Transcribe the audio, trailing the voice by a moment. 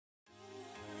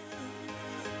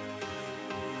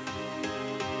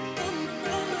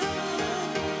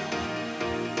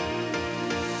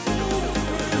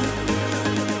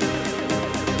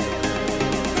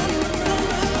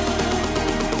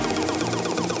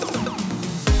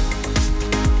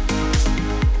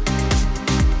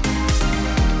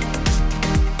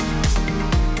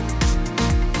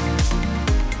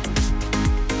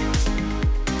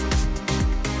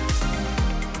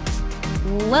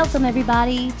Welcome,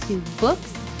 everybody, to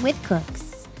Books with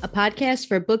Cooks, a podcast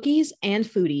for bookies and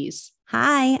foodies.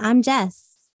 Hi, I'm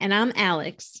Jess. And I'm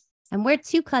Alex. And we're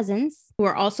two cousins who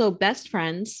are also best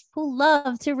friends who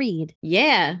love to read.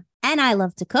 Yeah. And I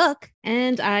love to cook.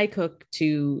 And I cook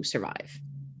to survive.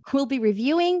 We'll be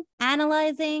reviewing,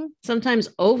 analyzing, sometimes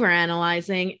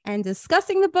overanalyzing, and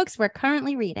discussing the books we're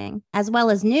currently reading, as well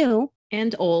as new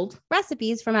and old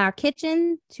recipes from our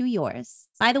kitchen to yours.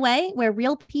 By the way, we're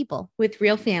real people with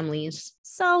real families.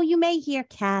 So you may hear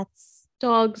cats,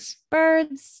 dogs,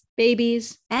 birds,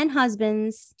 babies, and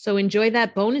husbands. So enjoy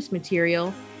that bonus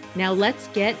material. Now let's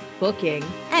get booking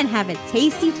and have a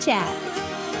tasty chat.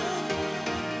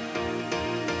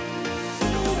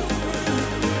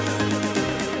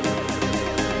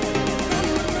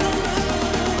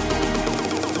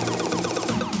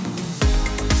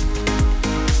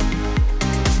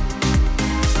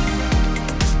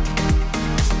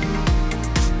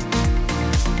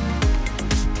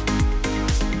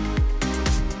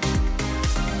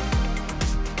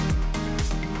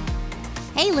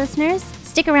 Hey listeners,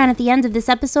 stick around at the end of this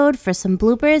episode for some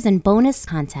bloopers and bonus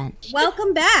content.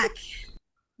 Welcome back.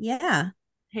 Yeah.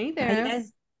 Hey there.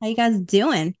 How you guys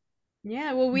doing?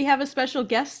 Yeah, well, we have a special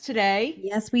guest today.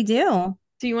 Yes, we do.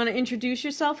 Do you want to introduce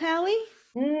yourself, Hallie?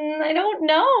 I don't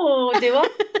know. Do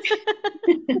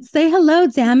I? Say hello,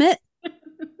 damn it.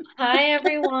 Hi,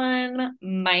 everyone.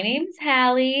 My name's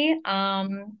Hallie.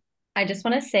 I just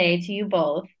want to say to you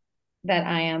both that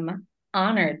I am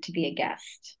honored to be a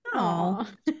guest. Oh,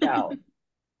 so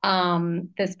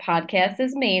this podcast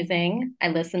is amazing. I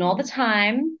listen all the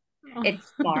time. It's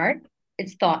smart,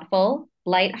 it's thoughtful,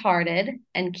 lighthearted,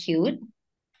 and cute,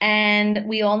 and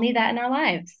we all need that in our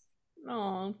lives.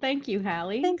 Oh, thank you,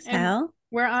 Hallie. Thanks, Hal.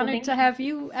 We're honored to have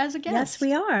you as a guest. Yes,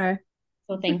 we are.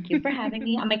 So thank you for having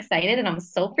me. I'm excited and I'm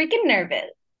so freaking nervous.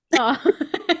 Go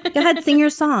ahead, sing your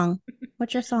song.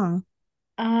 What's your song?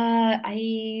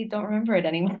 I don't remember it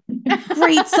anymore.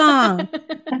 Great song.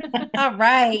 All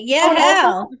right. Yeah,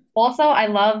 Hal. Also, I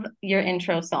love your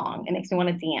intro song. It makes me want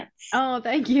to dance. Oh,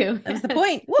 thank you. That was the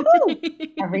point.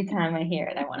 Woohoo! Every time I hear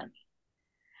it, I want to.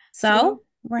 So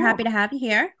we're happy to have you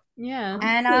here. Yeah.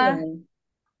 And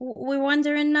we're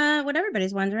wondering what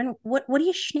everybody's wondering. What are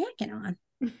you snacking on?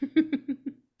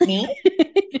 Me?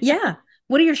 Yeah.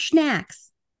 What are your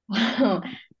snacks?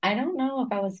 I don't know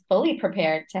if I was fully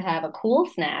prepared to have a cool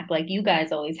snack like you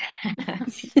guys always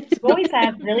have. You always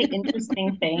have really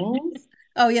interesting things.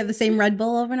 Oh, yeah, the same Red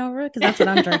Bull over and over? Because that's what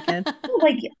I'm drinking.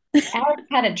 Like, Alex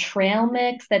had a trail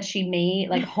mix that she made,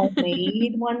 like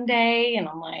homemade one day. And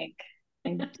I'm like, I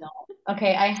don't.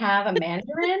 Okay, I have a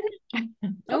mandarin.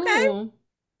 Okay. Ooh.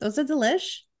 Those are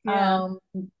delish. Yeah.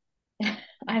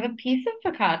 I have a piece of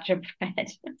focaccia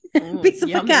bread. Piece of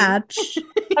focaccia.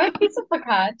 I have a piece of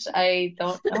focaccia. I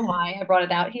don't know why I brought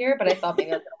it out here, but I thought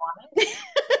maybe I was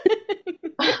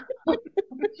going to want it.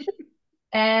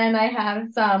 And I have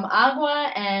some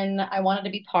agua, and I wanted to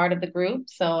be part of the group,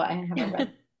 so I have a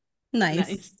red.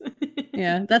 Nice.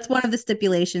 Yeah, that's one of the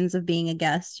stipulations of being a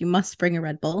guest. You must bring a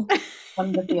Red Bull.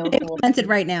 Implemented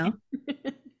right now.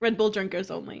 Red Bull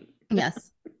drinkers only. Yes.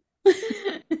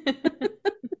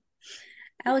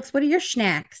 Alex, what are your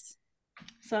snacks?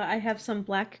 So I have some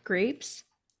black grapes,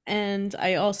 and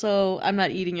I'm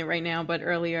not eating it right now, but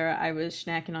earlier I was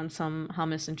snacking on some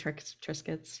hummus and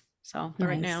Triscuits. So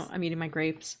right now I'm eating my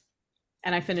grapes,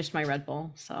 and I finished my Red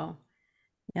Bull, so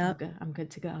yep. I'm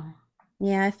good to go.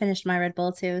 Yeah, I finished my Red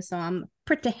Bull too, so I'm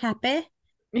pretty happy.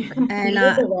 And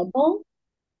the Red Bull?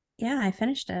 Yeah, I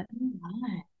finished it.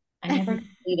 Oh, I never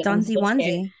completed it. Dunsy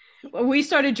onesie. We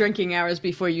started drinking ours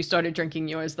before you started drinking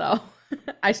yours, though.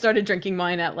 I started drinking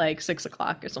mine at like 6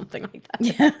 o'clock or something like that.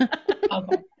 Yeah.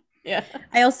 Okay. Yeah.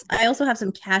 I also have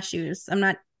some cashews. I'm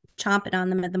not chomping on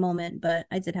them at the moment, but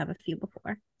I did have a few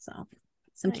before. So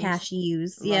some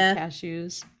cashews. Love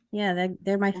cashews. Yeah,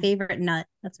 they're my favorite nut.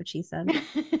 That's what she said.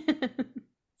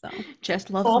 So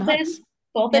just loves nuts.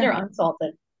 Salted or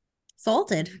unsalted?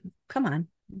 Salted. Come on.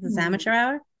 This is amateur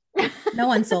hour.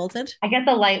 No unsalted. I get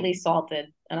the lightly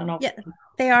salted. I don't know. Yeah,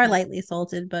 they are lightly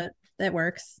salted, but that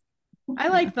works. I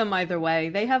like them either way.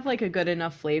 They have like a good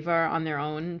enough flavor on their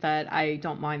own that I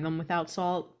don't mind them without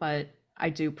salt, but I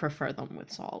do prefer them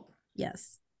with salt.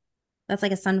 Yes. That's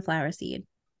like a sunflower seed.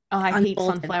 Oh, I hate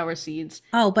sunflower seeds.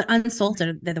 Oh, but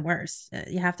unsalted, they're the worst.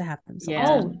 You have to have them salted. Yeah.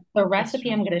 Oh, the recipe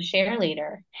I'm going to share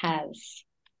later has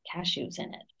cashews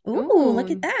in it. Ooh, look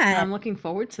at that. I'm looking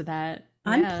forward to that.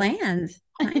 Unplanned.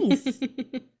 Nice.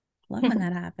 Love when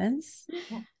that happens.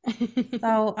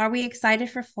 So are we excited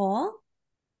for fall?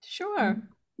 Sure.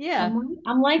 Yeah.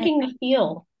 I'm liking the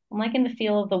feel. I'm liking the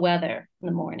feel of the weather in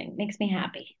the morning. Makes me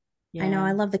happy. I know.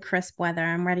 I Yeah. love the crisp weather.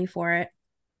 I'm ready for it.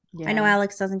 I know Yeah.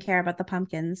 Alex doesn't care about the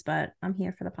pumpkins, but I'm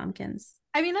here for the pumpkins.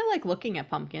 I mean, I like looking at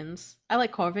pumpkins. I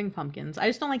like carving pumpkins. I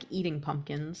just don't like eating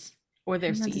pumpkins or I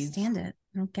their don't seeds. understand it.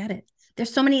 I don't get it.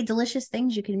 There's so many delicious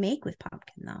things you can make with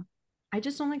pumpkin, though. I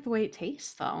just don't like the way it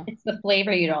tastes, though. It's the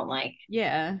flavor you don't like.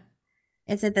 Yeah.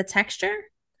 Is it the texture?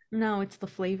 No, it's the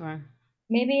flavor.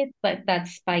 Maybe it's like that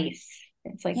spice.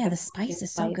 It's like Yeah, the pumpkin spice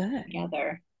is so good.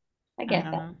 together. I I get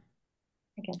don't that. know.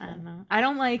 I get I that. don't know. I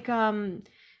don't like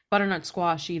butternut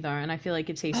squash either, and I feel like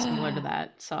it tastes similar to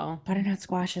that. So Butternut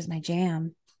squash is my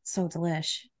jam. So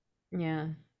delish. yeah,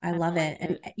 I I don't love like it.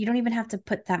 And you don't even have to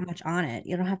put that much on it.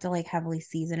 You don't have to like heavily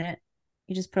season it.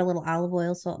 You just put a little olive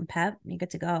oil, salt, and pep, and you're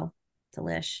good to go.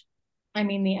 Delish. I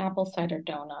mean, the apple cider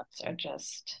donuts are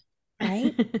just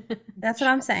Right? That's what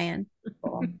I'm saying.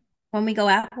 cool. When we go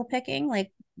apple picking,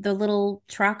 like the little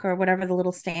truck or whatever the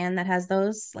little stand that has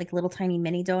those like little tiny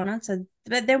mini donuts,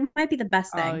 but they might be the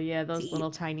best Oh thing yeah, to those eat.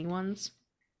 little tiny ones.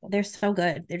 They're so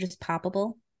good. They're just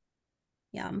poppable.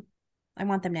 Yum. I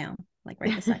want them now, like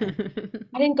right this second.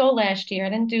 I didn't go last year. I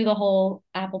didn't do the whole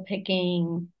apple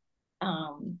picking,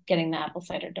 getting the apple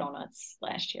cider donuts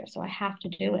last year. So I have to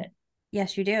do it.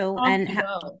 Yes, you do. Have And to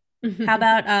go. how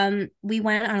about we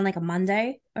went on like a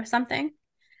Monday or something,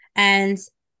 and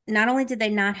not only did they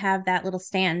not have that little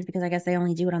stand because I guess they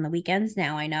only do it on the weekends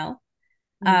now, I know.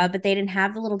 But they didn't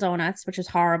have the little donuts, which was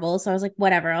horrible. So I was like,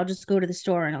 whatever, I'll just go to the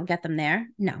store and I'll get them there.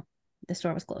 No, the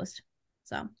store was closed.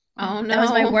 So Oh that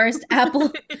was my no. worst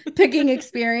apple picking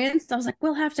experience. I was like,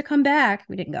 we'll have to come back.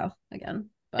 We didn't go again.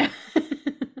 But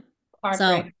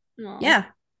so Heartbreak. Aw. yeah.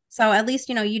 So at least,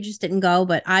 you just didn't go,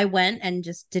 but I went and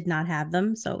just did not have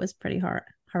them. So it was pretty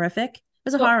horrific. It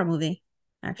was a So, horror movie,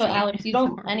 so actually. Alex, you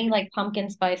don't any like pumpkin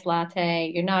spice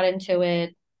latte. You're not into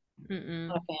it. Mm-mm.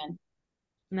 Not a fan.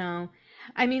 No.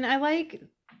 I mean, I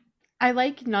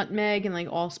like nutmeg and like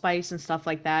allspice and stuff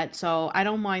like that. So I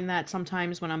don't mind that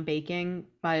sometimes when I'm baking,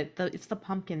 but it's the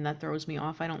pumpkin that throws me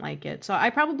off. I don't like it. So I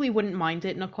probably wouldn't mind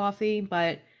it in a coffee,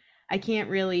 but I can't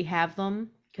really have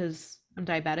them because I'm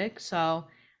diabetic, so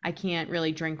I can't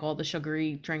really drink all the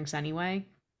sugary drinks anyway.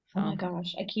 Oh my So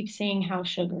gosh, I keep seeing how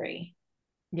sugary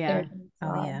their yeah. drinks Oh,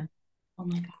 are. yeah. Oh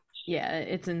my gosh. Yeah,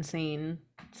 it's insane.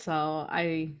 So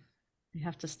I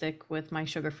have to stick with my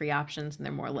sugar-free options and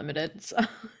they're more limited. So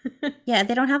Yeah,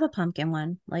 they don't have a pumpkin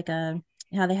one. Like how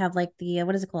they have like the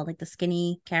what is it called? Like the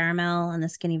skinny caramel and the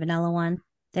skinny vanilla one.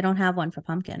 They don't have one for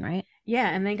pumpkin, right? yeah,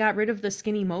 and they got rid of the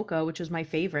skinny mocha, which was my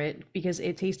favorite because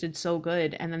it tasted so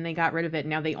good. And then they got rid of it.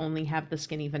 Now they only have the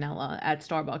skinny vanilla at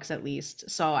Starbucks at least.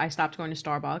 So I stopped going to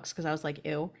Starbucks because I was like,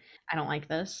 ew, I don't like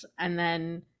this. And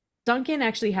then Dunkin'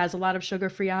 actually has a lot of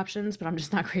sugar-free options, but I'm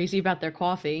just not crazy about their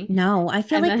coffee. No, I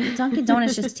feel And like then Dunkin'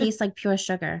 Donuts just taste like pure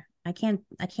sugar. I can't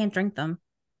drink them.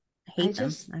 I I hate them,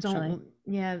 just actually. don't,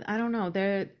 yeah, I don't know.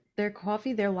 Their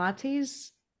coffee, their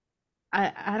lattes,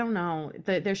 I don't know.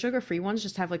 Their sugar-free ones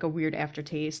just have like a weird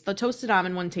aftertaste. The toasted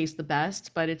almond one tastes the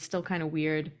best, but it's still kind of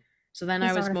weird. So then I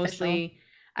Tastes was artificial. mostly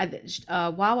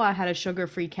Wawa had a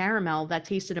sugar-free caramel that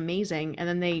tasted amazing, and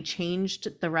then they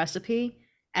changed the recipe,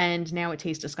 and now it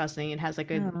tastes disgusting. It has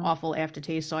like an Oh, awful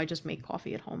aftertaste, so I just make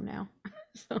coffee at home now.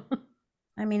 So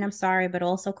I mean, I'm sorry, but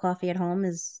also coffee at home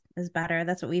is better.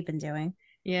 That's what we've been doing.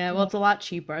 yeah, well, it's a lot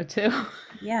cheaper too.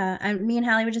 Yeah, me and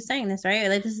Hallie were just saying this, right?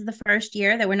 Like this is the first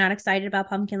year that we're not excited about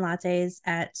pumpkin lattes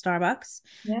at Starbucks.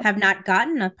 Yep. Have not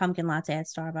gotten a pumpkin latte at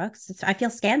Starbucks. I feel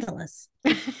scandalous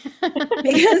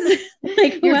because,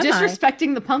 like, who You're am I?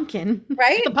 disrespecting the pumpkin,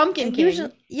 Right? the Pumpkin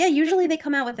King. Usually they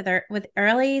come out with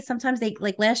early. Sometimes they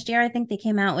like last year. I think they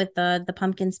came out with the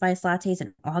pumpkin spice lattes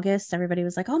in August. Everybody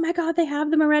was like, "Oh my god, they have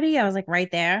them already!" I was like, right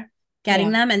there, getting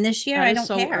Yeah. them. And this year, That I is don't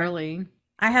so care. early.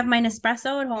 I have my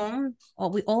Nespresso at home.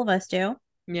 All of us do.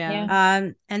 Yeah. Yeah.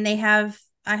 And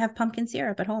I have pumpkin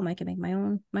syrup at home. I can make my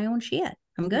own shit.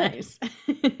 I'm good. Nice.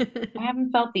 I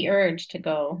haven't felt the urge to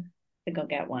go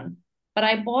get one. But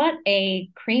I bought a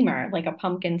creamer, like a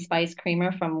pumpkin spice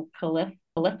creamer from Califfa,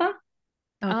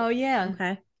 Oh, Oh yeah.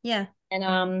 okay. Yeah.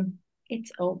 and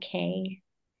it's okay.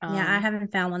 Yeah, I Um,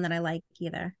 haven't found one that I like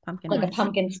either, pumpkin Like a wise.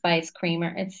 pumpkin spice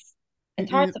creamer. It's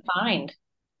hard Mm-mm. to find.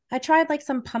 I tried like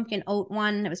some pumpkin oat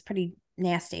one. It was pretty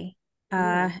nasty.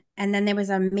 Ooh, And then there was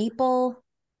a maple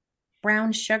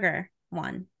brown sugar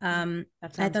one.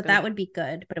 that I sounds thought that good. would be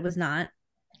good, but it was not.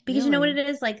 Because you know what Really? it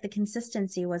is? Like the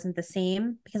consistency wasn't the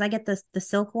same because I get the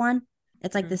silk one.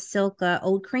 It's like Mm, the silk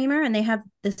oat creamer, and they have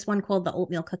this one called the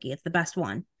oatmeal cookie. It's the best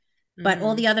one. But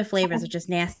all mm. the other flavors are just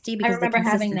nasty I because the remember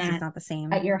having consistency is that not the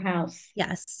same. at your house.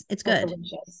 Yes, it's So good.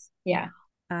 delicious. Yeah.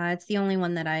 It's the only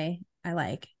one that I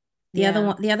like. The other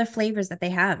one, the other flavors that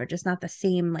they have are just not the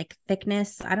same like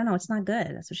thickness. I don't know. It's not good.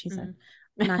 That's what she said.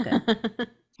 Not good.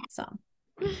 So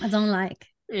I don't like.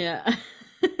 Yeah.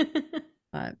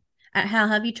 But Hal,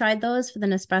 have you tried those for the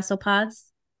Nespresso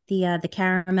pods? The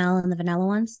caramel and the vanilla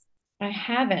ones? I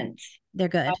haven't. They're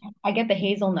good. I get the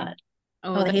hazelnut.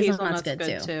 Oh, the hazelnut's good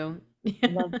too. I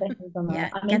love the hazelnut. Yeah,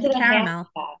 I'm get into the the caramel. half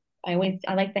cap. I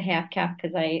like the half cap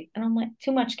because I don't like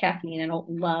too much caffeine. I don't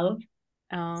love.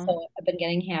 Oh. So I've been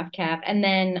getting half cap. And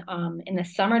then in the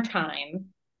summertime,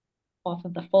 off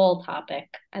of the fall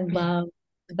topic, I love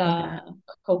the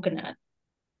coconut.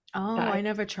 Oh, guys. I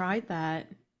never tried that.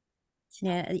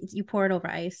 Yeah, you pour it over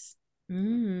ice.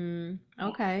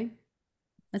 Okay.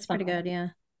 That's pretty good, yeah.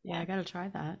 Yeah, I gotta try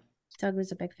that. Doug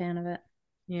was a big fan of it.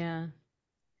 Yeah.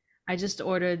 I just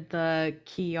ordered the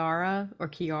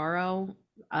Chiaro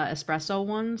espresso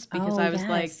ones because I was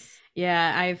like,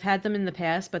 yeah, I've had them in the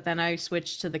past, but then I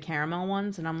switched to the caramel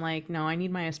ones and I'm like, no, I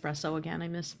need my espresso again. I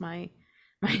miss my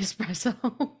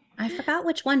espresso. I forgot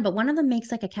which one, but one of them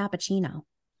makes like a cappuccino.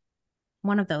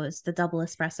 One of those, the double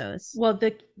espressos. Well,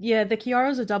 the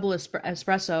Chiaro's a double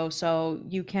espresso, so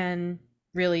you can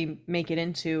really make it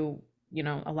into,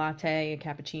 a latte, a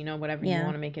cappuccino, whatever you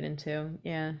want to make it into.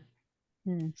 Yeah.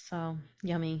 So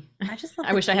yummy. I just love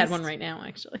I wish I had one right now,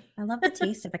 actually. I love the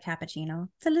taste of a cappuccino.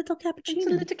 It's a little cappuccino. It's a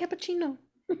little cappuccino.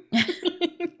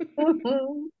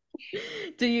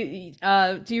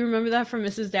 Do you remember that from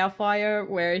Mrs. Doubtfire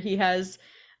where he has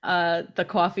the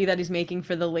coffee that he's making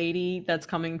for the lady that's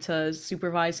coming to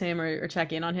supervise him or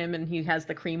check in on him, and he has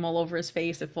the cream all over his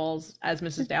face? It falls as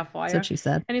Mrs. Doubtfire. That's what she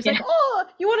said. And he's like, "Oh,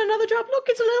 you want another drop? Look,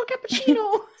 it's a little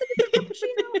cappuccino." It's a little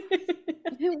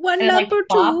cappuccino. One and number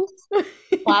two.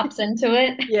 Flops into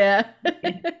it. Yeah.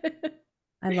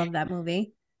 I love that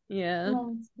movie. Yeah.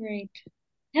 Oh, it's great.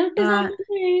 Help is on the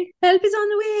way. Help is on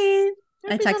the way.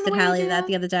 I texted Hallie that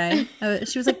the other day.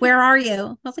 She was like, "Where are you?"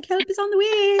 I was like, "Help is on the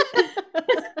way."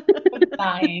 I'm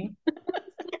dying.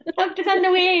 Help is on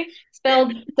the way.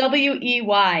 Spelled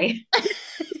W-E-Y.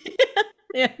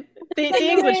 Yeah, the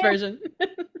English version.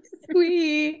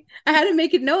 We. I had to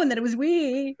make it known that it was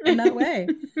we in that way.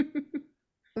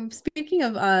 Speaking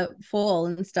of fall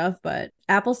and stuff, but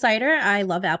apple cider, I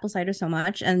love apple cider so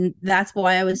much, and that's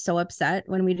why I was so upset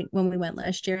when we went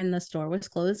last year and the store was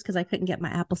closed because I couldn't get my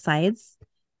apple cides.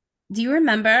 Do you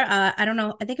remember? I don't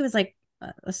know. I think it was like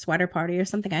a sweater party or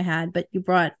something I had, but you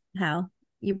brought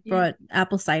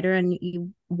apple cider and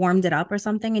you warmed it up or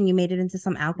something, and you made it into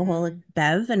some alcoholic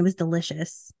bev, and it was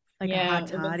delicious. Like a hot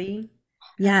toddy.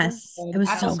 Yes, it was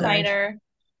so good.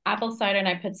 Apple cider, and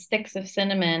I put sticks of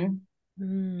cinnamon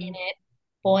in it,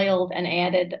 boiled, and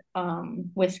added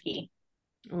whiskey.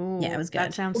 Oh, yeah, it was good.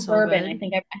 That sounds so bourbon. good. I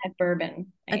think I had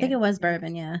bourbon. I think it was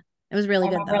bourbon. Yeah, it was really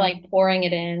good. I remember like pouring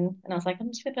it in, and I was like, I'm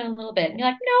just gonna put a little bit. And you're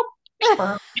like,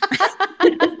 nope.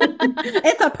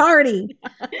 It's a party.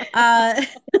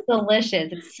 It's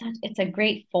delicious. It's a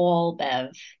great fall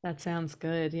bev. That sounds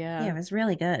good. Yeah. Yeah, it was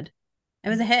really good. It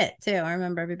was a hit too. I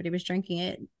remember everybody was drinking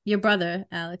it. Your brother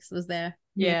Alex was there.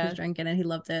 He was drinking it. He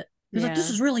loved it. He was like, "This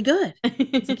is really good." I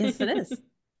was like, "Yes, it is."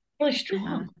 Really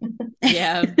strong.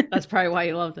 Yeah, that's probably why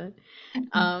you loved it. It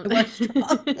was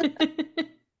strong.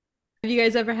 Have you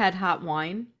guys ever had hot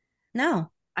wine? No.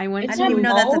 I didn't even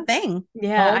know that's a thing.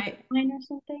 Yeah. Mold wine or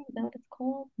something? Is that what it's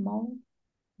called?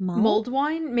 Mold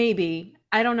wine? Maybe.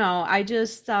 I don't know. I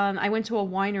just I went to a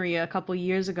winery a couple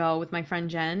years ago with my friend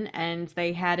Jen, and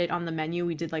they had it on the menu.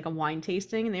 We did like a wine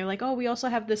tasting, and they were like, "Oh, we also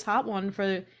have this hot one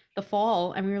for the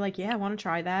fall." And we were like, "Yeah, I want to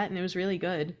try that." And it was really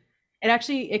good.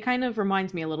 It kind of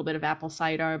reminds me a little bit of apple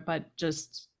cider, but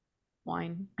just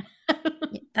wine.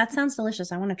 That sounds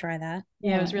delicious. I want to try that.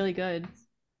 Yeah, it was really good.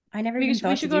 I never even thought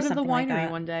we should go to the winery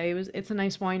like one day. It's a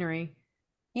nice winery.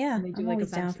 Yeah, and they do I'm like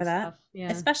always down for that.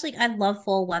 Yeah. Especially, I love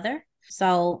fall weather.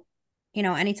 So,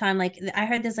 anytime, like, I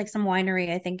heard there's like some winery,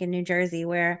 I think in New Jersey,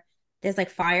 where there's like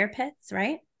fire pits,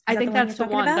 right? I think that's the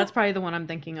one. That's probably the one I'm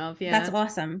thinking of. Yeah, that's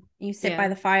awesome. You sit by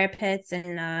the fire pits,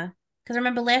 and because I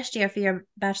remember last year for your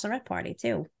bachelorette party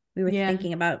too, we were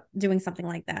thinking about doing something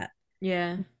like that.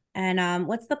 Yeah. And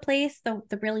what's the place? The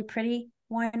really pretty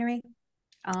winery?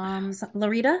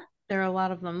 Loretta? There are a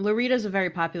lot of them. Lorita's a very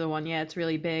popular one. Yeah, it's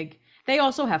really big. They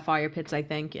also have fire pits, I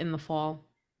think, in the fall.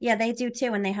 Yeah, they do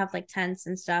too, and they have like tents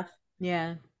and stuff.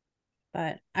 Yeah.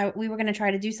 But we were gonna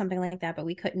try to do something like that, but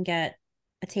we couldn't get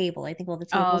a table. I think all the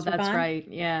tables were gone. Oh, that's right.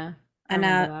 Yeah.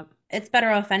 And it's better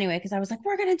off anyway, because I was like,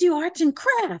 we're gonna do arts and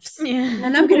crafts. Yeah.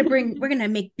 And we're gonna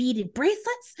make beaded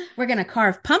bracelets. We're gonna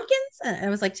carve pumpkins. And it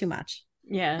was like too much.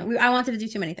 Yeah. I wanted to do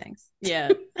too many things. Yeah.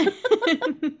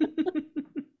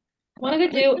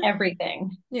 Wanted to do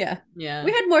everything. Yeah. Yeah.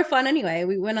 We had more fun anyway.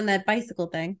 We went on that bicycle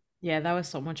thing. Yeah, that was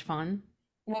so much fun.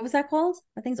 What was that called?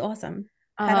 That thing's awesome.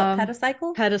 Um,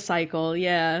 Petacycle? Petacycle,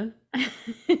 yeah.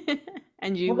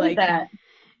 And you What was that?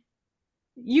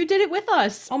 you did it with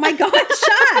us. Oh my God,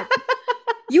 shut!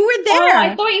 You were Oh, I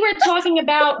there. thought you were talking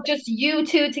about just you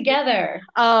two together.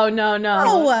 Oh, no,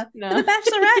 Oh, no. for the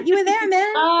Bachelorette, you were there,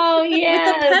 man. Oh, With the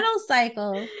yeah. pedal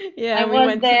cycle. Yeah, I we was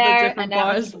went to the there, different and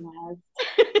that was bars.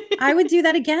 a blast. I would do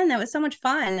that again. That was so much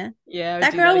fun. Yeah, I would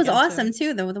That do girl that was again awesome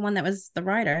too. too, the one that was the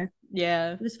rider.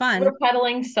 Yeah. It was We fun. were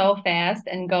pedaling so fast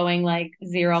and going like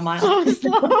 0 miles. So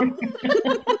slow.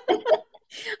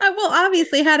 Well,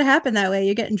 obviously, it had to happen that way.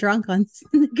 You're getting drunk on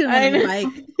good one I on your know.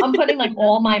 bike. I'm putting like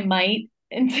all my might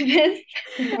into this.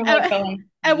 We're like going.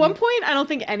 At one point, I don't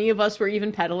think any of us were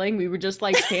even pedaling. We were just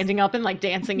like standing up and like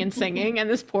dancing and singing, and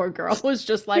this poor girl was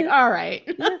just like, "All right."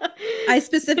 I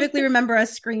specifically remember a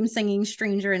scream singing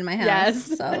stranger in my house.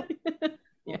 Yes. So Oh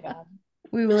Yeah. God.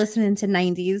 we were listening to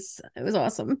 90s. It was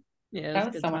awesome. Yeah, it That was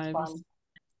was good so much times. fun.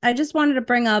 I just wanted to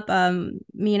bring up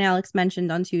me and Alex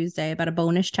mentioned on Tuesday about a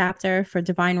bonus chapter for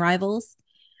Divine Rivals.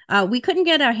 We couldn't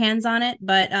get our hands on it,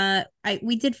 but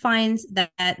we did find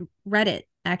that Reddit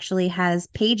actually has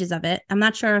pages of it. I'm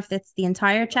not sure if it's the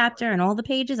entire chapter and all the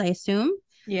pages, I assume.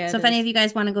 Yeah. So if any of you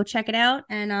guys want to go check it out,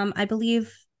 and I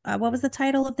believe what was the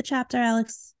title of the chapter,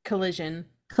 Alex? Collision.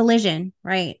 Collision,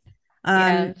 right?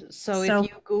 Yeah. So if so- you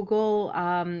Google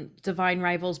Divine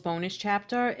Rivals bonus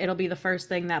chapter, it'll be the first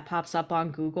thing that pops up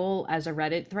on Google as a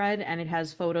Reddit thread, and it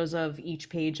has photos of each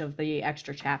page of the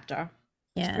extra chapter.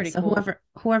 It's Yeah, pretty so cool.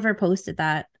 whoever posted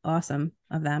that, awesome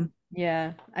of them.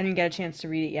 Yeah, I didn't get a chance to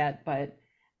read it yet, but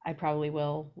I probably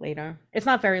will later. It's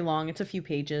not very long, it's a few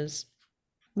pages.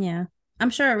 Yeah.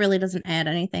 I'm sure it really doesn't add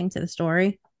anything to the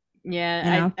story. Yeah,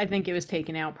 You know? I think it was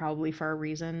taken out probably for a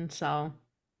reason, so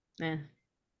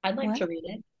I'd like What? to read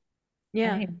it.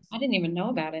 yeah. I didn't even know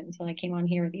about it until I came on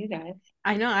here with you guys.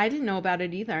 I know I didn't know about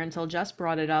it either until Jess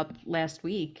brought it up last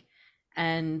week.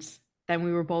 And then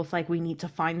we were both like, we need to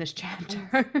find this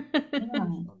chapter. Yeah.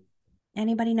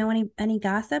 Anybody know any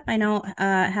gossip? I know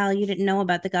Hal, you didn't know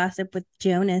about the gossip with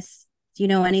Jonas. Do you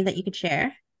know any that you could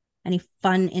share? Any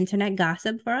fun internet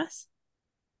gossip for us?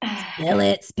 Spill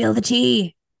it. Spill the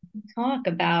tea. Talk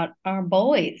about our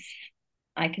boys.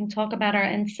 I can talk about our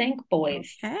NSYNC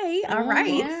boys. Hey, all Oh,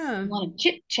 right. yeah. You want to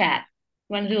chit chat?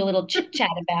 You want to do a little chit chat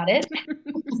about it?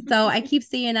 So I keep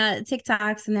seeing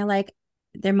TikToks and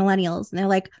they're millennials and they're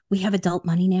like, we have adult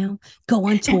money now. Go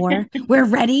on tour. We're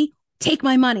ready. Take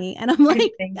my money. And I'm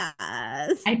like,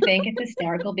 yes. I think it's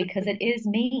hysterical because it is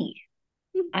me.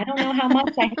 I don't know how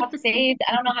much I have saved.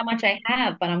 I don't know how much I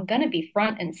have, but I'm gonna be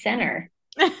front and center.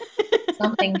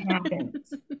 Something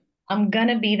happens. I'm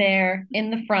gonna be there in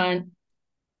the front,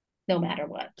 no matter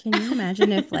what. Can you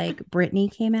imagine if like Britney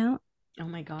came out? Oh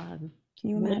my God. Can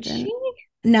you Would imagine? she?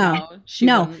 No, she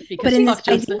no. wouldn't, because But in fuck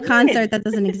this Justin. concert that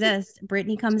doesn't exist,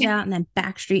 Britney comes out and then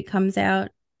Backstreet comes out.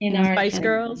 In Yeah. our Spice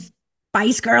Girls.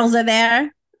 Spice Girls are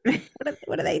there.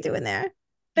 What are they doing there?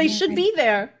 They should be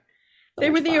there. So They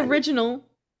were much the fun. original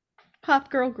pop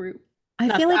girl group.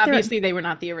 I feel like obviously they were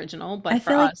not the original, but I for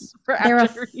feel like us, for they're our a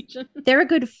generation. they're a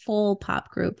good full pop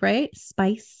group, right?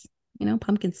 Spice,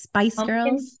 Pumpkin Spice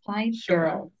Girls. Spice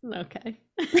Sure. Girls. Okay.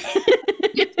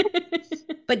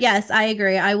 But yes, I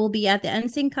agree. I will be at the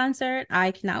NSYNC concert.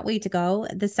 I cannot wait to go.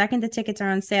 The second the tickets are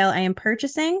on sale, I am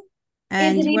purchasing.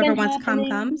 And Is it whoever even wants to come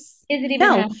happening? comes. Is it even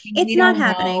No, happening? it's We not don't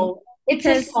happening. know. It's a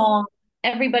because- song.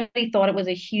 Everybody thought it was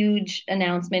a huge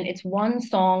announcement. It's one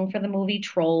song for the movie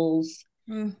Trolls.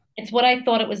 Mm. It's what I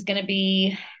thought it was going to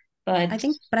be, but I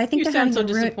think You they're sound having so a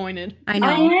disappointed. I I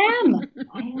know. am.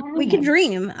 I am. We can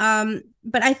dream.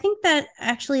 But I think that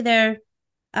actually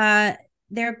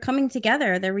they're coming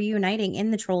together. They're reuniting in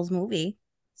the Trolls movie.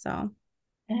 So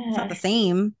it's not the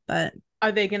same, but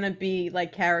Are they gonna be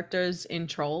like characters in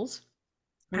Trolls?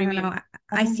 What do I you don't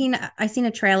mean? know. I seen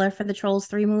a trailer for the Trolls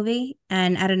 3 movie,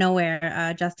 and out of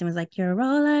nowhere, Justin was like, "You're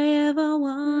all I ever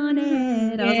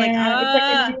wanted." I was like, Yeah, it's like a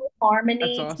 "Ah." new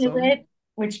harmony That's to awesome. it,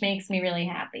 which makes me really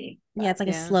happy. Yeah, it's like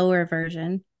a Yeah. slower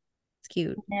version. It's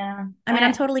cute. Yeah. I mean,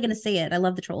 I'm totally gonna see it. I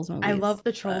love the Trolls movies. I love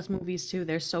the but- Trolls movies too.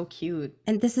 They're so cute.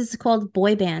 And this is called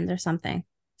boy band or something.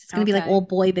 It's gonna be like Okay. all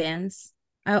boy bands.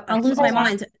 I'll That's lose my awesome.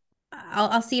 mind.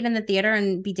 I'll see it in the theater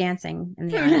and be dancing in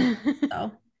the aisle.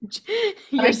 So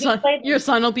Your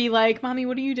son will be like, "Mommy,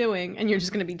 what are you doing?" And you're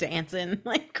just gonna be dancing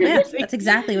like yeah, crazy. that's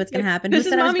exactly what's gonna happen. This Who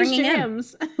is said I was Mommy's bringing him?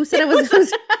 jams. Who said I was? Who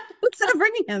said I'm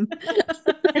bringing him?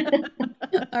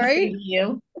 All right,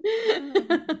 You.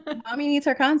 mommy needs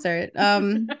her concert.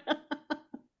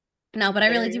 No, but I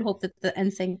really do hope that the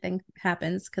NSYNC thing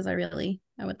happens because I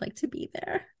would like to be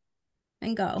there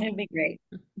and go. It'd be great.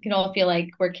 We can all feel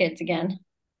like we're kids again.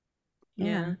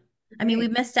 Yeah. I mean, we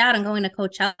missed out on going to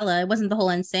Coachella. It wasn't the whole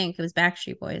NSYNC. It was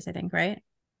Backstreet Boys, I think, right?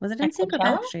 Was it At NSYNC or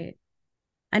Coachella? Backstreet?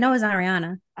 I know it was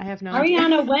Ariana. I have no idea.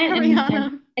 Ariana went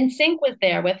Ariana. and Sync was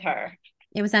there with her,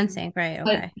 It was NSYNC, right?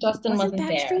 but Okay. Justin Was it wasn't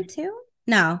there. Backstreet too?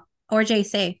 No. Or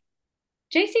JC.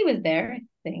 JC was there, I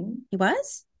think. He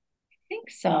was? I think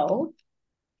so.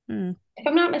 Hmm. If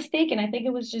I'm not mistaken, I think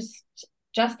it was just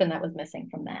Justin that was missing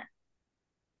from that.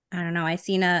 I don't know. I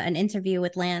seen an interview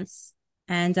with Lance,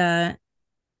 and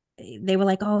they were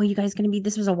like, "Oh, you guys gonna be?"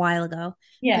 This was a while ago.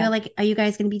 They Yeah. were like, "Are you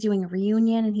guys gonna be doing a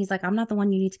reunion?" And he's like, "I'm not the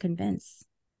one you need to convince."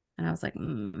 And I was like, I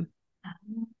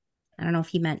don't know if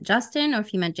he meant Justin or if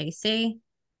he meant JC.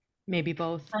 Maybe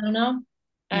both. I don't know.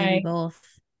 Maybe both.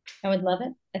 I would love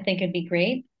it. I think it'd be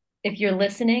great. If you're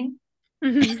listening,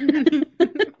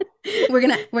 We're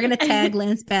gonna tag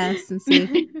Lance Bass and see if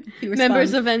he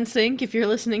Members responds. of NSYNC, if you're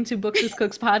listening to Books with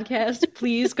Cooks podcast,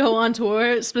 please go on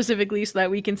tour specifically so that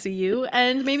we can see you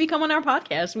and maybe come on our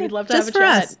podcast. We'd love to Just have a for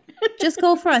chat. us. Just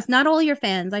go for us. Not all your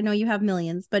fans. I know you have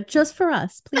millions, but just for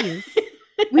us, please.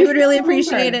 We would really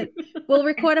appreciate it. We'll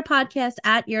record a podcast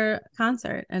at your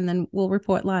concert and then we'll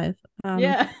report live.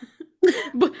 Yeah.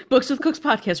 Books with Cooks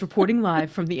podcast reporting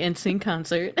live from the NSYNC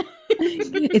concert.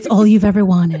 It's all you've ever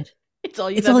wanted. It's all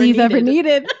It's all you've ever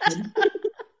needed.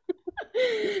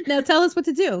 Now tell us what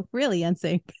to do. Really,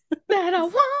 NSYNC. That I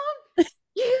want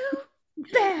you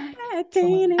back. I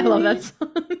I love that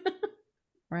song.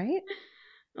 Right?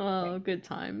 Oh, good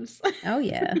times. Oh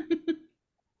yeah.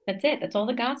 that's it. That's all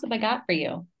the gossip I got for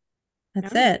you.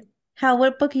 That's All right. it. Hal,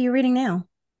 what book are you reading now?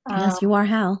 Yes, you are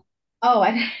Hal. Oh,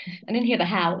 I didn't hear the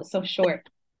how. It was so short.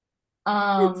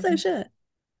 So shit.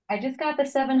 I just got The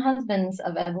Seven Husbands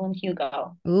of Evelyn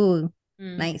Hugo. Ooh,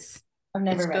 nice. I've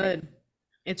never It's read good. it.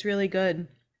 It's really good.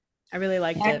 I really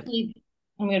liked it. Actually,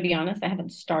 I'm gonna be honest, I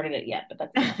haven't started it yet, but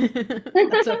that's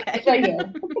That's okay. It's right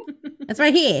here. That's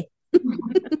right here.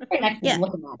 Right next to me, Yeah. I'm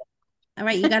looking at it. All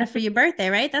right, you got it for your birthday,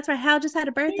 right? That's right. Hal just had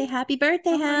a birthday. Happy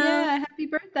birthday, Oh, Hal. yeah, happy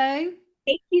birthday.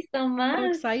 Thank you so So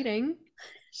much. exciting.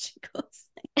 She goes.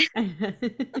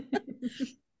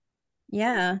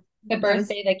 Yeah. The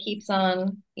birthday that keeps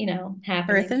on,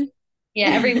 happening. Birthing.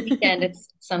 Yeah, every weekend it's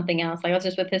something else. Like I was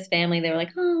just with his family. They were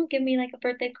like, "Oh, give me like a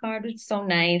birthday card." It's so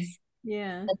nice.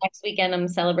 Yeah. The next weekend I'm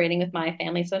celebrating with my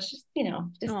family, so it's just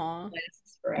just Aw.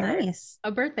 lasts forever. Nice.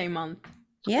 A birthday month.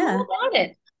 Yeah. How about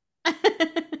it?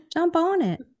 Jump on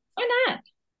it. Why not?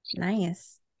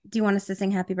 Nice. Do you want us to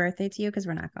sing happy birthday to you? Because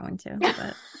we're not going to.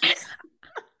 But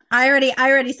I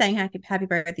already sang happy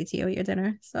birthday to you at your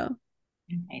dinner. So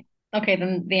Right. Okay,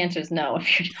 then the answer is no.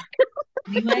 If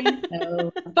you're anyway,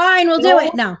 no. fine, we'll do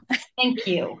it. No. Thank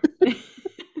you.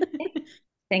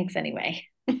 Thanks anyway.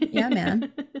 Yeah,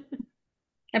 man.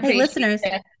 I Hey, appreciate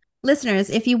it. listeners,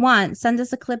 if you want, send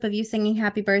us a clip of you singing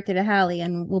happy birthday to Hallie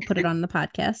and we'll put it on the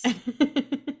podcast.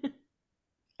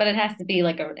 But it has to be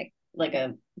like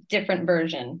a different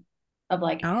version of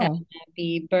like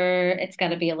happy birthday. It's got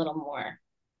to be a little more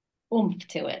oomph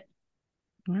to it.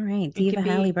 All right, It Diva could be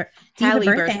Hallie, Diva Hallie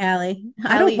birthday Hallie.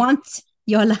 I don't want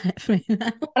your life. I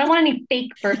don't want any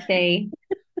fake birthday.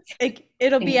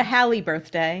 It'll be a Hallie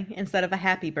birthday instead of a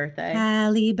happy birthday.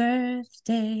 Hallie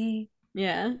birthday.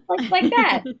 Yeah. Like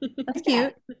that. That's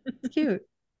cute. It's cute.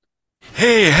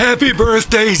 Hey, happy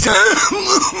birthday, son.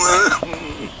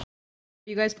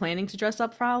 You guys planning to dress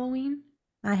up for Halloween?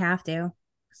 I have to.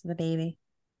 It's the baby.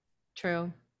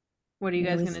 True. What are you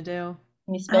guys gonna do?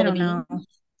 I don't know.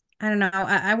 I don't know.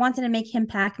 I wanted to make him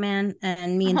Pac-Man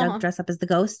and me and Doug dress up as the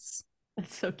ghosts.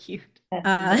 That's so cute. He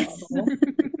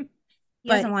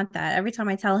doesn't want that. Every time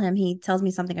I tell him, he tells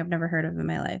me something I've never heard of in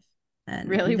my life. And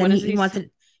really? Then he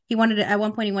wanted it at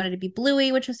one point. He wanted to be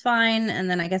Bluey, which was fine. And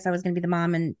then I guess I was going to be the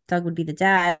mom, and Doug would be the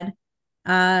dad.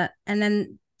 And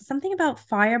then something about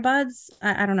firebuds.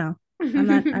 I don't know.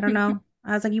 I don't know.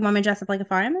 I was like, "You want me to dress up like a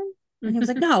fireman?" And he was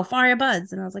like, "No,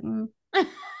 firebuds." And I was like, "No,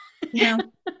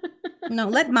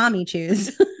 let mommy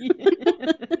choose."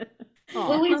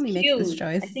 Bluey's mommy cute. makes this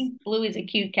choice. I think Bluey's a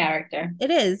cute character. It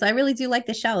is. I really do like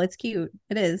the show. It's cute.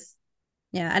 It is.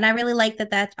 Yeah, and I really like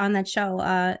that on that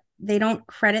show, they don't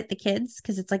credit the kids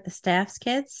because it's like the staff's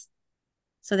kids,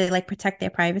 so they like protect their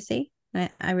privacy.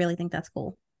 I really think that's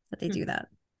cool that they do that.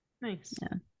 Nice.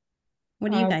 Yeah.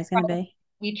 What are you guys gonna be?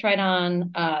 We tried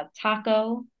on a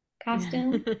taco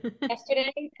costume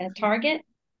yesterday at Target.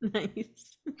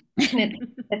 Nice. And it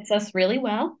fits us really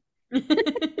well.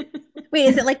 Wait,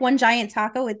 is it like one giant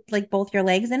taco with like both your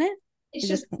legs in it? It's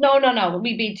just no.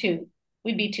 We'd be two.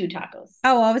 We'd be two tacos.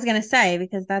 Oh, I was gonna say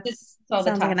because that sounds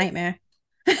like a nightmare.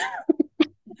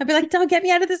 I'd be like, "Don't get me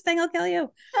out of this thing! I'll kill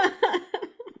you."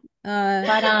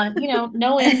 But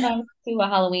no invite to a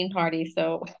Halloween party,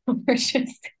 so we're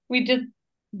just We just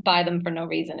buy them for no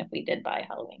reason if we did buy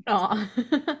Halloween costumes.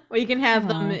 Oh, well, you can have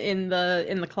them Aw. in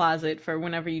the closet for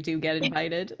whenever you do get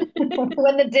invited.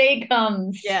 When the day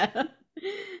comes. Yeah,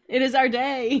 it is our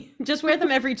day. Just wear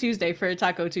them every Tuesday for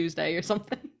Taco Tuesday or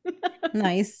something.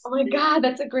 Nice. Oh my God,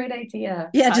 that's a great idea.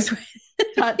 Yeah, Ta- just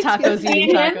Tacos eating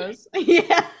Yeah. tacos.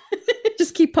 Yeah,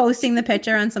 just keep posting the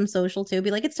picture on some social too.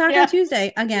 Be like, it's Taco Yeah.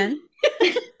 Tuesday again.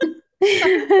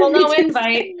 Well, no Me too.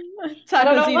 invite. I don't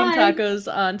tacos know eating why.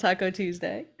 tacos on Taco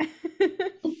Tuesday.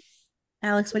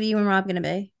 Alex, what are you and Rob gonna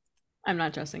be? I'm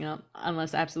not dressing up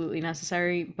unless absolutely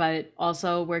necessary, but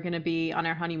also we're gonna be on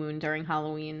our honeymoon during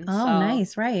Halloween. Oh, So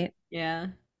nice, right? yeah,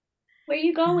 Where are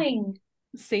you going?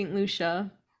 Saint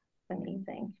Lucia.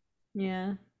 Amazing.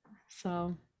 Yeah.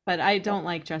 So, but I don't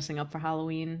like dressing up for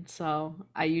Halloween, so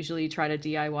I usually try to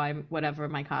DIY whatever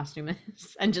my costume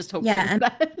is and just hope for Yeah,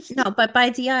 the best. no, but by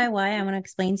DIY, I want to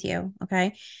explain to you.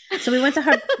 Okay, so we went to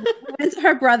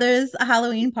her brother's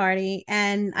Halloween party,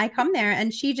 and I come there,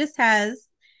 and she just has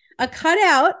a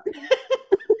cutout.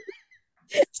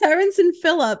 Terrence and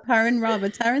Phillip, her and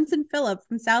Robert, Terrence and Phillip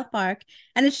from South Park,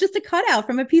 and it's just a cutout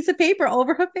from a piece of paper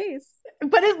over her face.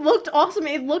 But it looked awesome.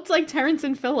 It looked like Terrence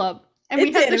and Phillip. And we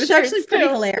It had did. the It was actually shirts, pretty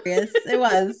too. hilarious. It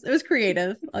was. It was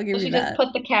creative. I'll give So you she just that.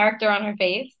 put the character on her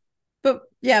face. But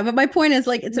yeah, but my point is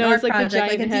like it's an No, it's art like the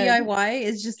project. Like a giant head. DIY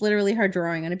is just literally her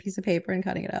drawing on a piece of paper and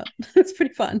cutting it out. It's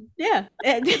pretty fun. Yeah,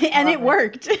 and love it it.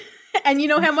 worked. And you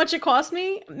know how much it cost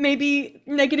me? Maybe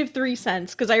 -3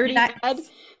 cents because I already Nice. had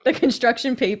the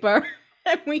construction paper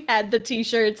and we had the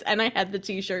t-shirts and I had the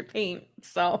t-shirt paint.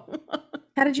 So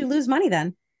How did you lose money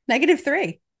then?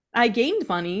 -3. I gained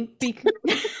money because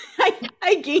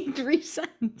I gained 3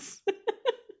 cents.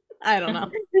 I don't know.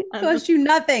 It cost you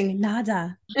nothing.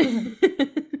 Nada.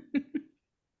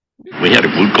 We had a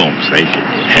good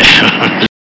conversation.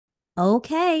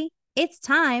 Okay, it's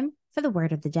time for the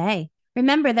word of the day.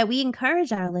 Remember that we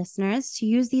encourage our listeners to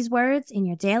use these words in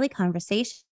your daily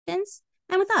conversations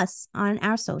and with us on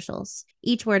our socials.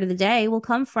 Each word of the day will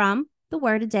come from the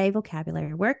Word a Day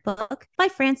Vocabulary Workbook by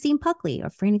Francine Puckley or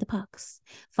Franny the Pucks.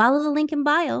 Follow the link in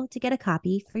bio to get a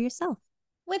copy for yourself.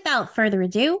 Without further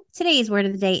ado, today's word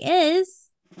of the day is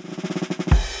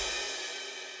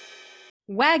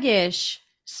Waggish,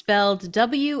 spelled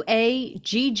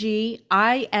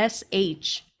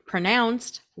Waggish,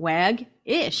 pronounced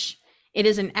wag-ish. It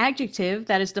is an adjective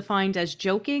that is defined as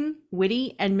joking,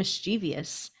 witty, and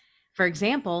mischievous. For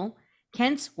example,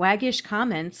 Kent's waggish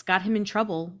comments got him in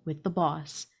trouble with the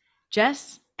boss.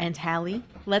 Jess and Hallie,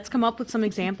 let's come up with some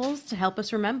examples to help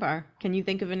us remember. Can you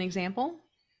think of an example?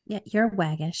 Yeah, you're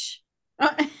waggish.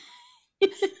 Uh,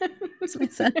 That's my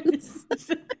sentence.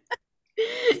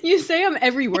 You say I'm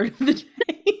every word of the day.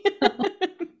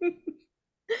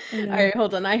 All right,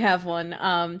 hold on. I have one.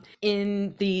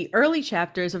 In the early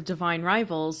chapters of Divine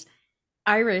Rivals,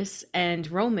 Iris and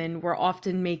Roman were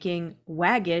often making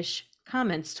waggish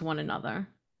comments to one another.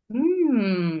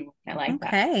 I like that.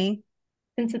 Okay.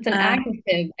 Since it's an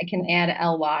adjective, I can add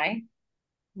ly.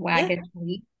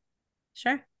 Waggishly.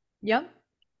 Sure. Yep.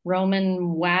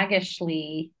 Roman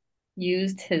waggishly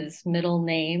used his middle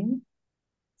name,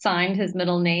 signed his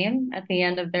middle name at the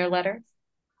end of their letters.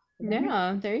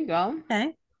 Yeah, there you go.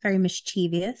 Okay. Very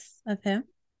mischievous of him.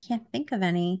 Can't think of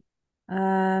any.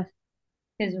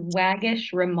 His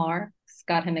waggish remarks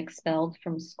got him expelled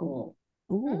from school.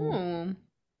 Ooh, Oh,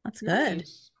 that's good.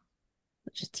 nice.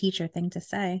 Which is a teacher thing to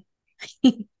say.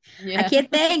 Yeah. I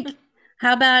can't think.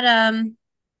 How about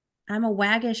I'm a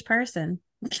waggish person.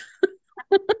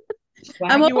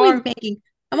 I'm You are.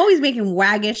 always making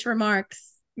waggish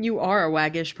remarks. You are a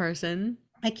waggish person.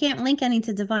 I can't link any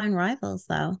to Divine Rivals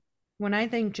though. When I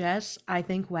think Jess, I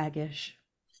think waggish.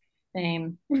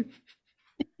 Same.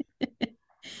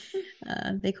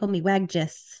 They call me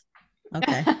Wagjis.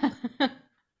 Okay.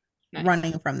 Nice.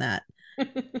 Running from that.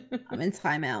 I'm in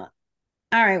timeout.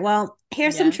 All right. Well,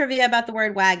 here's some trivia about the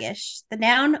word waggish. The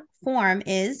noun form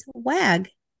is wag.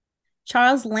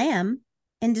 Charles Lamb,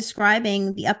 in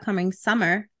describing the upcoming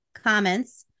summer,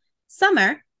 comments,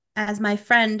 "Summer, as my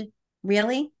friend,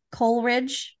 really,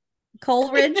 Coleridge,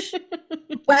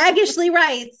 waggishly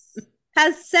writes,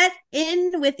 has set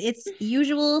in with its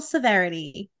usual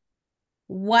severity."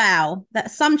 Wow.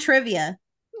 That's some trivia.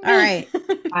 All right.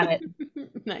 Got it.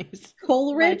 Nice.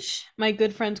 Coleridge. My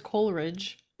good friend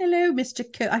Coleridge. Hello, Mr.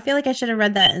 I feel like I should have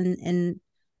read that in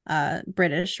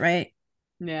British, right?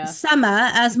 Yeah. Summer,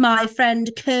 as my friend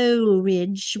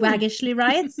Coleridge waggishly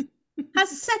writes,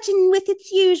 has set in with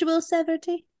its usual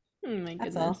severity. Oh my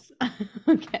That's goodness.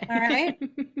 Okay. All right.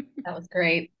 That was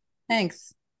great.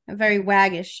 Thanks. Very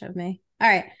waggish of me. All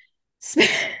right.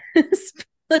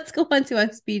 Let's go on to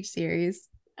our speech series.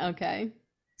 Okay.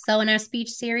 So in our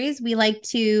speech series, we like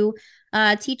to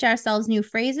teach ourselves new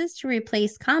phrases to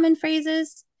replace common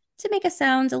phrases to make us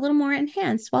sound a little more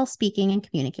enhanced while speaking and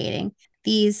communicating.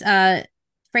 These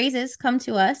phrases come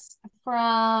to us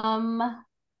from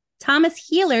Thomas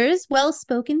Healer's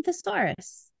Well-Spoken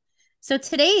Thesaurus. So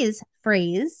today's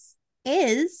phrase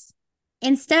is,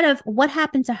 instead of what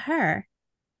happened to her,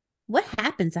 what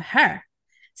happened to her?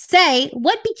 Say,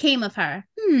 what became of her?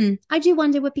 I do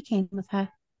wonder what became of her.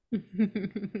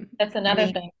 That's another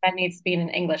thing that needs to be in an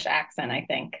English accent, I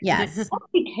think. Yes. What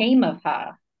became of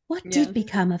her? What did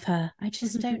become of her? I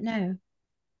just don't know.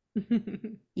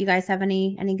 You guys have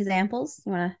any examples?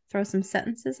 You want to throw some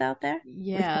sentences out there?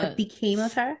 Yeah. What became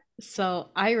of her? So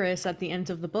Iris at the end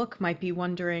of the book might be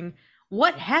wondering,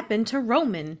 what happened to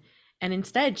Roman? And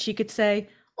instead she could say,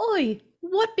 Oi,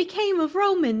 what became of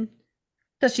Roman?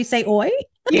 Does she say oi?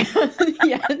 Yeah.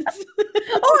 Yes.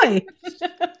 Oi.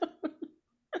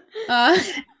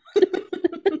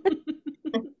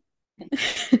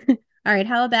 All right,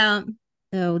 how about,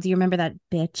 oh, do you remember that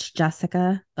bitch,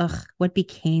 Jessica? Ugh, what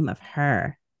became of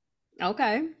her?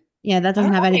 Okay. Yeah, that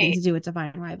doesn't have anything to do with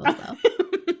Divine Rivals, though.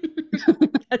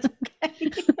 That's okay.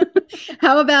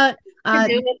 How about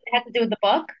It had to do with the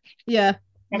book? Yeah,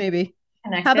 maybe.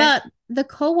 Connected. How about the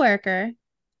coworker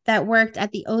that worked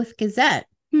at the Oath Gazette?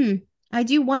 I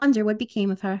do wonder what became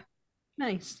of her.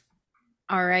 Nice.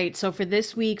 All right, so for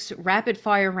this week's rapid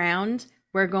fire round,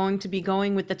 we're going to be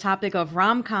going with the topic of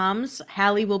rom-coms.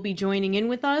 Hallie will be joining in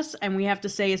with us, and we have to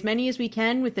say as many as we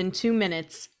can within 2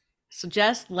 minutes. So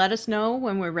Jess, let us know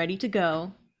when we're ready to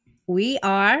go. We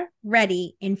are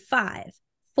ready in 5,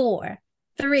 4,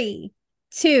 3,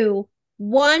 2,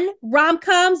 1.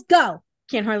 Rom-coms, go.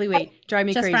 Can't hardly wait. Drive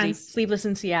me Just crazy. Friends. Sleepless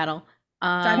in Seattle.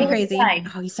 Drive me crazy.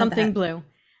 Oh, you said Something that. Blue.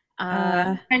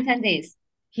 For 10 days.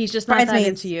 He's just not that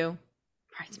Bridesmaids. into you.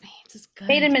 Bridesmaids is good.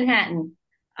 Fate in Manhattan.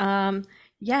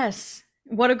 Yes.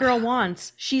 What a Girl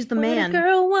Wants. She's the Man. What a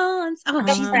Girl Wants. Oh,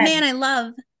 she's the man I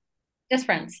love. Just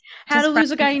Friends. How to Just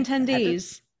Lose a Guy in Friends. 10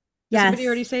 Days. Did Yes. somebody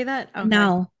already say that? Okay.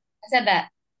 No. I said that.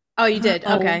 Oh, you did?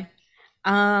 Oh. Okay.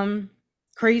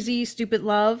 Crazy Stupid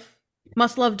Love.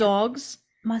 Must Love Dogs.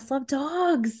 Must Love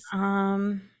Dogs.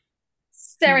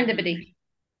 Serendipity.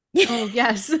 Oh,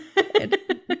 yes.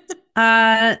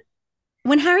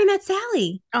 When Harry Met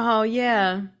Sally. Oh,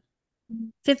 yeah.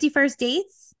 51st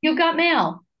Dates. You've Got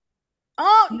Mail.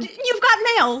 Oh, You've Got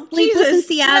Mail. Sleepless Jesus. in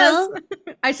Seattle.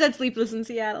 Yes. I said Sleepless in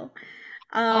Seattle.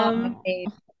 Clueless.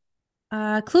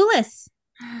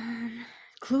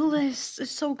 Clueless is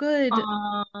so good.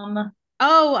 20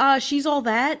 She's All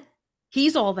That.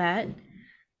 He's All That.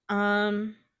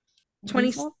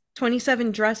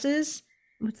 27 Dresses.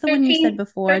 What's the one you said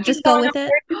before? 13 Just go with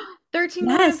it. 13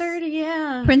 Yes. Going on 30,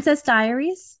 yeah. Princess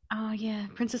Diaries. Oh, yeah.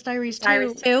 Princess Diaries 2.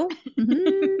 Diaries 2.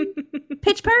 Mm-hmm.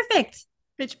 Pitch Perfect.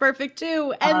 Pitch Perfect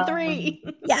 2 and 3.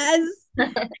 Yes.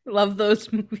 Love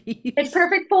those movies. Pitch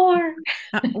Perfect 4.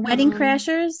 Wedding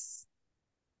Crashers.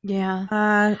 Yeah.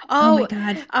 Oh my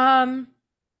god.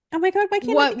 Oh my god, why can't I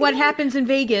think What of it? Happens in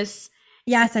Vegas?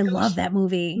 Yes, I love that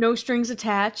movie. No Strings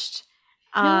Attached.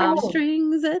 No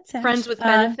Strings Attached. Friends with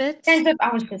Benefits. I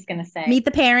was just gonna say. Meet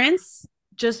the Parents.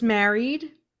 Just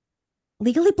Married.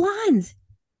 Legally Blonde.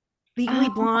 Legally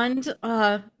Blonde.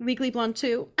 Legally Blonde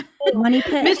 2. Money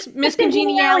Pit. Miss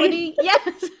Congeniality.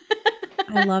 Yes.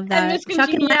 I love that. And Miss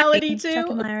Congeniality too. Chuck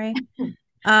and Larry.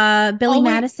 Billy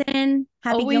Madison.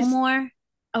 Happy Gilmore.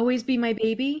 Always Be My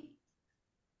Baby.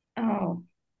 Oh,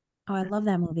 I love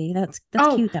that movie. That's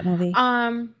cute, that movie.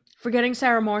 Forgetting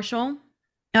Sarah Marshall.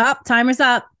 Oh, timer's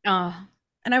up. And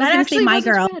I was going to say My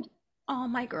Girl. Oh,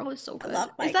 My Girl is so good. I love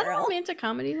My Is that Girl. a romantic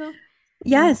comedy though?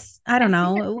 Yes. I don't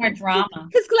know. more drama.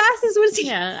 His glasses was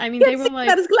Yeah, I mean they were like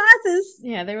his glasses.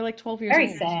 Yeah, they were like 12 years Very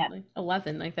old. sad.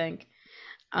 11, I think.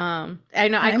 I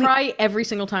know I cry every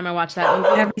single time I watch that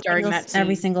movie during that scene.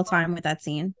 Every single time with that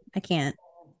scene. I can't.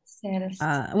 Saddest.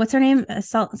 What's her name?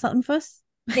 Sultan Fuss?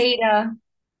 Veda.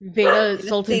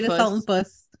 Sultan Data Fuss. Sultan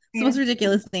Fuss. It's the most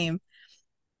ridiculous name.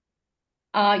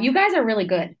 You guys are really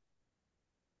good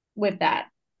with that.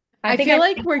 I feel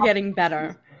like we're getting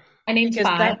better. I named because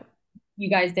 5.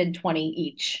 You guys did 20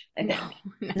 each, I think.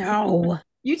 No.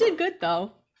 You did good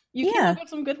though. You came up with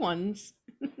some good ones.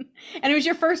 And it was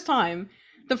your first time.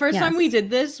 The first time we did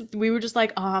this, we were just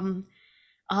like,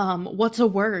 what's a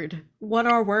word? What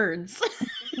are words?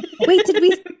 Wait, did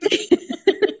we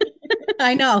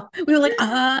I know. We were like,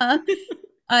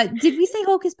 did we say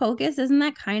Hocus Pocus? Isn't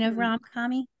that kind of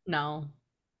rom-commy? No.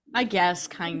 I guess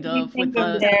kind of with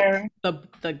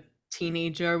the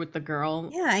teenager with the girl.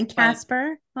 Yeah, and but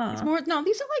Casper. It's more no,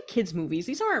 these are like kids movies.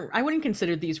 These aren't I wouldn't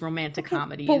consider these romantic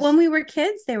comedies. But when we were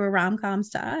kids, they were rom-coms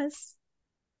to us.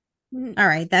 All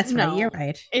right, that's right. You're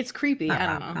right. It's creepy. Not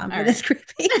I don't know. but it's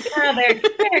creepy. No,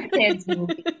 they're kids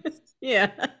movies.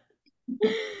 Yeah.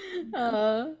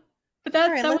 But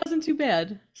that wasn't too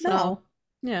bad. So, No.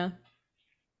 yeah.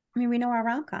 I mean, we know our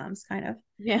rom-coms, kind of.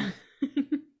 Yeah.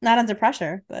 Not under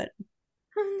pressure, but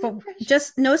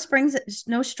just no strings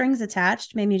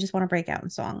attached. Made me just want to break out in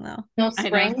song, though. No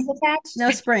springs attached? No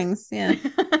springs, yeah.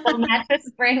 No mattress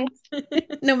springs?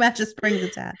 No mattress springs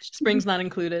attached. Springs not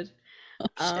included.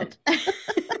 Oh, shit.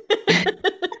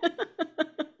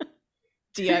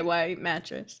 DIY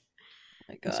mattress. Oh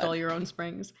my God. Install your own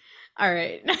springs. All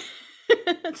right.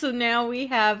 So now we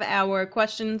have our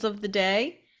questions of the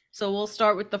day. So we'll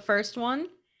start with the first one.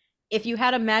 If you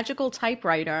had a magical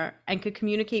typewriter and could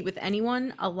communicate with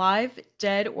anyone, alive,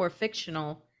 dead, or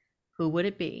fictional, who would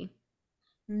it be?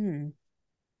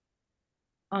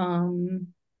 I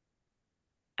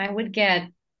would get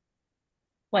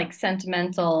like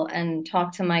sentimental and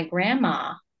talk to my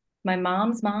grandma, my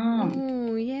mom's mom. Oh,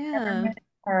 Never yeah. met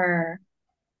her.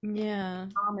 Yeah.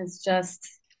 Mom is just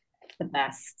the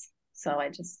best. So I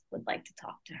just would like to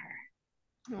talk to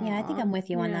her. Yeah, I think I'm with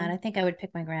you on Yeah. that. I think I would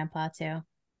pick my grandpa too,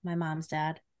 my mom's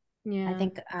dad. Yeah. I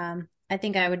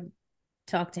think I would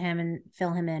talk to him and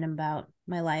fill him in about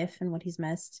my life and what he's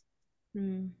missed.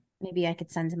 Maybe I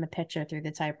could send him a picture through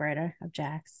the typewriter of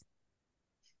Jax.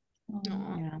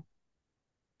 Aw. You know.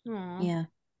 Aw. Yeah.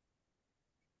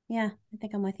 Yeah, I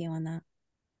think I'm with you on that.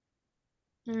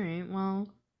 All right. Well,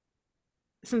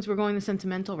 since we're going the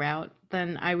sentimental route,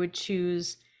 then I would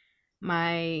choose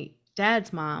my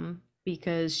dad's mom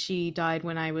because she died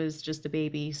when I was just a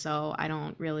baby, so I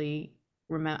don't really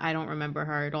remember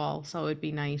her at all, so it'd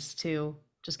be nice to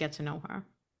just get to know her.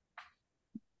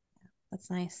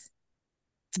 That's nice.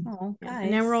 Oh, Yeah. guys.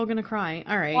 And now we're all gonna cry.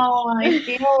 All right. Oh, I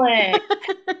feel it.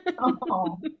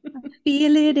 Oh. I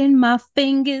feel it in my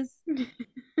fingers.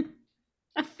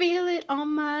 I feel it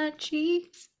on my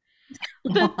cheeks.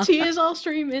 The tears all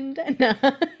streaming down.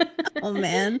 Oh,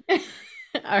 man.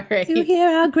 All right. To hear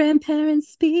our grandparents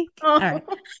speak. Oh. All right.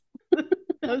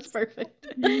 That was perfect.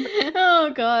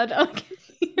 Oh God. Okay.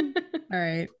 All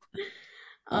right.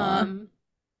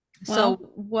 So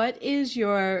what is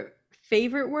your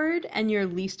favorite word and your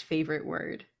least favorite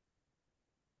word?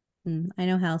 I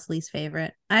know Hal's least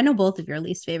favorite. I know both of your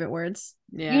least favorite words.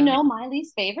 Yeah. You know my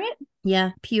least favorite?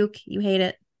 Yeah, puke. You hate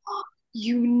it.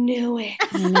 You knew it.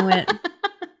 I knew it.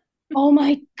 Oh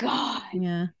my God.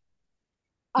 Yeah.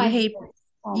 I hate it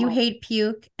so you much. hate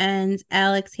puke and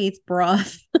Alex hates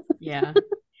broth. Yeah.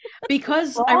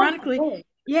 Because Broth, ironically, really?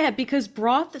 yeah, because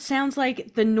broth sounds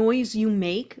like the noise you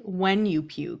make when you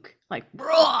puke. Like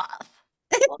broth.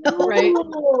 Right?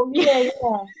 Oh, yeah.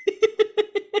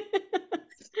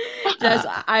 Jess,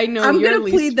 I know I'm your gonna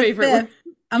least plead the favorite word. fifth.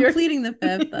 I'm pleading the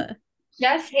fifth.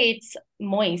 Jess hates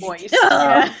moist. Moist. Oh.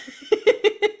 Yeah.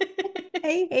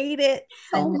 I hate it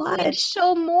so much. It's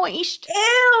so moist. Ew.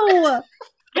 I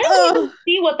don't Oh. even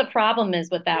see what the problem is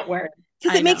with that word.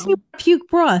 Because it makes me puke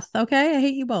broth. Okay, I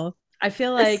hate you both. I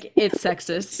feel like it's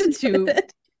sexist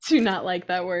to not like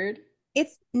that word.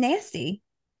 It's nasty.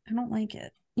 I don't like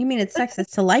it. You mean it's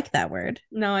sexist to like that word?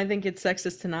 No, I think it's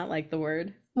sexist to not like the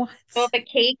word. What? So if a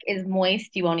cake is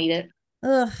moist, you won't eat it.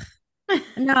 Ugh.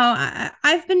 No,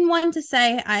 I've been wanting to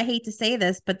say, I hate to say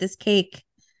this, but this cake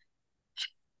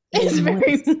is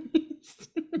very moist.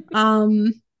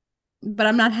 But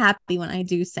I'm not happy when I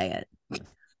do say it.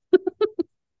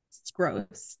 It's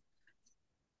gross.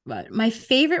 But my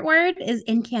favorite word is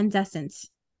incandescent.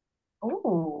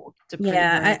 Oh,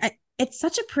 yeah, it's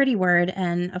such a pretty word,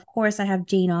 and of course I have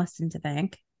Jane Austen to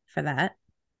thank for that.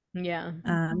 Yeah.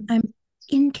 I'm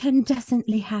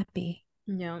incandescently happy.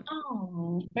 Yeah.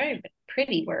 Oh, very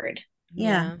pretty word.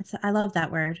 Yeah. I love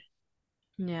that word.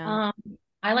 Yeah.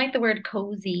 I like the word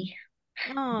cozy.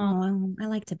 Oh, I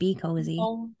like to be cozy.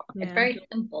 It's very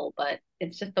simple, but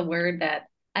it's just a word that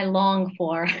I long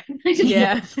for.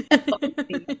 Yeah.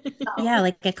 Yeah,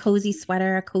 like a cozy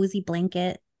sweater, a cozy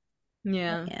blanket.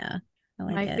 Yeah. Yeah. I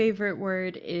like My it. favorite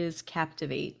word is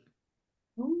captivate.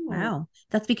 Ooh. Wow.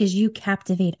 That's because you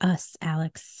captivate us,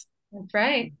 Alex. That's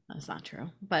right. That's not true,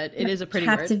 but it is a pretty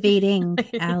captivating, word.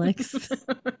 Alex.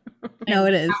 No,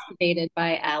 it is. Captivated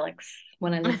by Alex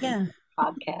when I listen to the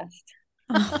podcast.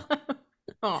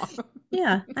 Oh.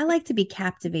 Yeah, I like to be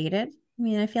captivated. I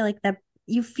mean, I feel like that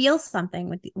you feel something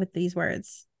with these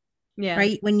words. Yeah.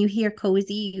 Right? When you hear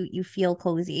cozy, you feel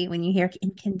cozy. When you hear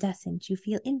incandescent, you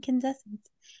feel incandescent.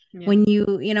 Yeah. When you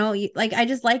like, I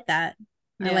just like that.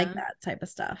 I like that type of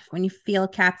stuff. When you feel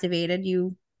captivated,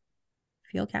 you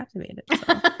feel captivated.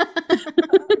 So.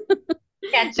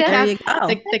 Gotcha. There you go.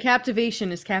 The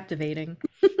captivation is captivating.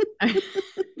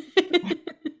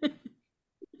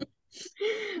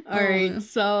 All right.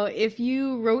 So if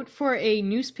you wrote for a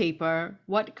newspaper,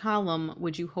 what column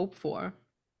would you hope for?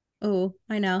 Oh,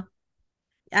 I know.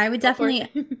 I would definitely,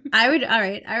 I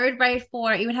would write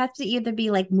for, it would have to either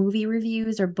be like movie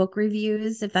reviews or book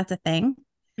reviews, if that's a thing.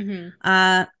 Mm-hmm.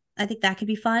 I think that could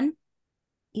be fun.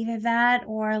 Either that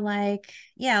or like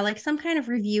some kind of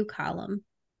review column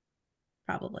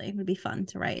probably would be fun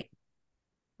to write.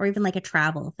 Or even like a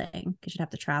travel thing because you'd have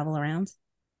to travel around.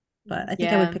 But I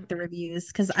think I would pick the reviews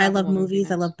because I love movies.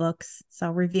 Nice. I love books.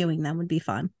 So reviewing them would be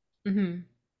fun.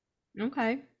 Mm-hmm.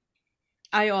 Okay.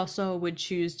 I also would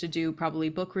choose to do probably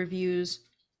book reviews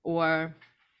or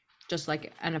just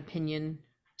like an opinion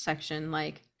section,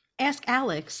 like ask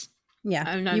Alex.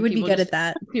 Yeah, you would be good at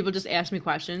that. People just ask me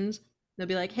questions. They'll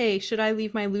be like, hey, should I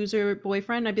leave my loser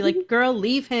boyfriend? I'd be like, girl,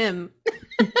 leave him.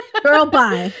 Girl,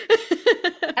 bye.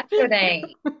 Yesterday,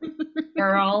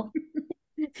 girl.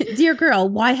 Dear girl,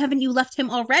 why haven't you left him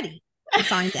already?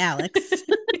 Signed, Alex.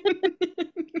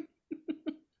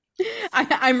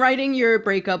 I'm writing your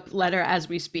breakup letter as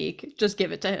we speak. Just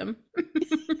give it to him.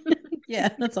 Yeah,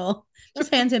 that's all.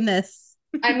 Just hand him this.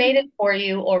 I made it for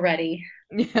you already.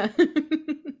 Yeah.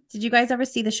 Did you guys ever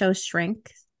see the show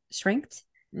Shrinked?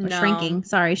 No.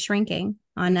 Shrinking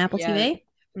on Apple TV?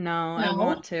 No, I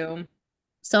want to.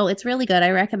 So it's really good.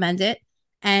 I recommend it.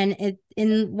 And it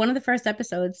in one of the first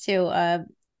episodes too,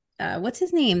 what's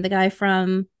his name? The guy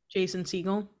from Jason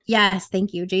Segel. Yes,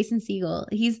 thank you. Jason Segel.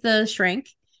 He's the shrink.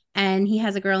 And he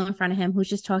has a girl in front of him who's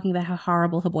just talking about how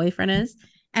horrible her boyfriend is.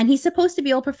 And he's supposed to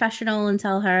be all professional and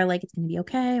tell her, like, it's going to be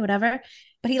okay, whatever.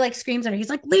 But he, like, screams at her. He's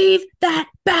like, leave that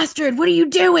bastard. What are you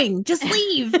doing? Just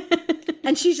leave.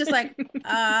 And she's just like,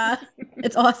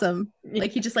 it's awesome.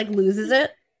 Like, he just, like, loses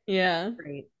it. Yeah.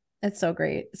 Great. That's so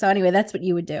great. So, anyway, that's what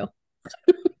you would do.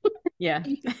 Yeah.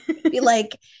 You'd be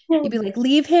like,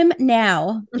 leave him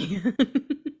now.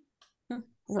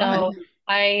 So,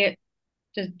 I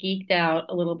just geeked out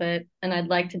a little bit, and I'd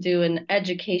like to do an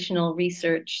educational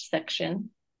research section.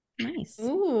 Nice.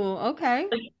 Ooh, okay.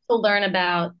 To learn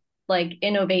about like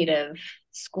innovative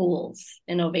schools,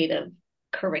 innovative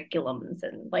curriculums,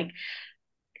 and like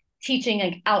teaching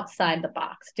like outside the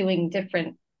box, doing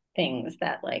different things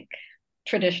that like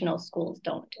traditional schools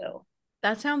don't do.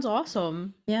 That sounds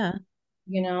awesome. Yeah.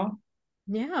 You know?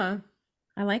 Yeah.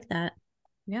 I like that.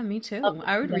 Yeah, me too.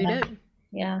 I would read it.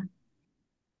 Yeah.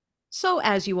 So,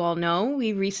 as you all know,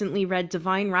 we recently read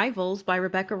Divine Rivals by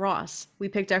Rebecca Ross. We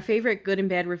picked our favorite good and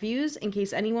bad reviews in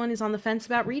case anyone is on the fence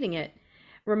about reading it.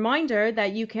 Reminder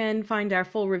that you can find our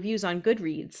full reviews on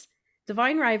Goodreads.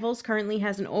 Divine Rivals currently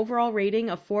has an overall rating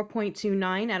of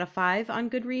 4.29 out of 5 on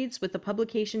Goodreads with a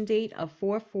publication date of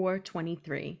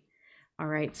 4/4/23. All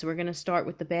right, so we're going to start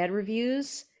with the bad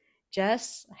reviews.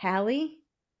 Jess, Hallie,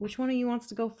 which one of you wants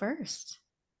to go first?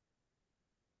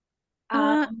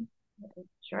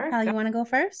 Sure. Hal, you want to go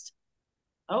first?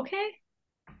 Okay.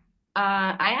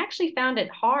 I actually found it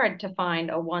hard to find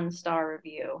a 1-star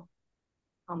review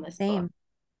on this book.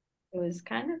 It was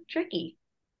kind of tricky.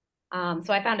 So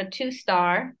I found a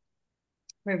 2-star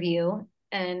review,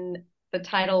 and the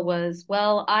title was,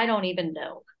 well, I don't even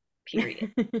know,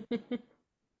 period.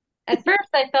 At first,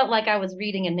 I felt like I was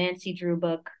reading a Nancy Drew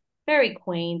book, very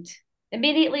quaint.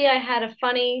 Immediately, I had a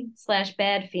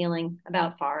funny/bad feeling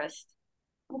about Forrest.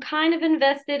 I'm kind of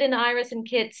invested in Iris and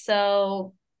Kit,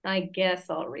 so I guess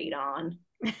I'll read on.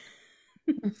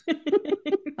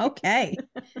 Okay.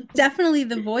 Definitely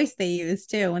the voice they used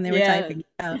too when they were typing it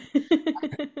out.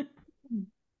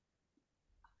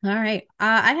 All right.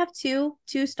 I have two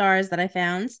stars that I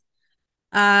found.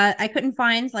 I couldn't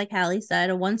find, like Hallie said,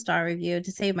 a 1-star review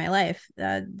to save my life.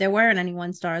 There weren't any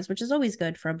 1 stars, which is always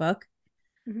good for a book.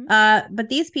 Mm-hmm. But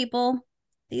these people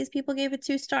gave it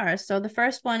 2 stars. So the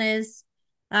first one is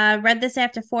read this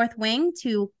after fourth wing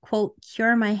to, quote,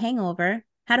 cure my hangover.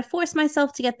 Had to force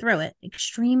myself to get through it.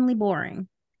 Extremely boring.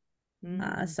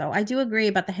 So I do agree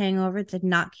about the hangover. It did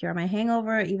not cure my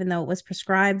hangover, even though it was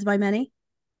prescribed by many.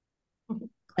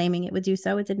 Claiming it would do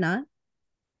so, it did not.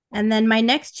 And then my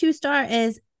next 2-star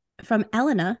is from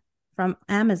Elena from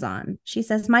Amazon. She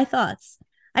says, my thoughts.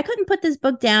 I couldn't put this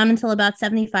book down until about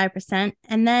 75%,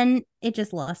 and then it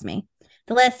just lost me.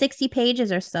 The last 60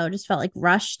 pages or so just felt like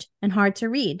rushed and hard to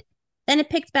read. Then it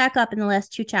picked back up in the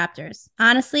last 2 chapters.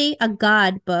 Honestly, a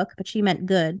God book, but she meant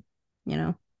good,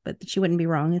 but she wouldn't be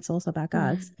wrong. It's also about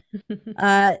gods.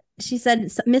 She said,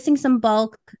 missing some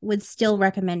bulk, would still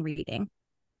recommend reading.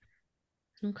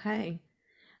 Okay.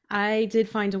 I did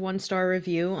find a 1-star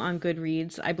review on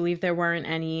Goodreads. I believe there weren't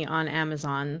any on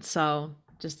Amazon, so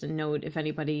just a note if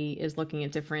anybody is looking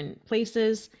at different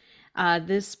places.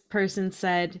 This person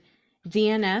said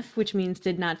DNF, which means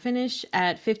did not finish,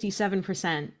 at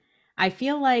 57%. I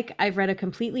feel like I've read a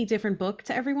completely different book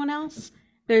to everyone else.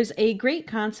 There's a great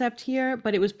concept here,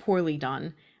 but it was poorly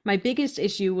done. My biggest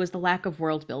issue was the lack of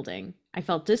world building. I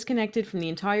felt disconnected from the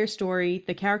entire story.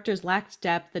 The characters lacked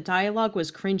depth. The dialogue was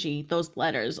cringy. Those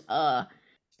letters,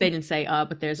 They didn't say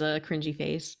but there's a cringy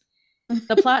face.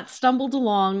 The plot stumbled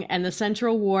along, and the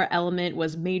Central War element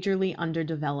was majorly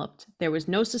underdeveloped. There was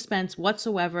no suspense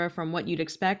whatsoever from what you'd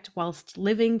expect whilst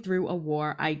living through a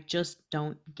war. I just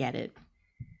don't get it.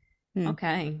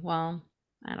 Okay, well,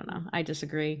 I don't know. I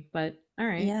disagree, but all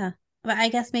right. Yeah. But I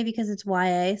guess maybe because it's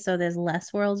YA, so there's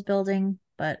less world building,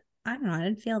 but I don't know. I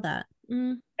didn't feel that.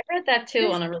 I read that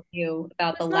too on a review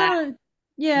about the lack.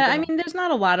 Yeah, I mean, there's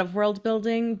not a lot of world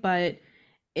building, but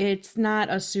it's not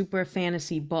a super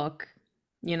fantasy book,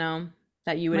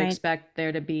 that you would expect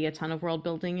there to be a ton of world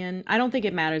building in. I don't think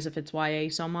it matters if it's YA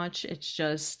so much. It's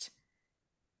just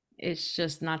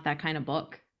not that kind of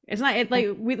book. It's not like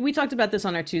we talked about this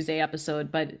on our Tuesday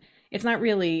episode, but it's not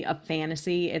really a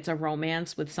fantasy. It's a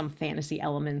romance with some fantasy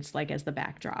elements like as the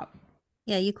backdrop.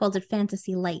 Yeah, you called it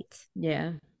fantasy light.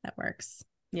 Yeah. That works.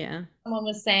 Yeah. Someone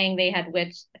was saying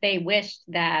they wished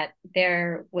that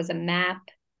there was a map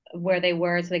of where they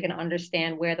were so they can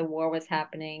understand where the war was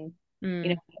happening,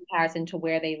 in comparison to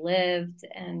where they lived,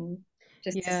 and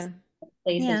just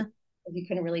places you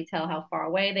couldn't really tell how far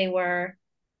away they were.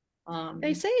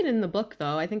 They say it in the book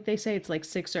though. I think they say it's like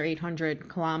 600 or 800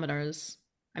 kilometers.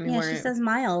 I mean, she says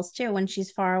miles too when she's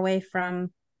far away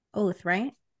from Oath,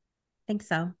 right? I think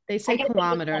so. They say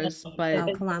kilometers,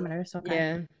 but kilometers. Okay.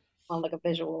 Yeah. On like a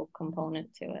visual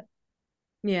component to it.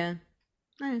 Yeah,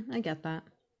 I get that.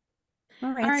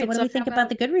 All right. So what do we think about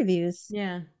the good reviews?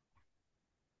 Yeah.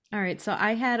 All right. So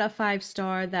I had a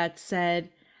 5-star that said,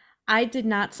 I did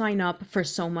not sign up for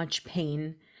so much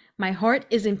pain. My heart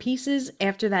is in pieces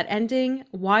after that ending.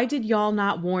 Why did y'all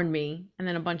not warn me? And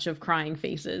then a bunch of crying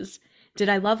faces. Did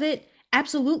I love it?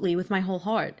 Absolutely, with my whole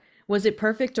heart. Was it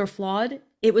perfect or flawed?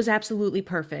 It was absolutely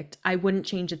perfect. I wouldn't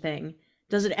change a thing.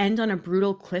 Does it end on a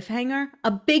brutal cliffhanger?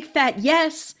 A big fat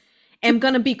yes! Am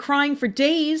gonna be crying for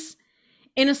days.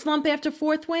 In a slump after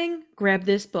Fourth Wing? Grab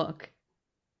this book.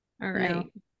 All right. No.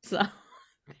 So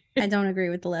I don't agree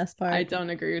with the last part. I don't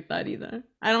agree with that either.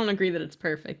 I don't agree that it's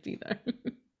perfect either.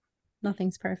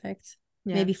 Nothing's perfect.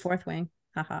 Yes. Maybe Fourth Wing.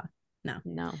 Haha.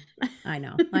 No. I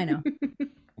know.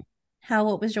 How,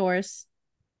 what was yours?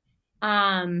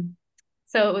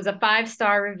 So it was a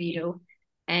 5-star review,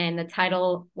 and the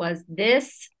title was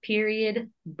This Period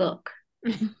Book.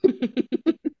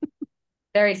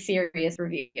 Very serious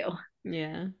review.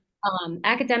 Yeah.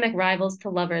 Academic rivals to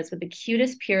lovers with the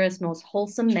cutest, purest, most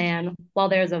wholesome man, while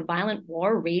there's a violent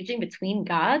war raging between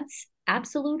gods.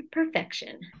 Absolute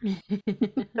perfection.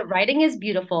 The writing is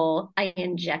beautiful. I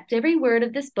inject every word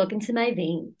of this book into my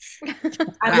veins.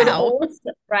 I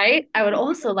would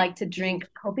also like to drink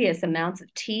copious amounts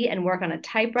of tea and work on a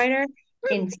typewriter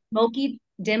in smoky,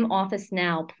 dim office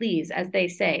now, please. As they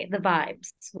say, the vibes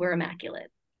were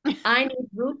immaculate. I need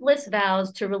ruthless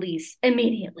vows to release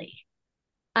immediately.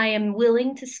 I am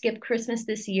willing to skip Christmas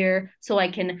this year so I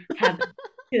can have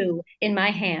 2 in my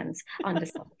hands on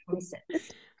December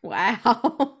 26th.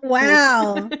 Wow.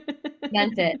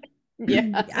 Meant it.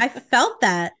 Yeah. I felt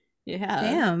that. Yeah.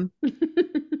 Damn.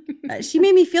 She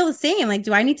made me feel the same. Like,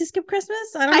 do I need to skip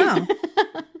Christmas? I don't know.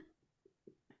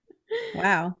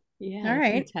 Wow. Yeah. All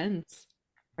right. Intense.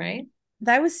 Right?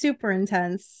 That was super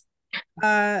intense.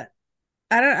 I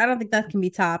don't think that can be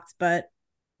topped, but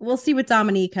we'll see what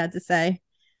Dominique had to say.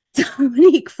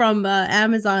 Dominique from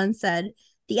Amazon said,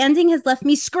 the ending has left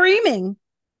me screaming.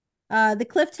 The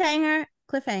cliffhanger.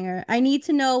 I need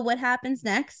to know what happens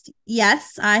next.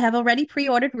 Yes, I have already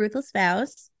pre-ordered Ruthless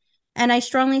Vows, and I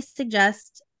strongly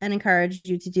suggest and encourage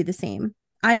you to do the same.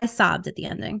 I sobbed at the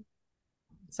ending.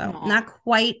 So not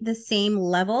quite the same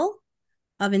level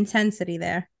of intensity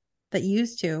there that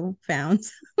used to found.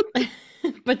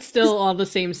 But still all the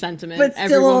same sentiment. But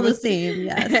still all the same,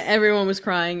 yes. Everyone was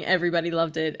crying. Everybody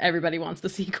loved it. Everybody wants the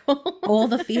sequel. All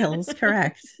the feels,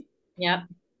 correct. Yep.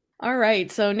 All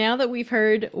right. So now that we've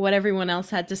heard what everyone else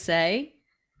had to say,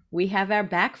 we have our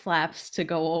back flaps to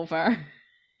go over.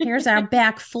 Here's our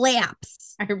back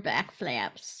flaps. Our back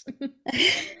flaps.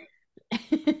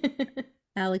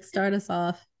 Alex, start us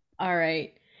off. All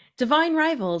right. Divine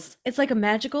Rivals. It's like a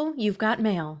magical You've Got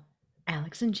Mail.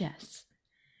 Alex and Jess.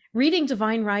 Reading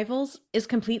Divine Rivals is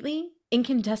completely,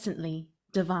 incandescently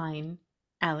divine.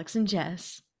 Alex and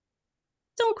Jess.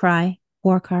 Don't cry,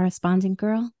 war correspondent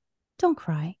girl. Don't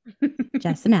cry.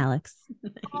 Jess and Alex.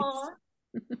 Aw.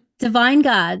 Divine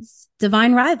gods,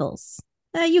 divine rivals.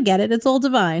 You get it. It's all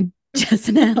divine. Jess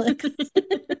and Alex.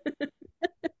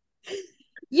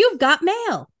 You've got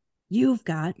mail. You've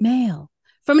got mail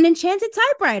from an enchanted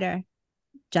typewriter.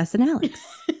 Jess and Alex.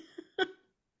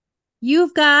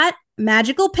 You've got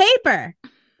magical paper.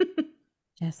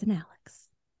 Jess and Alex.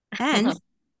 And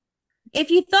if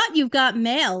you thought You've Got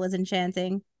Mail was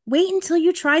enchanting, wait until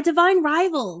you try Divine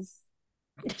Rivals.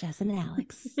 Jess and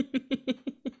Alex.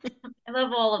 I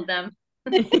love all of them.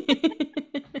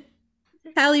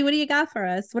 Hallie, what do you got for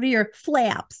us? What are your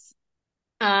flaps?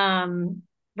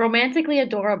 Romantically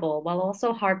adorable while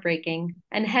also heartbreaking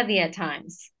and heavy at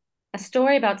times. A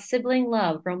story about sibling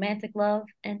love, romantic love,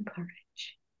 and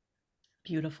courage.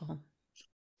 Beautiful.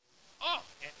 Oh,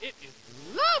 and it is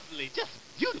lovely, just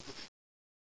beautiful.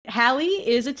 Hallie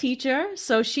is a teacher,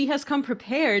 so she has come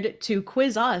prepared to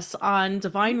quiz us on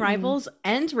Divine Rivals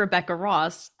and Rebecca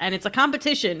Ross, and it's a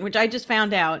competition, which I just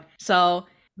found out. So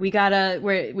we gotta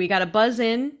buzz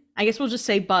in. I guess we'll just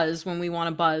say buzz when we want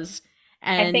to buzz.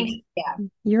 And I think, yeah.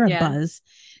 You're a buzz.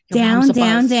 Your Down, mom's a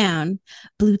down, buzz. down.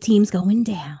 Blue team's going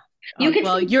down. You could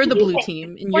well, say- you're the you blue could-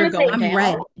 team, and wanna you're going say I'm down.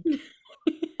 red.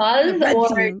 Buzz, The red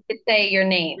or team. to say your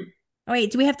name. Oh,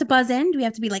 wait, do we have to buzz in? Do we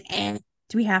have to be like, eh?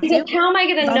 Do we have Because to? how am I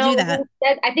going to I'll know do that. who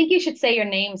said? I think you should say your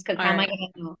names because All how am I right.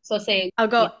 going to know? So say. I'll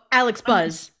go, Yeah. Alex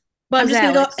Buzz. Buzz I'm just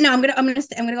Alex. gonna go. No, I'm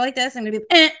gonna go like this. I'm gonna be,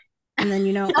 and then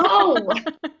you know, Oh,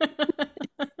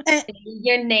 eh, say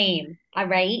your name. All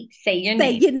right, say your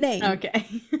say name. your name. Okay.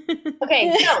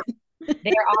 Okay, so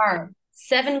there are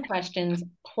 7 questions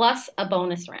plus a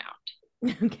bonus round.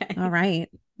 Okay. All right.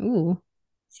 Ooh.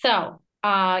 So,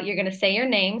 you're going to say your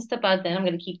names to buzz in. I'm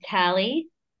going to keep tally,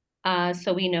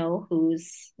 so we know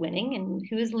who's winning and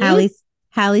who's losing.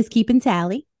 Hallie's keeping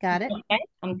tally. Got it. Okay,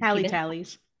 I'm Hallie keeping-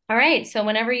 tallies. All right, so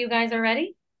whenever you guys are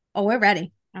ready, Oh, we're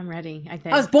ready. I'm ready, I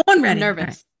think. I was born ready. I'm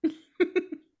nervous.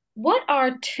 what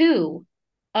are 2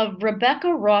 of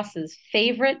Rebecca Ross's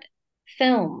favorite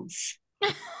films?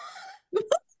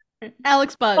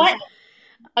 Alex Buzz. What?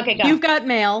 Okay, go. You've Got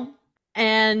Mail,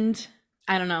 and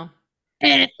I don't know.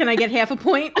 Can I get half a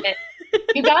point?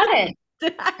 You got it.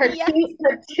 Yes.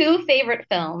 Her two favorite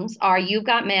films are You've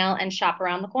Got Mail and Shop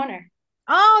Around the Corner.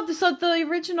 Oh, so the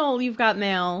original You've Got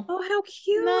Mail. Oh, how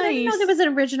cute. I didn't know Nice. there was an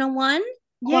original one.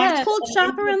 Yeah, It's called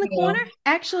Shop Around the Corner.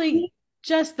 actually,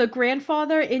 just the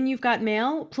grandfather in You've Got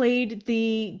Mail played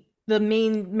the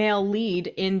main male lead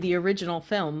in the original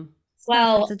film.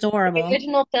 Well, It's the adorable.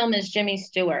 original film is Jimmy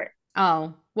Stewart.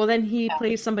 Oh, well then he Yeah.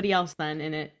 plays somebody else then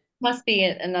in it. Must be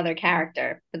another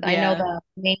character, but I know Yeah. the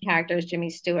main character is Jimmy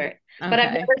Stewart. But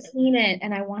I've Okay. never seen it,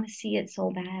 and I want to see it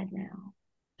so bad now.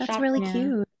 That's Shop really Yeah.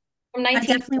 cute. from I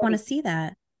definitely want to 1940. see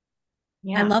that.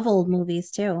 Yeah. I love old movies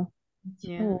too.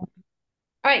 Yeah. Cool.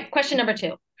 All right, question number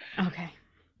 2. Okay.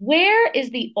 Where is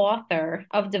the author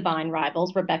of Divine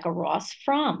Rivals, Rebecca Ross,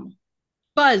 from?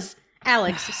 Buzz,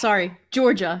 Alex, sorry,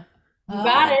 Georgia. You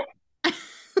got it.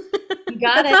 You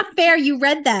got That's it. not fair. You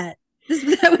read that.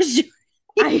 That was you.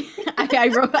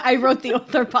 I wrote the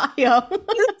author bio.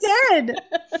 You did.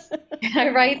 I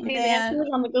write these Man. answers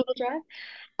on the Google Drive.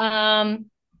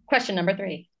 Question number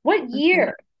 3. What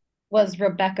year was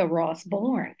Rebecca Ross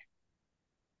born?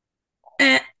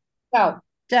 Eh. Go.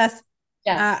 Jess,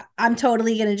 Yes. I'm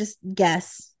totally gonna just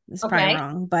guess. It's probably Okay.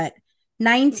 wrong, but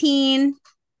 19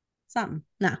 something.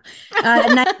 No. You're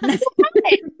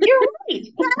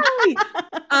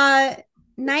right.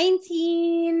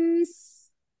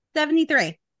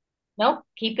 1973. Nope.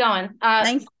 Keep going.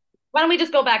 Why don't we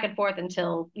just go back and forth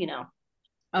until, we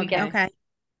Okay. get Okay.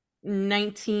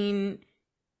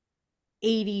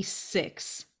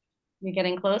 1986. You're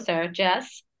getting closer.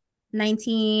 Jess,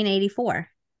 1984.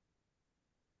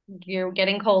 you're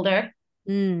getting colder.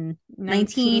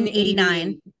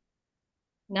 1989.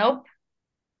 Nope.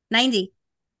 90.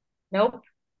 Nope.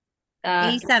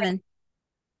 87.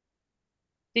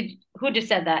 Who just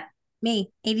said that? Me.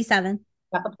 87.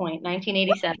 Got the point.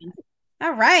 1987.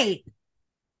 All right.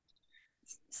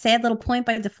 Sad little point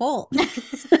by default.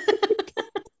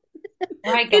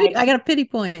 All right, guys. I got a pity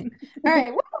point. All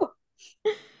right.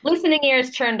 Listening ears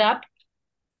turned up.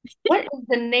 What is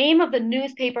the name of the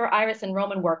newspaper Iris and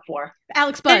Roman work for?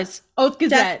 Alex Buzz, Oath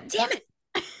Gazette. Damn it.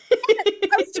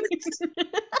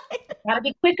 Gotta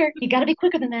be quicker. You gotta be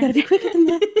quicker than that. Gotta be quicker than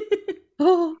that.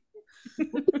 Oh.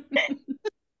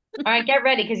 All right, get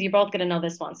ready because you're both gonna know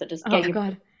this one. So just Oh get your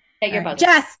God.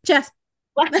 buzzer. Jess.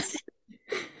 What?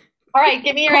 All right,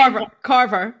 give me your answer.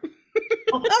 Carver.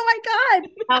 Oh my God.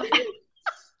 Uh,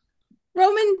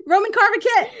 Roman Carver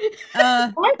Kit.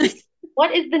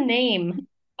 what is the name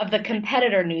of the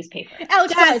competitor newspaper.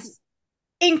 Alex Yes. Buzz.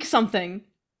 Ink something.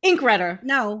 Ink redder.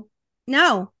 No.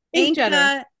 Ink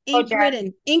jetter. Ink Jack.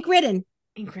 ridden. Ink ridden.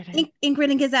 Ink redder. Ink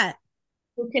ridden Gazette.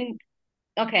 Who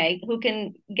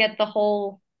can get the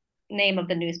whole name of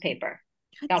the newspaper?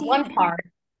 God Got damn one it. part.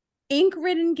 Ink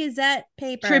ridden Gazette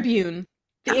paper. Tribune.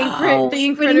 The Oh,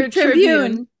 ink ridden redder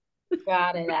Tribune.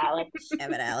 Got it, Alex.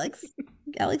 Damn it, Alex.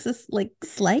 Alex is like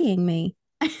slaying me.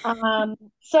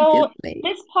 So Wait.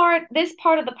 this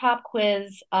part of the pop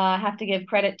quiz, I have to give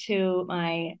credit to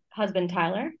my husband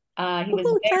Tyler.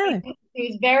 Tyler. He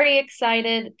was very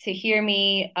excited to hear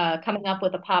me coming up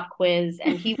with a pop quiz,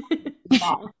 and he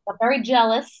got very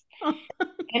jealous,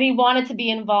 and he wanted to be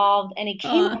involved, and he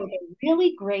came up with a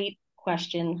really great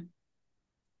question.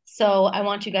 So I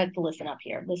want you guys to listen up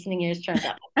here. Listening ears turned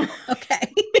up.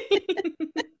 Okay.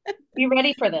 You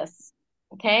ready for this?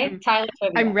 Okay, Tyler.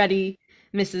 I'm ready,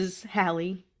 Mrs.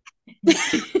 Hallie.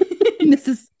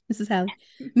 Mrs. Hallie.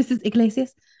 Mrs.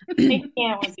 Iglesias. I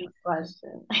can't with this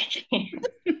question. I can't.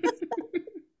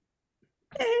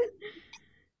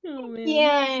 Oh, man.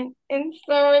 Yeah, it's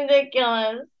so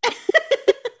ridiculous.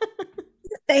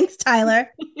 Thanks, Tyler.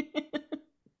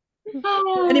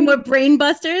 Any more brain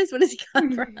busters? What has he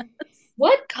got for us?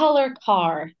 What color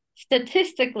car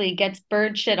statistically gets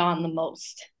bird shit on the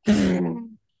most?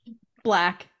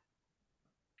 Black.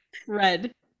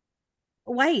 Red.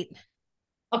 White.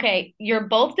 Okay, you're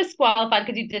both disqualified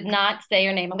because you did not say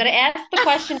your name. I'm going to ask the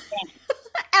question again.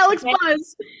 Alex Okay.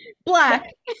 Buzz.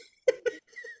 Black.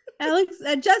 Alex,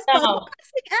 just No. Buzz.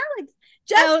 Alex.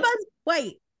 Just Alex- Buzz.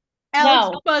 White.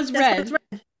 Alex No. Buzz Just red. Buzz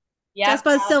red. Yep, Just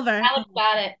Buzz Alex, silver. Alex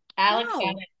got it. Alex No.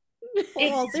 got it.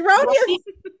 False. Erroneous.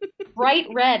 Bright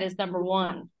red is number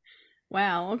one.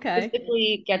 Wow, okay.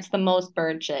 Statistically gets the most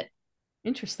bird shit.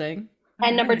 Interesting.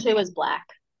 And number Alright. 2 is black.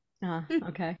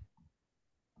 Okay.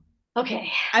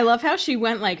 Okay. I love how she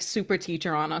went like super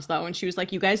teacher on us though, and she was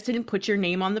like, "You guys didn't put your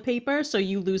name on the paper, so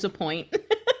you lose a point."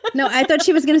 No, I thought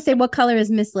she was going to say, what color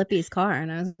is Miss Lippy's car? And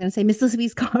I was going to say, Miss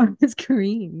Lippy's car is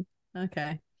green.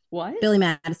 Okay. What? Billy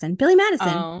Madison.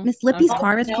 Oh, Miss Lippy's okay.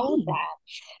 car is know green.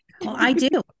 that. Well, I do.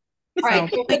 All right.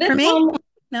 So Wait, for me?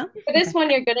 No? For this one,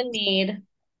 you're going to need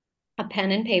a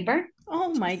pen and paper.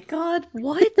 Oh my god,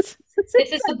 what? This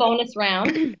is the bonus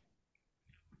round.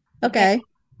 Okay.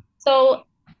 So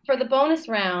for the bonus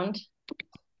round,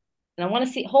 and I want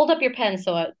to see, hold up your pen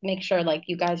so I make sure like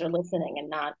you guys are listening and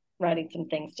not writing some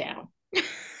things down.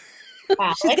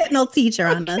 She's getting old teacher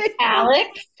on us.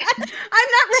 Alex, I'm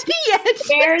not ready yet.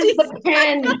 where's the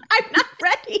pen? I'm not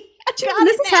ready.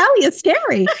 Mrs. Hallie is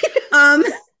scary.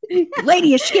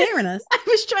 Lady is scaring us. I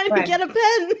was trying to Right. get a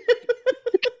pen.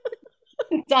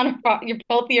 It's on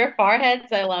both of your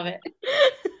foreheads. I love it.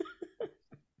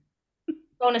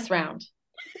 Bonus round.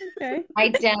 Okay.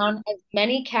 Write down as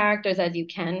many characters as you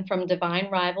can from Divine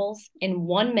Rivals in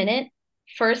 1 minute.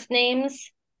 First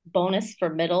names, bonus for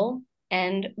middle,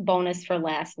 and bonus for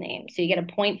last name. So you get a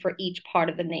point for each part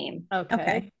of the name.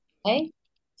 Okay. Okay.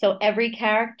 So every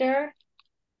character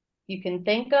you can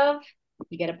think of,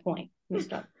 you get a point. Let me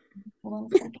start. Hold on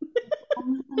a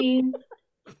second. Please.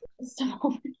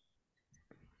 So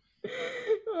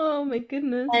Oh my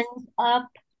goodness. pens up.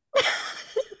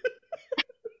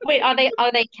 Wait, are they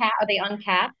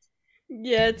uncapped?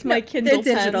 Yeah, it's my They're Kindle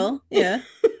pen. digital. Yeah.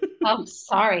 Oh,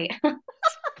 sorry.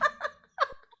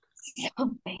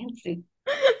 So fancy.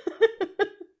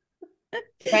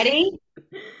 Ready?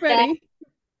 Ready.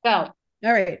 Go.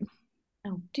 All right.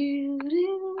 Oh, do,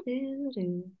 do, do,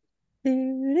 do.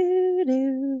 Do,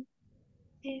 do,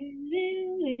 Do,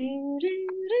 do, do, do.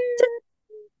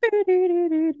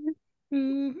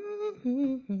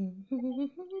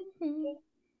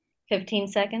 15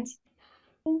 seconds.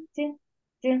 Do, do,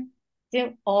 do,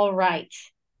 do. All right.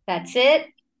 That's it.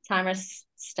 Timer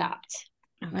stopped.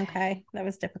 Okay, that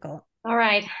was difficult. All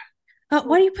right.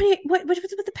 What are you putting? What's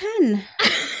with the pen?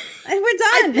 And we're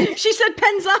done. She said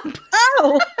pens up.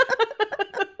 Oh,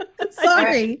 All sorry.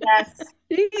 right, yes.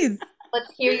 Jeez.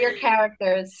 Let's hear your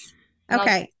characters. And I'll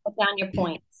Okay. put down your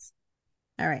points.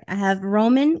 All right. I have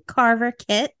Roman Carver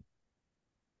Kit.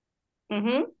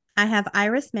 Mm-hmm. I have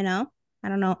Iris Minnow. I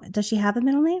don't know. Does she have a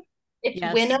middle name? It's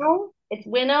Yes. Winnow. It's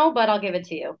Winnow, but I'll give it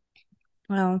to you.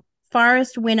 Well,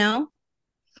 Forrest Winnow.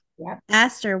 Yep.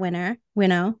 Aster Winner.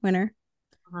 Winnow.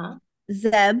 Uh-huh.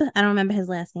 Zeb. I don't remember his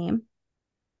last name.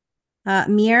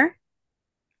 Mir.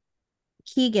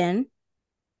 Keegan.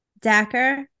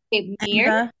 Dacker. Okay, Mir.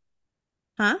 Alva.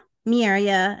 Huh? Mir,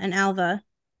 yeah, and Alva.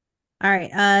 All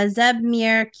right. Zeb,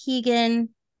 Mir, Keegan,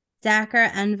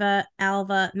 Dacker, Enva,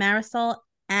 Alva, Marisol,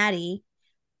 Addie,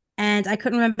 and I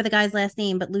couldn't remember the guy's last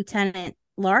name, but Lieutenant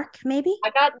Lark, maybe? I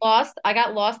got lost. I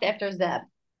got lost after Zeb.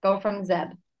 Go from Zeb.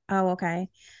 Oh, okay.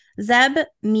 Zeb,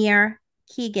 Mir,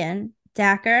 Keegan,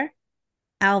 Dacker,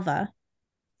 Alva,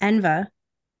 Enva,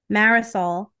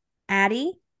 Marisol,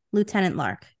 Addie, Lieutenant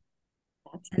Lark,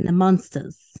 and the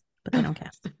monsters, but they don't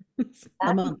cast. That's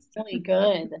really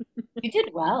good. You did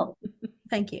well.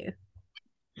 Thank you.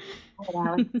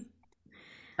 Alex.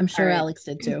 I'm sure All right. Alex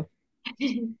did too.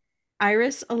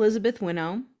 Iris Elizabeth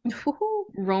Winnow,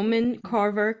 Roman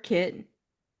Carver Kit,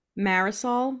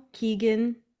 Marisol,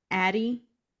 Keegan, Addie,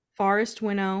 Forrest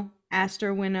Winnow,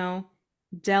 Aster Winnow,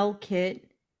 Del Kit,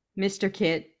 Mr.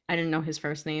 Kit, I didn't know his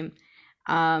first name,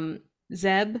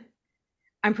 Zeb.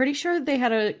 I'm pretty sure they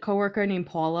had a coworker named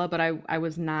Paula, but I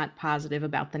was not positive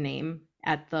about the name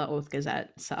at the Oath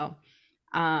Gazette. So,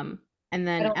 and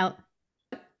then I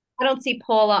don't see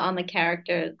Paula on the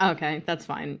characters. Okay, that's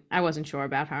fine. I wasn't sure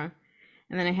about her.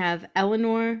 And then I have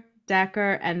Eleanor,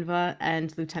 Dacker, Enva,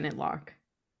 and Lieutenant Lark.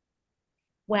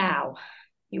 Wow,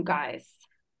 you guys.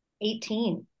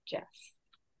 18, Jess.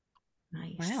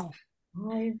 Nice. Wow.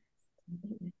 5.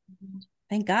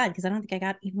 Thank God, because I don't think I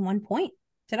got even 1 point.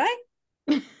 Did I?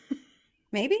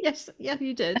 Maybe? Yes, yeah,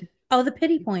 you did. Oh, the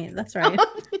pity point. That's right.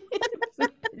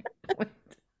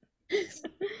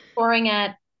 Scoring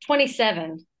at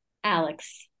 27.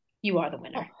 Alex, you are the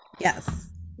winner. Yes.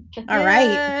 All right.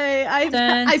 Yay, I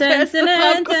passed the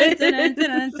pop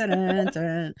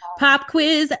quiz. Pop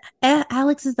quiz.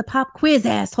 Alex is the pop quiz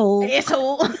asshole.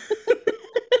 Asshole.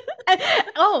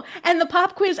 Oh, and the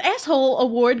pop quiz asshole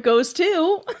award goes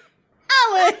to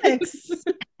Alex.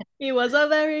 He was a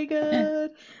very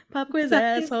good pop quiz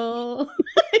asshole.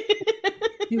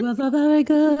 He was a very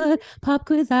good pop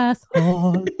quiz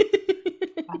asshole.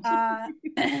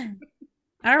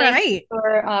 All right.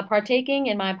 For partaking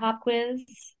in my pop quiz.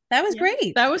 That was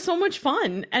great. That was so much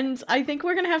fun. And I think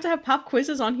we're going to have pop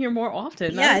quizzes on here more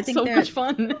often. Yeah, I think so much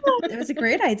fun. It was a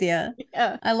great idea.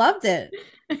 Yeah. I loved it.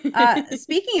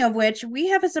 Speaking of which, we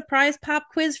have a surprise pop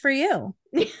quiz for you.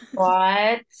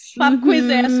 What? Pop quiz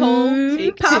asshole.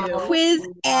 Take Pop two. quiz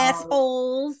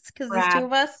assholes. Because there's two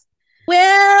of us. Well,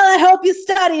 I hope you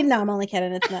studied. No, I'm only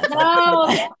kidding. It's not. No,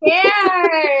 I'm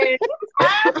scared.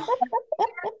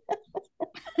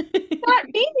 Not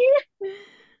me.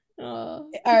 All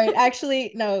right.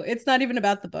 Actually, no, it's not even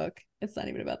about the book. It's not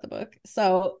even about the book.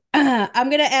 So I'm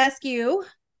going to ask you,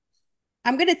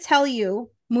 I'm going to tell you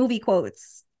movie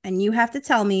quotes, and you have to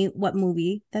tell me what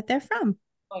movie that they're from.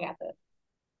 I got this.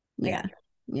 Yeah.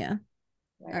 Yeah.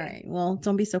 All right. Well,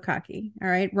 don't be so cocky. All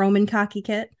right. Roman cocky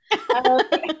kit. All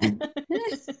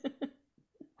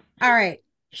right.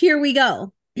 Here we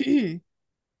go.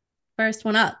 First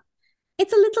one up.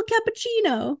 It's a little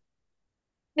cappuccino.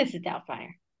 Mrs.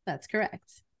 Doubtfire. That's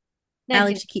correct.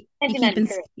 Alex,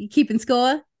 you keeping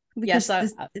score? Because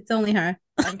yes, it's only her.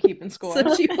 I'm keeping score.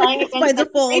 So she by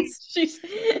default.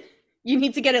 You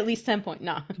need to get at least 10 points.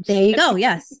 No. There you go.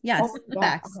 Yes. Yes. Oh,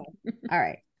 Facts. okay. All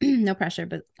right. No pressure,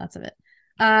 but lots of it.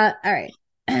 All right.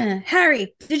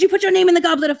 Harry, did you put your name in the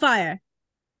Goblet of Fire?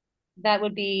 That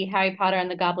would be Harry Potter and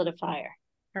the Goblet of Fire.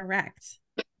 Correct.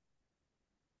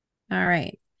 All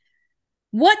right.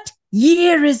 What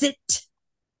year is it?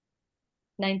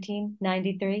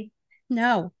 1993.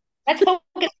 No. That's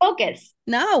Hocus Pocus.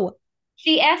 No.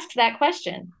 She asks that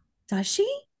question. Does she?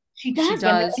 She does. She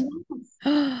does.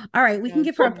 All right. We can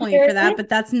give her a point for that, but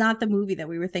that's not the movie that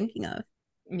we were thinking of.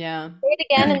 Yeah. Say it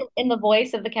again in the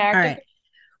voice of the character. All right.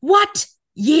 What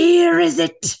year is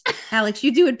it? Alex,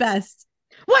 you do it best.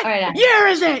 What year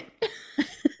is it?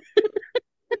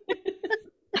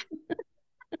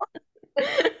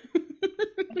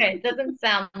 Okay, it doesn't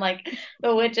sound like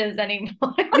the witches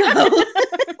anymore. No.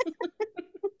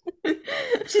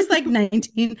 She's like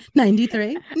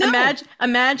 1993. No.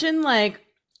 Imagine like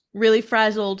really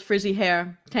frazzled, frizzy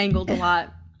hair, tangled a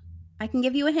lot. I can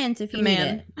give you a hint if you need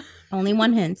it. Only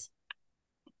one hint.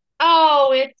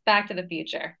 Oh, it's Back to the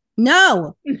Future.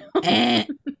 No. He said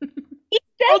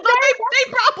that.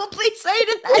 They probably say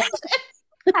it.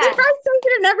 They probably say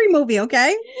it in every movie,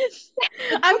 okay?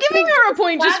 I'm giving her a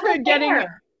point just for getting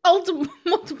multiple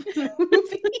movies.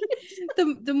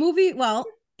 The movie, well,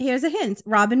 here's a hint.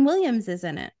 Robin Williams is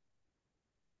in it.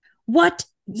 What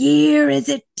year is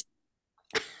it?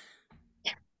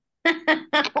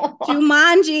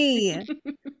 Jumanji.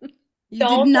 You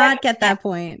did not get that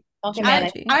point.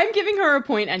 I'm giving her a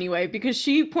point anyway because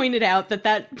she pointed out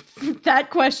that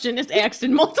question is asked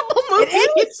in multiple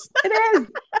movies. It is.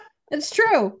 It's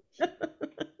true. All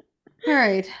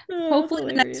right. Hopefully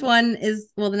the next one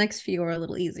is, well, the next few are a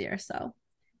little easier. So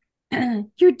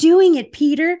you're doing it,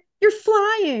 Peter. You're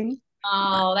flying.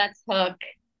 Oh, that's Hook.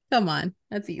 Come on.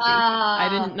 That's easy. I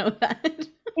didn't know that.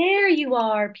 There you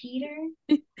are, Peter.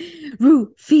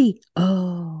 Rufy.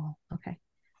 Oh, okay.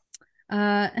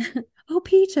 Oh,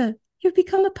 Peter, you've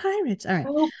become a pirate. All right.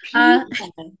 Oh, Uh,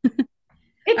 Peter. all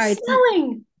It's right.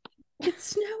 snowing. It's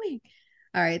snowing.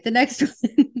 All right. The next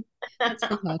one. That's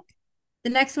from Hook. The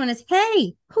next one is,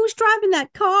 hey, who's driving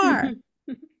that car?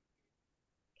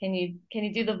 Can you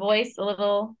do the voice a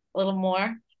little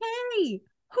more? Hey,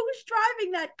 who's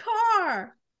driving that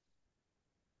car?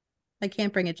 I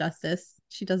can't bring it justice.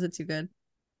 She does it too good.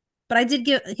 But I did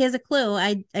give, here's a clue.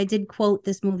 I did quote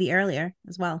this movie earlier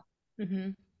as well. Mm-hmm.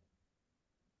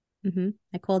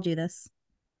 I called you this.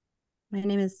 My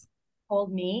name is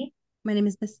Hold me.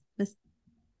 Miss.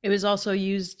 It was also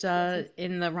used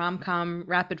in the rom-com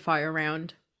rapid fire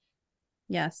round.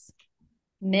 Yes.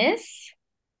 Miss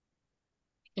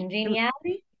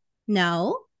Congeniality?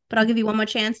 No, but I'll give you one more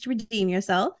chance to redeem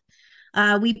yourself.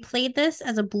 We played this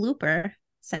as a blooper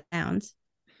sound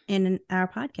in our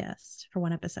podcast for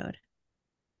one episode.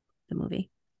 The movie.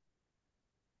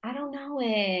 I don't know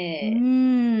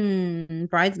it.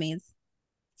 Bridesmaids.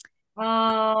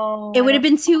 Oh, It would have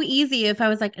been too easy if I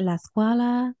was like La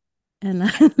Squala and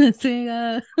La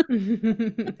Singer.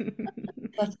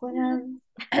 what's going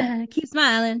on? Keep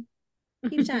smiling.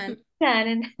 Keep shining.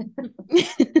 Shining.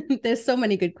 There's so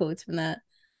many good quotes from that.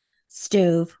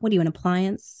 Stove. What are you, an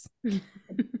appliance? You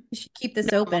should keep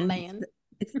this open. Man.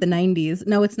 It's the 90s.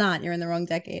 No, it's not. You're in the wrong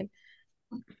decade.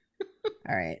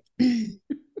 All right.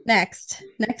 Next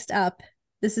up.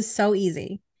 This is so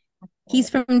easy. He's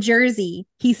from Jersey.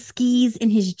 He skis in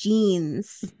his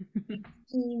jeans.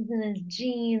 Jeans in his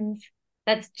jeans.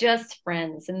 That's Just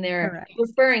Friends, and they're Correct.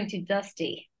 referring to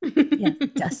Dusty. Yes,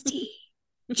 Dusty.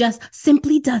 Just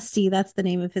simply Dusty. That's the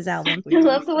name of his album. I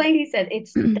love the way he said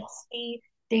it's Dusty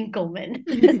Dinkelman.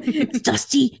 It's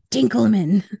Dusty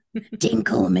Dinkelman.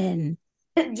 Dinkelman.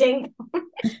 Dink.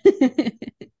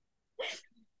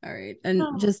 All right. And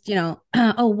just,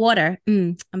 water.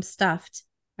 I'm stuffed.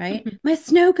 Right? My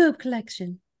snow globe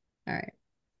collection. All right.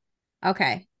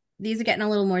 Okay. These are getting a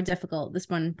little more difficult. This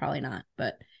one, probably not.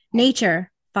 But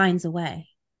nature finds a way.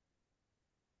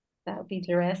 That would be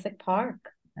Jurassic Park.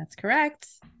 That's correct.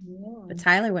 Yeah. But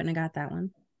Tyler wouldn't have got that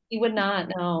one. He would not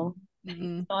know.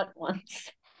 Mm-mm. Not once.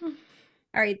 All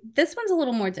right. This one's a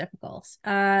little more difficult.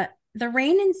 The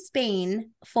rain in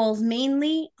Spain falls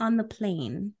mainly on the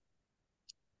plain.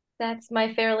 That's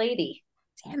My Fair Lady.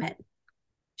 Damn it.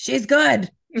 She's good.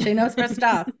 She knows her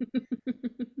stuff.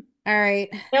 All right.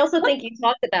 I also think you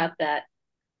talked about that.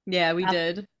 Yeah, we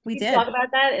did. We You did. talk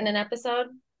about that in an episode?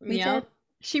 We Yeah. did.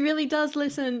 She really does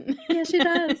listen. Yeah, she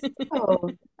does.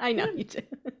 Oh, I know you do.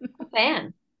 a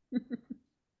fan.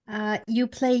 You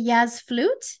play Yaz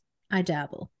flute? I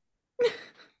dabble.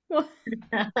 What?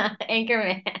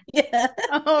 Anchorman. Yeah.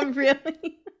 Oh,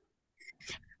 really?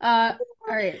 All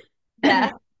right.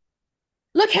 Yeah.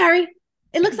 Look, Harry.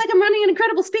 It looks like I'm running at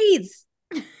incredible speeds.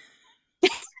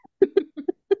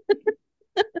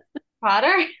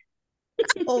 Potter?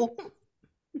 Oh.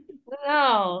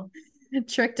 No.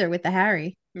 Tricked her with the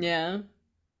Harry. Yeah.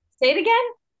 Say it again?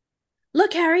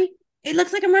 Look, Harry. It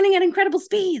looks like I'm running at incredible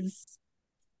speeds.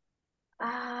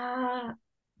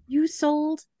 You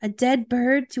sold a dead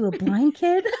bird to a blind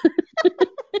kid?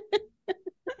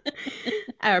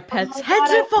 Our pets' my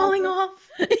heads God, are falling off.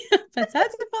 Pets'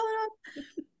 heads are falling off.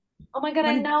 Oh my God,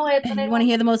 I know it. But You want to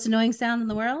hear the most annoying sound in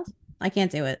the world? I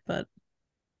can't do it, but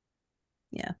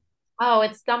yeah. Oh,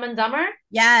 it's Dumb and Dumber?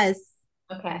 Yes.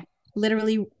 Okay.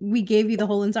 Literally, we gave you the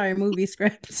whole entire movie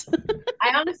script.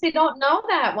 I honestly don't know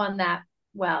that one that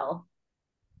well.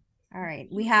 All right.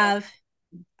 We have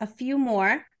a few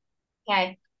more.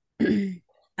 Okay.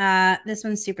 This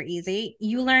one's super easy.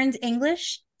 You learned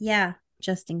English? Yeah,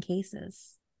 just in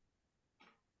cases.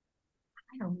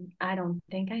 I don't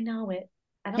think I know it.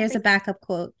 Here's a backup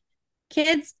quote.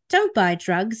 Kids, don't buy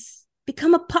drugs.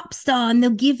 Become a pop star and they'll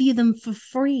give you them for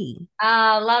free.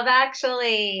 Love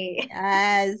Actually.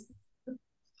 Yes.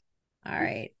 All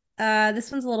right.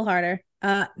 This one's a little harder.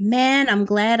 Man, I'm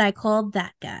glad I called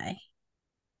that guy.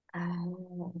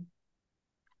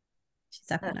 She's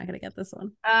definitely not gonna get this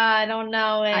one. I don't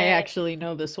know it. I actually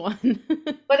know this one.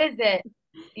 What is it?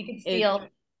 You can steal.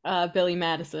 Billy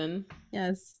Madison.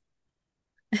 Yes.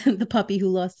 The puppy who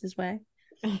lost his way.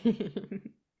 All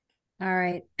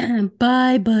right.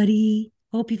 Bye, buddy.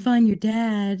 Hope you find your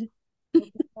dad.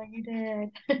 Oh, you did.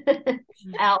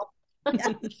 Al.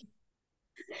 Yes.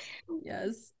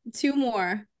 Yes. Two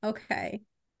more. Okay.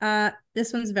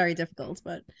 This one's very difficult,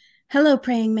 but hello,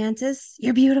 praying mantis.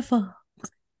 You're beautiful.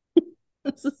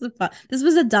 This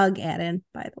was a Doug add-in,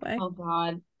 by the way. Oh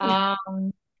God. I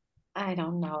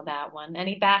don't know that one.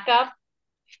 Any backup?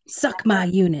 Suck my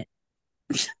unit.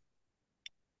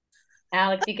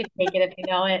 Alex, you could take it if you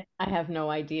know it. I have no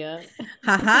idea.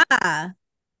 Haha.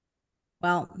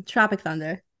 Well, Tropic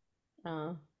Thunder.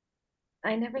 Oh.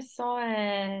 I never saw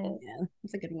it. Yeah,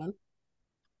 that's a good one.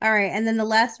 All right, and then the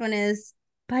last one is,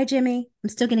 bye, Jimmy. I'm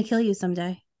still gonna kill you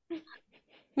someday.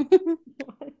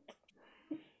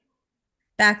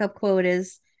 Backup quote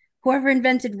is, whoever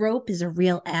invented rope is a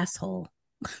real asshole.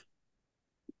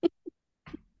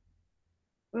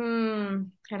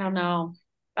 I don't know.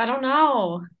 I don't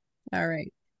know. All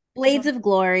right. Blades of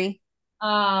Glory.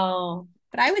 Oh,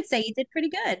 But I would say you did pretty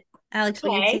good. Alex, were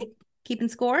you okay. keeping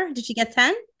score? Did she get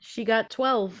 10? She got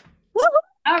 12. Woo!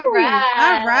 All All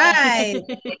right. right.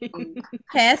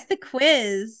 Pass the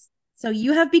quiz. So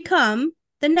you have become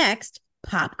the next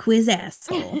pop quiz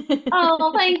asshole.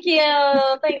 Oh, thank you.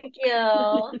 Thank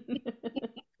you.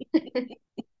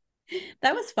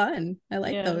 That was fun. I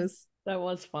like Yeah. those. That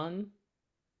was fun.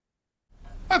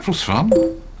 That was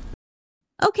fun.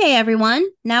 Okay, everyone.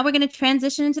 Now we're going to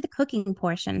transition into the cooking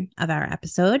portion of our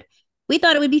episode. We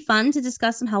thought it would be fun to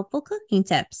discuss some helpful cooking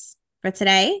tips. For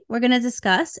today, we're going to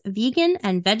discuss vegan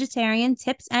and vegetarian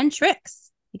tips and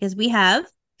tricks because we have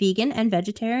vegan and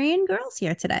vegetarian girls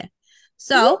here today.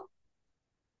 So,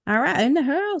 all right, in the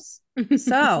house.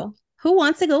 So, who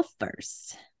wants to go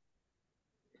first?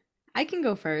 I can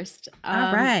go first.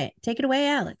 All right, take it away,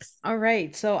 Alex. All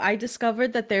right. So I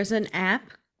discovered that there's an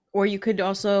app, or you could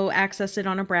also access it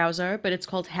on a browser, but it's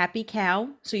called Happy Cow.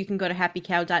 So you can go to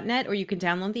happycow.net or you can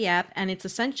download the app, and it's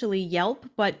essentially Yelp,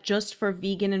 but just for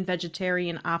vegan and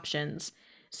vegetarian options.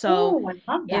 So Ooh, I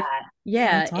love if that.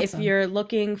 That's if awesome. you're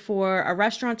looking for a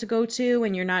restaurant to go to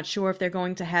and you're not sure if they're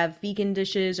going to have vegan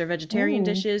dishes or vegetarian Ooh.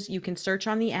 dishes, you can search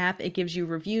on the app. It gives you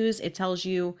reviews. It tells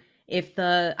you if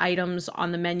the items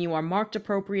on the menu are marked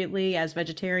appropriately as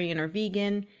vegetarian or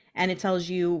vegan, and it tells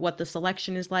you what the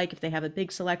selection is like, if they have a big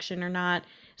selection or not.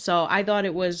 So I thought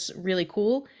it was really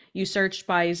cool. You search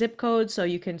by zip code, so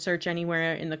you can search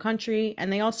anywhere in the country,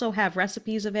 and they also have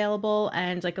recipes available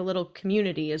and like a little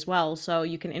community as well, so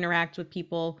you can interact with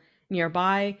people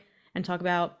nearby and talk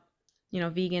about,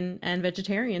 vegan and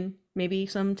vegetarian, maybe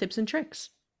some tips and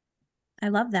tricks. I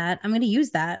love that. I'm going to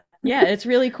use that. Yeah, it's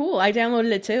really cool. I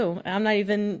downloaded it too. I'm not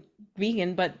even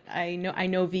vegan, but I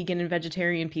know vegan and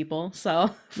vegetarian people. So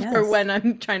for Yes. when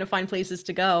I'm trying to find places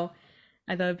to go,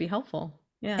 I thought it'd be helpful.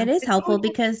 Yeah. It is helpful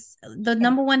because the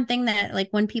number one thing that, like,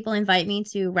 when people invite me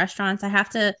to restaurants, I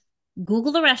have to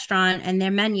Google the restaurant and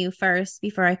their menu first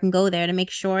before I can go there to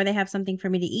make sure they have something for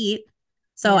me to eat.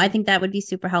 So I think that would be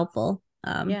super helpful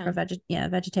Yeah. for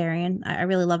vegetarian. I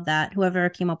really love that. Whoever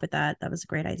came up with that was a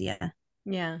great idea.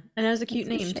 Yeah. And it has a cute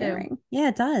Thanks for name too. sharing. Yeah,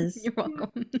 it does. You're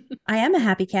welcome. I am a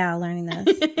happy cow learning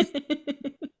this.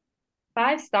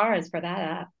 5 stars for that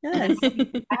app. Yes.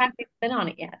 I haven't been on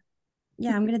it yet.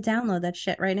 Yeah, I'm going to download that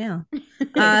shit right now.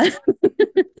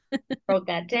 Wrote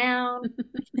that down.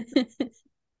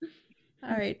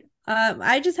 All right.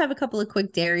 I just have a couple of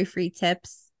quick dairy-free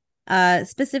tips.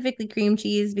 Specifically cream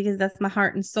cheese because that's my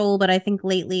heart and soul, but I think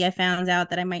lately I found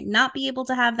out that I might not be able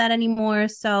to have that anymore.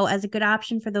 So as a good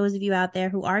option for those of you out there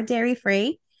who are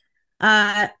dairy-free,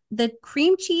 the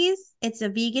cream cheese, it's a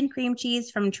vegan cream cheese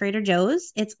from Trader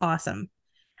Joe's. It's awesome.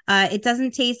 It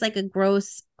doesn't taste like a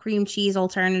gross cream cheese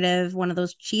alternative, one of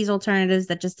those cheese alternatives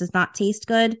that just does not taste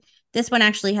good. This one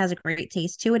actually has a great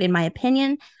taste to it, in my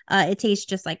opinion. It tastes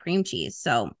just like cream cheese.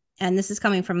 So, and this is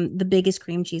coming from the biggest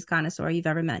cream cheese connoisseur you've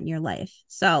ever met in your life.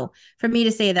 So, for me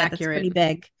to say that, Accurate. that's pretty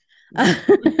big.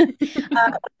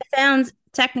 It sounds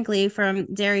technically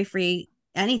from dairy-free,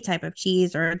 any type of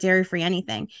cheese or dairy-free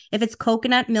anything. If it's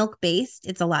coconut milk based,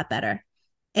 it's a lot better.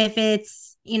 If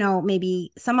it's,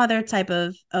 maybe some other type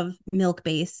of milk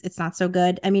base, it's not so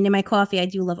good. I mean, in my coffee, I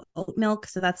do love oat milk,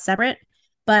 so that's separate.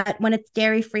 But when it's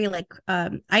dairy free, like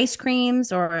ice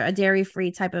creams or a dairy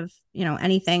free type of,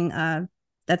 anything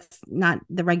that's not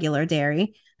the regular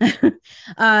dairy,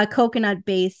 coconut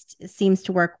based seems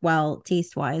to work well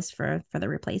taste wise for the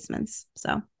replacements.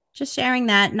 So just sharing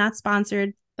that, not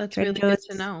sponsored. That's Trader really Joe's,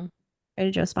 good to know.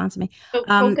 Trader Joe sponsor me. So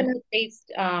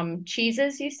coconut-based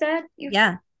cheeses, you said?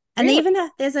 Yeah. And Really? they even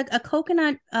have, there's a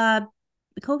coconut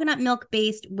milk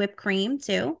based whipped cream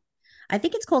too. I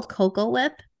think it's called Cocoa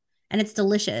Whip, and it's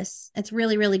delicious. It's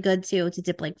really, really good too to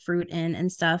dip like fruit in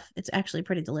and stuff. It's actually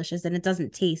pretty delicious, and it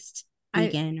doesn't taste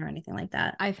vegan or anything like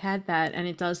that. I've had that, and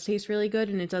it does taste really good,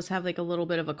 and it does have like a little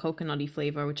bit of a coconutty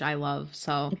flavor, which I love.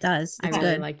 So It does. I It's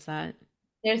really good. liked that.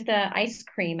 There's the ice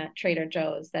cream at Trader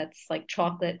Joe's that's like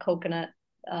chocolate coconut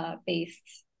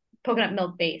based, coconut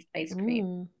milk based ice cream.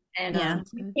 Ooh, And Yeah.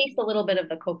 you taste a little bit of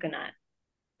the coconut,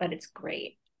 but it's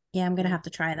great. Yeah, I'm gonna have to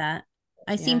try that.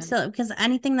 I seem to, because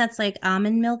anything that's like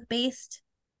almond milk based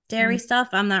dairy stuff,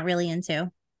 I'm not really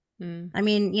into. I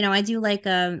mean, you know, I do like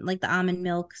the almond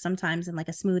milk sometimes in like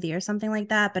a smoothie or something like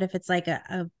that. But if it's like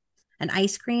an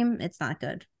ice cream, it's not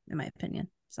good in my opinion.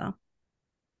 So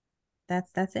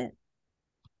that's it.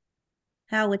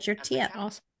 Hal, what's your tip?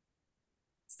 Awesome.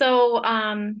 So,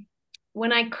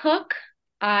 when I cook,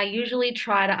 I usually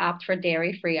try to opt for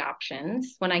dairy-free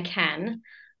options when I can.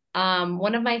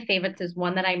 One of my favorites is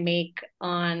one that I make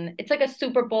it's like a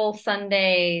Super Bowl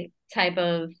Sunday type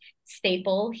of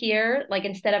staple here. Like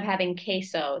instead of having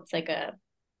queso, it's like a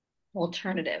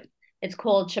alternative. It's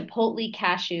called Chipotle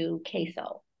Cashew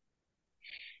Queso.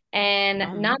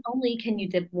 And not only can you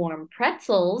dip warm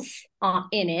pretzels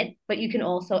in it, but you can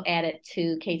also add it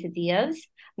to quesadillas,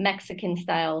 Mexican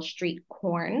style street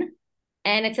corn.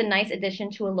 And it's a nice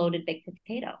addition to a loaded baked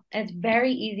potato. And it's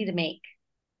very easy to make.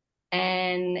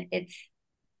 And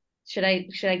should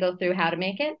I go through how to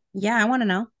make it? Yeah, I want to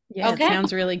know. Yeah, okay. It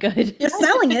sounds really good. You're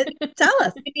selling it. Tell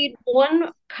us. You need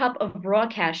 1 cup of raw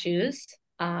cashews,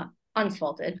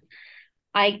 unsalted.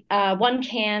 1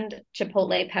 canned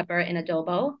chipotle pepper in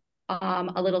adobo,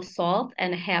 a little salt,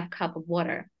 and a ½ cup of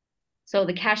water. So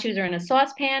the cashews are in a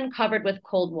saucepan covered with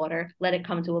cold water. Let it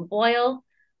come to a boil.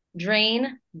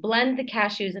 Drain, blend the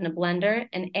cashews in a blender,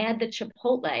 and add the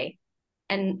chipotle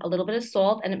and a little bit of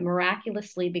salt, and it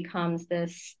miraculously becomes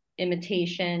this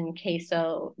imitation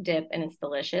queso dip, and it's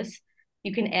delicious.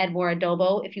 You can add more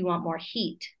adobo if you want more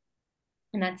heat.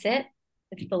 And that's it.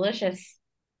 It's delicious.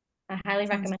 I highly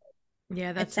recommend it.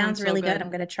 Yeah, that sounds really good. I'm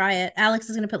going to try it. Alex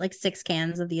is going to put like 6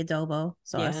 cans of the adobo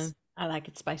sauce. Yeah, I like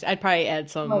it spicy. I'd probably add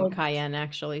some cayenne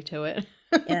actually to it.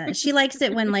 Yeah, she likes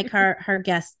it when like her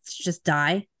guests just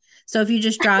die. So if you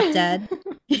just drop dead.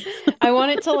 I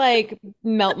want it to like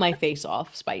melt my face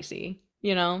off spicy,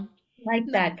 you know? Like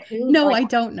that too. No, like, I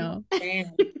don't know.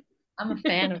 I'm a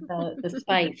fan of the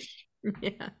spice.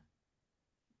 Yeah.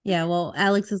 Yeah, well,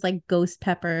 Alex is like ghost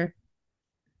pepper,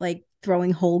 like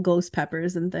throwing whole ghost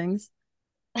peppers and things.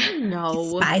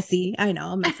 No. It's spicy. I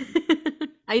know.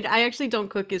 I actually don't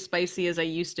cook as spicy as I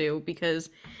used to because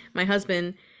my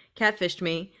husband catfished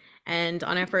me. And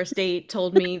on our first date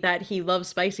told me that he loves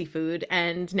spicy food,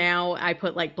 and now I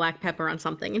put like black pepper on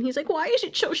something, and he's like, "Why is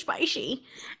it so spicy?"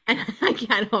 And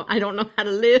I don't know how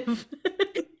to live.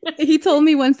 He told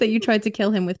me once that you tried to kill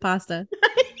him with pasta.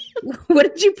 What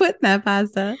did you put in that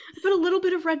pasta? I put a little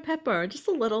bit of red pepper, just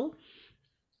a little,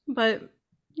 but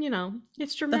you know,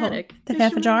 it's dramatic. The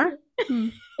half a jar?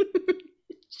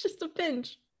 It's just a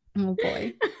pinch. Oh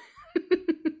boy.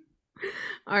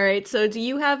 All right, so do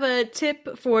you have a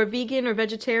tip for vegan or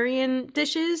vegetarian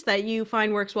dishes that you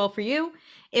find works well for you?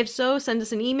 If so, send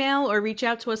us an email or reach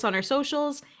out to us on our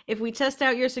socials. If we test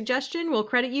out your suggestion, we'll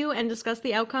credit you and discuss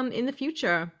the outcome in the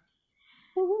future.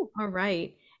 All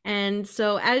right, and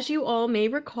so as you all may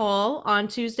recall, on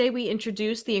Tuesday we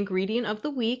introduced the ingredient of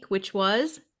the week, which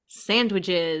was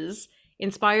sandwiches,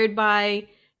 inspired by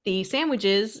the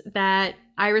sandwiches that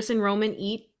Iris and Roman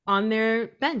eat on their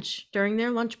bench during their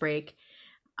lunch break.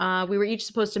 We were each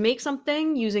supposed to make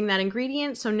something using that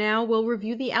ingredient, so now we'll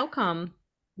review the outcome.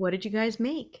 What did you guys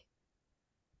make?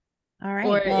 All right.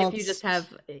 Or if you just have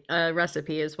a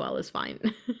recipe as well is fine.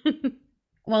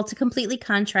 Well, to completely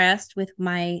contrast with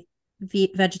my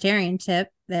vegetarian tip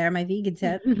there, my vegan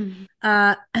tip,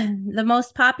 the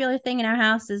most popular thing in our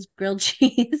house is grilled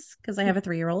cheese because I have a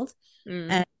 3-year-old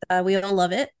and we all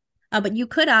love it. But you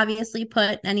could obviously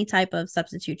put any type of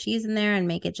substitute cheese in there and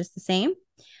make it just the same.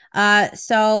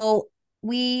 So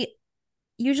we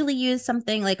usually use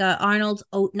something like a Arnold's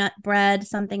oat nut bread,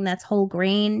 something that's whole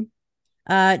grain,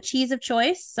 cheese of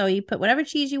choice. So you put whatever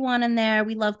cheese you want in there.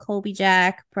 We love Colby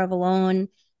Jack, provolone,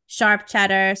 sharp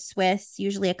cheddar, Swiss,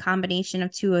 usually a combination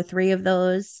of 2 or 3 of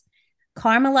those.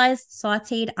 Caramelized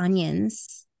sauteed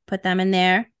onions, put them in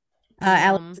there.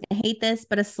 Alex is gonna hate this,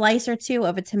 but a slice or 2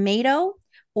 of a tomato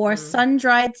or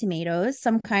sun-dried tomatoes,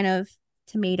 some kind of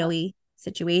tomatoey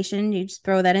situation. You just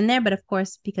throw that in there. But of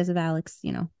course, because of Alex,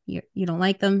 you know, you don't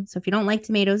like them. So if you don't like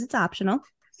tomatoes, it's optional.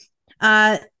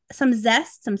 Some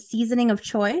zest, some seasoning of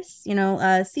choice, you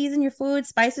know, season your food,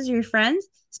 spices are your friend,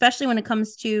 especially when it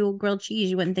comes to grilled cheese.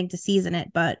 You wouldn't think to season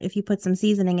it, but if you put some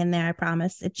seasoning in there, I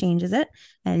promise it changes it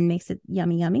and makes it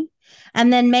yummy, yummy.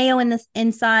 And then mayo in the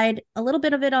inside, a little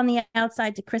bit of it on the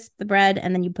outside to crisp the bread.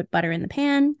 And then you put butter in the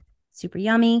pan. Super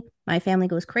yummy. My family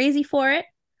goes crazy for it.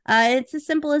 It's as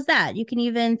simple as that. You can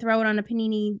even throw it on a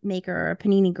panini maker or a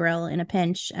panini grill in a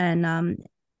pinch, and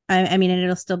I mean,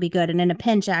 it'll still be good. And in a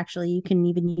pinch, actually, you can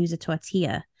even use a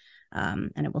tortilla,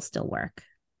 and it will still work.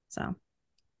 So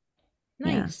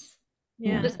nice.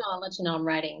 Yeah. Just gonna let you know I'm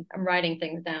writing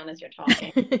things down as you're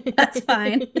talking. That's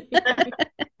fine.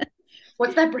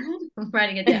 What's that bread? I'm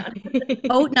writing it down.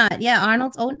 Oat nut. Yeah,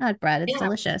 Arnold's oat nut bread. It's Yeah.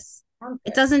 delicious. Sounds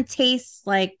It good. doesn't taste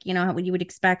like, what you would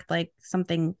expect, like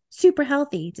something super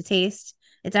healthy to taste.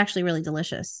 It's actually really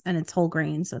delicious, and it's whole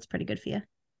grain, so it's pretty good for you.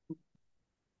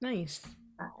 Nice.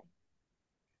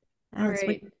 Alex, All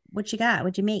right. what you got?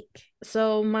 What'd you make?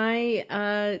 So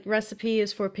my recipe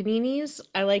is for paninis.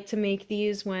 I like to make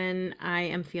these when I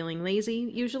am feeling lazy,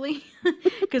 usually,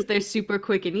 because they're super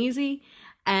quick and easy.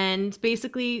 And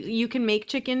basically, you can make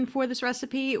chicken for this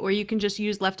recipe, or you can just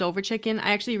use leftover chicken.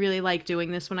 I actually really like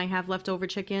doing this when I have leftover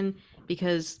chicken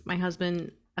because my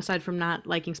husband, aside from not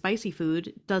liking spicy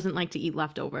food, doesn't like to eat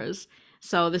leftovers.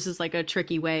 So this is like a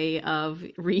tricky way of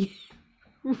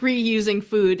reusing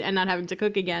food and not having to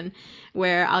cook again,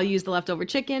 where I'll use the leftover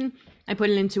chicken, I put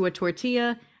it into a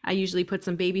tortilla. I usually put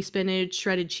some baby spinach,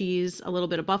 shredded cheese, a little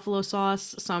bit of buffalo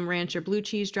sauce, some ranch or blue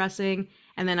cheese dressing,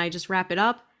 and then I just wrap it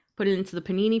up, put it into the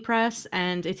panini press,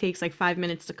 and it takes like 5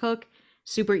 minutes to cook.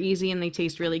 Super easy, and they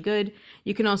taste really good.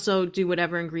 You can also do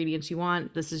whatever ingredients you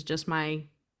want. This is just my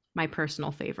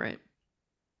personal favorite.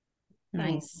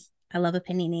 Nice. I love a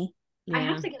panini. I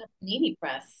Yeah. have to get a panini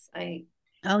press.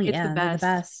 Oh It's yeah, the they're the best.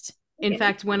 best. In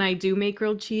fact, when I do make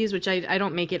grilled cheese, which I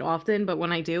don't make it often, but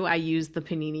when I do, I use the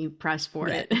panini press for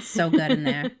Yeah, it. it's so good in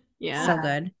there. Yeah. So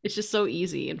good. It's just so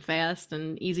easy and fast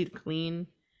and easy to clean.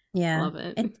 I Yeah. love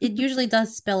it. It usually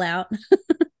does spill out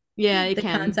Yeah, it the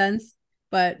can. contents,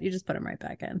 but you just put them right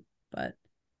back in. But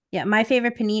yeah, my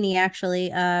favorite panini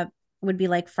actually would be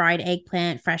like fried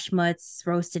eggplant, fresh mutts,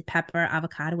 roasted pepper,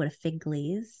 avocado with a fig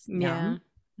glaze. Yeah. Yum.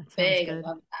 That sounds Big. I good.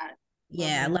 love that. Yeah, I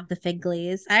Yeah. love the fig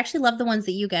glaze. I actually love the ones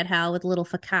that you get, Hal, with little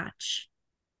focaccia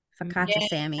Yeah.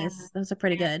 Sammys. Those are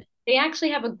pretty good. They actually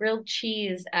have a grilled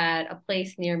cheese at a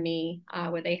place near me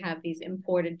where they have these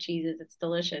imported cheeses. It's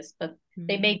delicious, but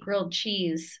they make grilled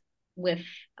cheese with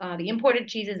the imported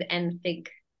cheeses and fig.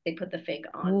 They put the fig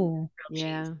on Ooh, grilled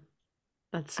Yeah. cheese.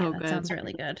 That's yeah, so that good. sounds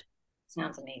really good.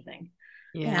 Sounds amazing.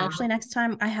 Yeah, Yeah. actually, next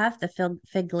time I have the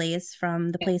fig glaze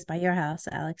from the place by your house,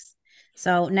 Alex.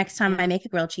 So next time I make a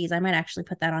grilled cheese, I might actually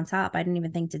put that on top. I didn't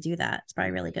even think to do that. It's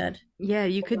probably really good. Yeah,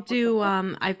 you could do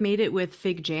I've made it with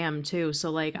fig jam too. So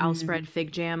like I'll Mm. spread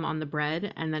fig jam on the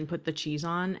bread and then put the cheese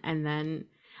on, and then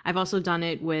I've also done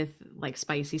it with like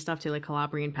spicy stuff too, like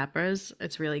Calabrian peppers.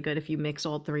 It's really good if you mix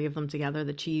all three of them together,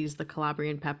 the cheese, the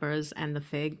Calabrian peppers, and the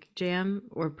fig jam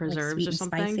or Like preserves sweet or and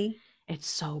something. spicy. It's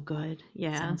so good.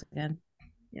 Yeah. Sounds good.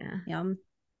 Yeah. Yum.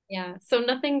 Yeah, so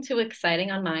nothing too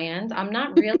exciting on my end. I'm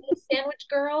not really a sandwich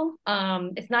girl.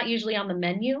 It's not usually on the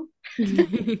menu,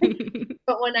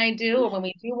 but when I do, or when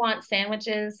we do want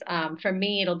sandwiches, for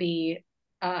me it'll be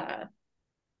uh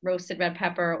roasted red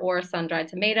pepper or sun-dried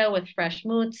tomato with fresh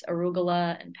moots,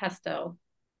 arugula, and pesto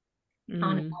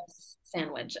on a Mm, nice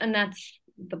sandwich. And that's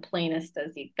the plainest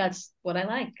as you. That's what I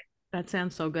like. that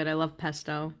sounds so good. I love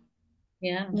pesto.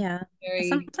 Yeah, Yeah. very.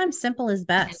 Sometimes simple is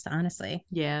best, honestly.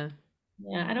 Yeah.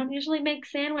 Yeah, I don't usually make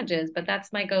sandwiches, but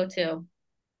that's my go-to.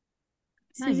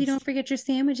 Susie, don't Nice. forget your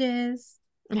sandwiches.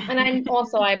 And I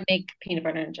make peanut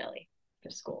butter and jelly for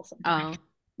school sometimes.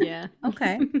 Oh, yeah.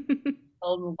 Okay.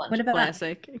 Old lunch. What about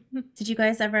Classic. Did you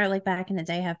guys ever, like back in the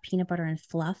day, have peanut butter and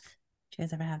fluff? Did you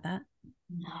guys ever have that?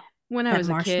 No. When I That was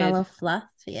a marshmallow kid. fluff?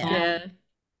 Yeah. Yeah.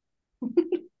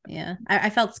 Yeah. I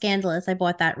felt scandalous. I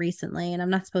bought that recently, and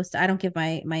I'm not supposed to. I don't give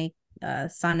my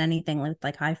son anything with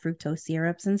like high fructose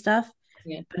syrups and stuff.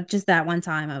 Yeah. But just that one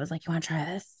time, I was like, "You want to try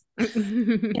this?" I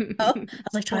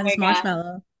was like, "Try Oh this my God.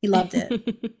 marshmallow." He loved it.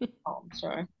 Oh, I'm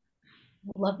sure.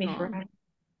 Love me Aw. forever.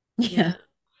 Yeah.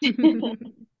 Susie,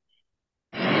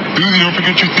 don't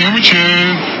forget your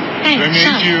sandwiches. I made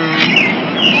you.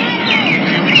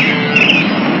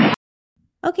 Sandwiches.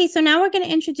 Okay, so now we're going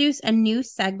to introduce a new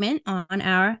segment on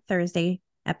our Thursday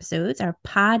episodes, our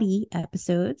potty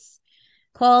episodes,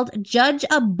 called Judge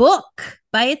a Book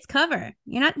by its cover.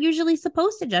 You're not usually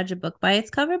supposed to judge a book by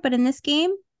its cover, but in this game,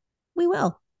 we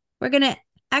will. We're going to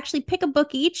actually pick a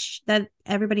book each that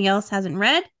everybody else hasn't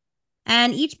read,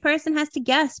 and each person has to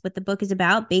guess what the book is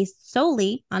about based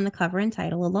solely on the cover and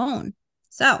title alone.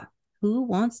 So, who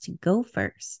wants to go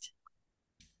first?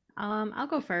 I'll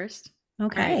go first.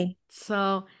 Okay. All right.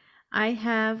 So I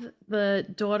have the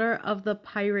Daughter of the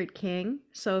Pirate King.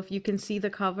 So if you can see the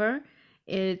cover,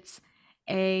 it's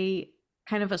a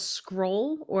kind of a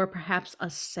scroll or perhaps a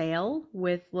sail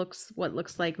with what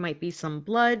looks like might be some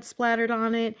blood splattered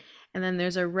on it. And then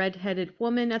there's a red-headed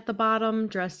woman at the bottom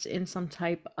dressed in some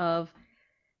type of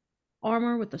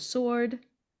armor with a sword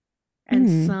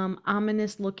and some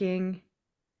ominous looking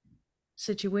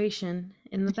situation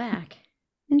in the back.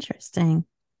 Interesting.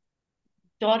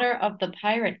 Daughter of the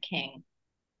Pirate King.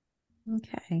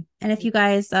 Okay. And if you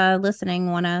guys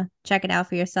listening want to check it out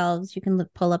for yourselves, you can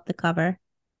pull up the cover.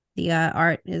 The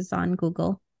art is on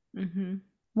Google. Mm-hmm.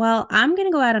 Well, I'm going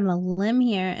to go out on a limb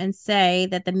here and say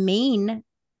that the main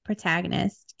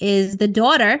protagonist is the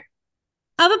daughter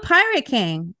of a pirate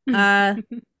king. I'm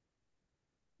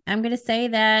going to say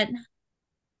that.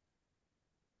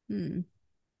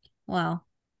 Well,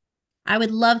 I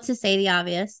would love to say the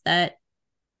obvious that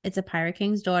it's a pirate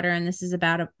king's daughter and this is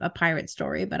about a pirate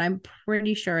story, but I'm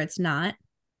pretty sure it's not.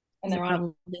 And they're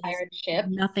on a pirate ship.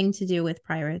 Nothing to do with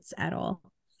pirates at all.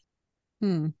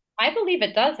 I believe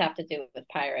it does have to do with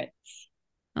pirates.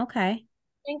 Okay. I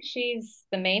think she's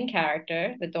the main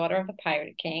character, the daughter of the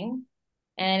Pirate King.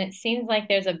 And it seems like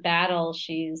there's a battle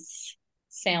she's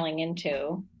sailing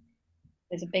into.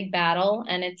 There's a big battle,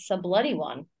 and it's a bloody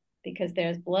one because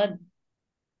there's blood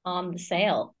on the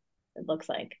sail, it looks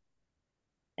like.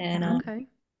 And okay.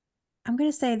 I'm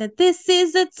going to say that this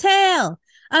is a tale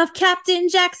of Captain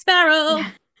Jack Sparrow.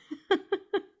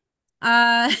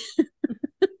 All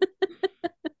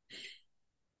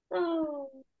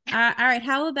right.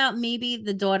 How about maybe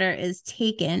the daughter is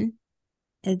taken?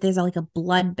 There's like a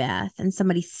bloodbath, and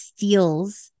somebody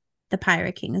steals the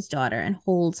Pirate King's daughter and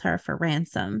holds her for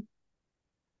ransom.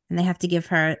 And they have to give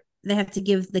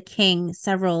the king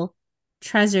several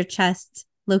treasure chest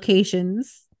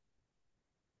locations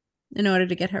in order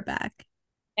to get her back.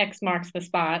 X marks the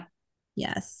spot.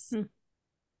 Yes.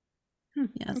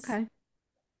 Yes. Okay.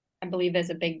 I believe there's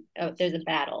a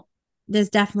battle. There's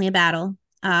definitely a battle.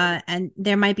 And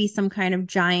there might be some kind of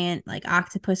giant like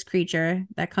octopus creature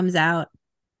that comes out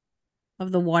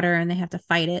of the water and they have to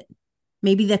fight it.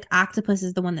 Maybe the octopus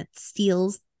is the one that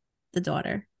steals the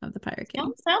daughter of the Pirate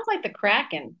King. Sounds like the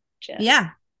Kraken. Jess. Yeah.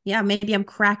 Maybe I'm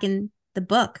cracking the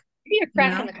book. Maybe you're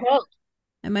cracking the code.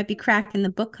 I might be cracking the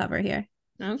book cover here.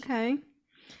 Okay.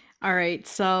 All right.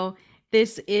 So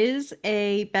this is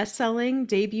a best-selling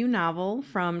debut novel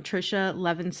from Tricia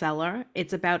Levenseller.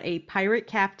 It's about a pirate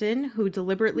captain who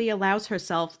deliberately allows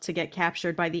herself to get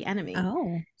captured by the enemy.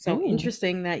 So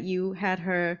interesting that you had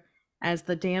her as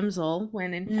the damsel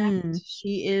when in fact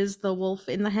she is the wolf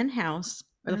in the hen house,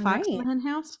 or the fox in the hen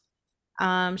house.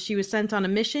 She was sent on a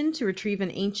mission to retrieve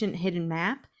an ancient hidden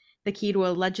map, the key to a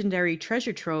legendary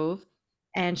treasure trove,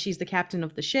 and she's the captain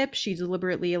of the ship. She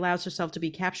deliberately allows herself to be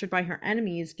captured by her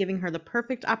enemies, giving her the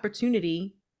perfect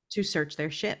opportunity to search their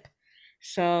ship.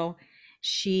 So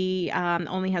she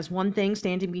only has one thing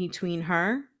standing between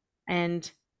her and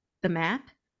the map,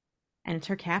 and it's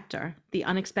her captor, the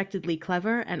unexpectedly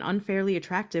clever and unfairly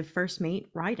attractive first mate,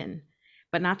 Ryden.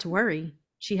 But not to worry,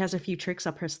 she has a few tricks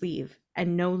up her sleeve,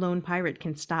 and no lone pirate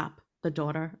can stop the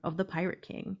daughter of the Pirate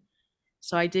King.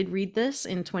 So I did read this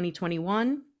in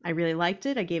 2021. I really liked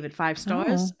it. I gave it 5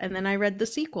 stars, and then I read the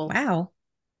sequel. Wow.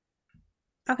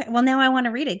 Okay, well now I want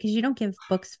to read it because you don't give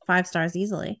books 5 stars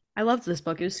easily. I loved this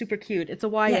book. It was super cute. It's a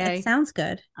YA. Yeah, it sounds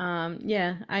good.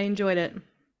 Yeah, I enjoyed it.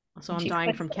 So I'm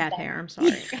dying from cat hair. I'm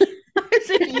sorry.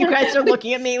 You guys are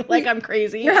looking at me like I'm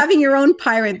crazy. You're having your own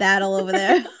pirate battle over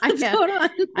there. What's going on?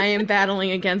 I am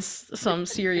battling against some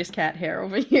serious cat hair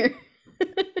over here.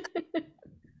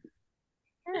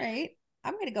 All right.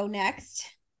 I'm going to go next.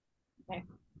 Okay.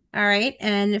 All right.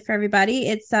 And for everybody,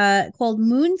 it's called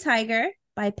Moon Tiger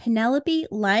by Penelope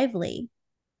Lively.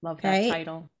 Love that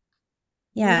title.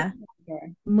 Yeah.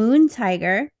 Moon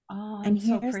Tiger. Oh, and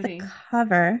here's so pretty. The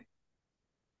cover.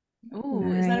 Oh,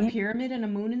 is that a pyramid and a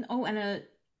moon?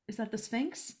 Is that the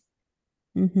Sphinx?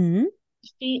 Mm-hmm.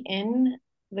 Is she in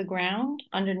the ground,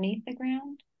 underneath the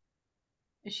ground?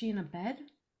 Is she in a bed?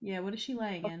 Yeah, what is she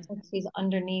laying in? She's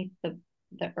underneath the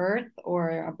earth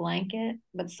or a blanket,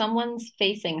 but someone's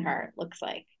facing her, it looks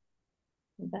like.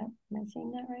 Am I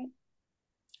saying that right?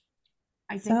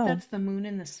 I think that's the moon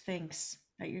and the Sphinx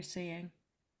that you're seeing.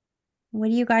 What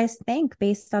do you guys think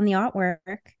based on the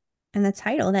artwork and the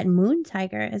title that Moon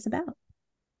Tiger is about?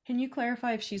 Can you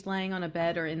clarify if she's laying on a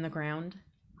bed or in the ground?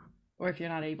 Or if you're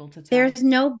not able to tell? There's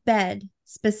no bed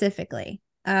specifically.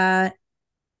 It's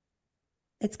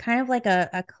kind of like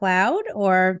a cloud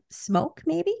or smoke,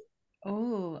 maybe.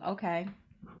 Oh, okay.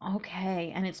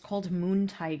 Okay, and it's called Moon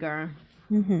Tiger.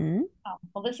 Mm-hmm. Oh,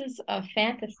 well, this is a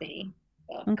fantasy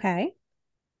book. Okay.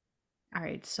 All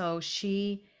right, so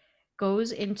she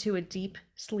goes into a deep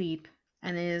sleep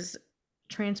and is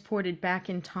transported back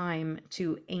in time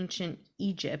to ancient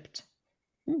Egypt.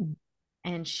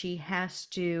 And she has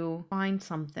to find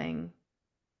something,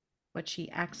 but she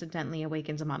accidentally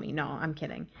awakens a mummy. No, I'm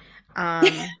kidding.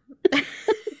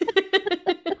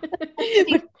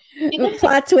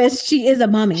 Plot twist, she is a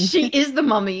mummy. She is the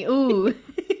mummy. Ooh.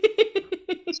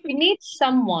 She needs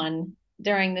someone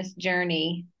during this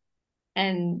journey,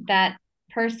 and that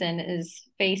person is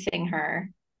facing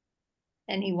her,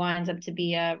 and he winds up to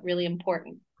be a really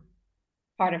important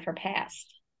part of her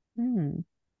past.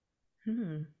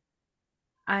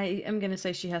 I am gonna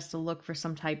say she has to look for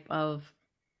some type of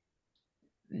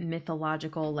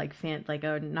mythological, like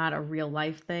not a real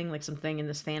life thing, like something in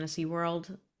this fantasy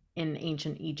world in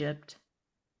ancient Egypt,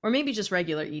 or maybe just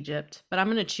regular Egypt. But I'm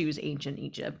gonna choose ancient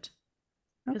Egypt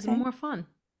because it's more fun.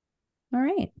 All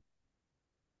right.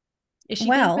 Is she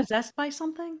being possessed by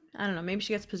something? I don't know. Maybe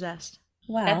she gets possessed.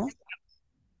 Well,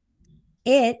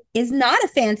 it is not a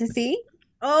fantasy.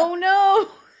 Oh no!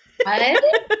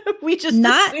 We just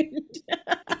not assumed.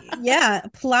 Yeah,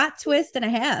 plot twist and a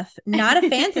half. Not a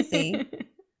fantasy.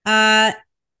 Doesn't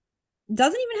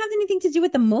even have anything to do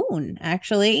with the moon,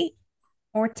 actually,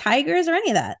 or tigers or any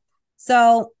of that.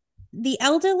 So the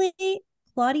elderly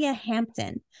Claudia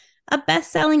Hampton, a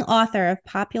best-selling author of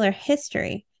popular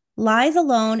history, lies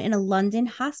alone in a London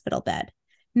hospital bed.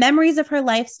 Memories of her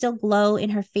life still glow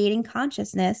in her fading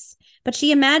consciousness, but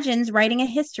she imagines writing a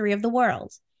history of the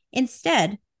world.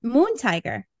 Instead, Moon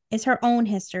Tiger is her own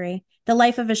history, the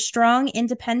life of a strong,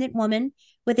 independent woman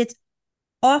with its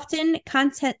often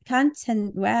contentious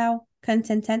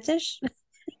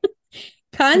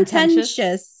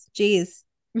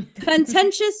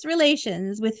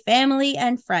relations with family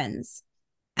and friends.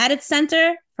 At its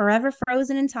center, forever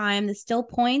frozen in time, the still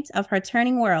point of her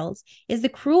turning world is the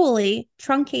cruelly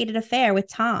truncated affair with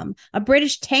Tom, a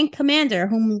British tank commander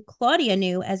whom Claudia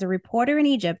knew as a reporter in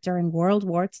Egypt during World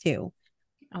War II.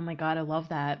 Oh my God, I love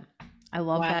that. I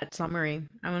love that summary.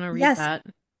 I'm going to read that.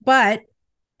 But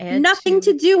nothing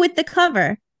to do with the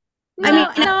cover.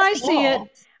 I see it.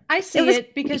 I see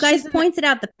it because you guys pointed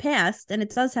out the past, and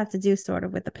it does have to do sort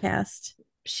of with the past.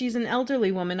 She's an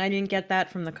elderly woman. I didn't get that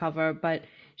from the cover, but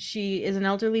she is an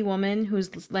elderly woman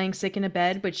who's laying sick in a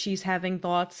bed, but she's having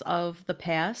thoughts of the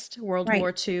past, World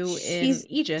War II in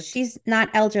Egypt. She's not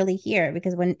elderly here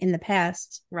because when in the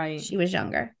past, she was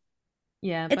younger.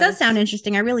 Yeah, it does sound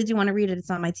interesting. I really do want to read it. It's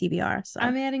on my TBR. So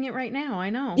I'm adding it right now. I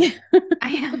know. I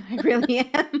am. I really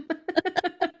am.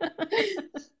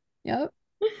 Yep.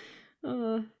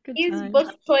 Oh, good These times.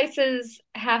 book choices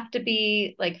have to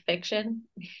be like fiction.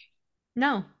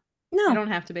 No, they don't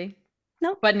have to be.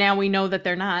 No, but now we know that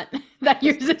they're not. That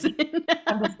yours isn't.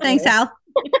 Thanks, Al.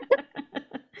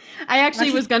 I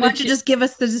actually was gonna. Why don't you just give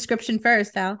us the description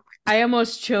first, Al? I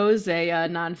almost chose a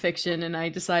nonfiction, and I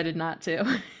decided not to. All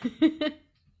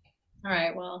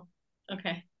right. Well,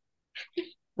 okay.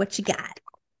 What you got?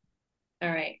 All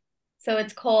right. So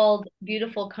it's called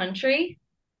Beautiful Country.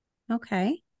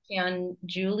 Okay. On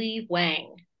Julie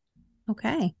Wang.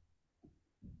 Okay.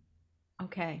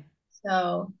 Okay.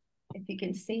 So if you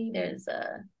can see, there's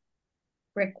a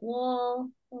brick wall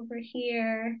over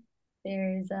here.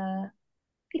 There's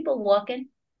people walking.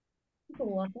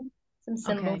 Some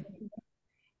symbols. Okay.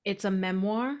 It's a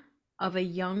memoir of a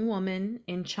young woman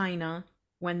in China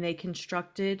when they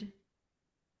constructed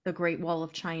the Great Wall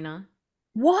of China.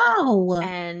 Whoa.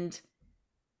 And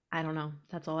I don't know.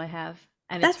 That's all I have.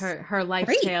 And it's her life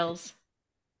tales.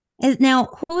 Now,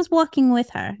 who is walking with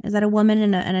her? Is that a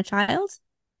woman and a child?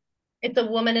 It's a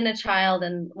woman and a child,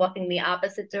 and walking the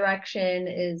opposite direction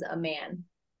is a man.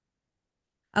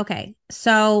 Okay.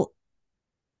 So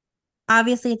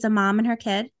obviously it's a mom and her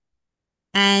kid.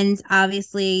 And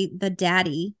obviously the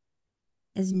daddy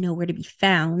is nowhere to be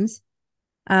found.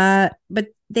 But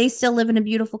they still live in a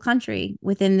beautiful country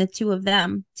within the two of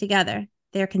them together.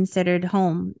 They're considered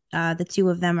home. The two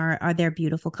of them are their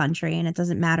beautiful country. And it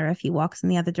doesn't matter if he walks in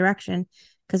the other direction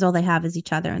because all they have is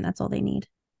each other and that's all they need.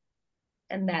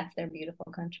 And that's their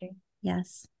beautiful country.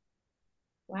 Yes.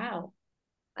 Wow.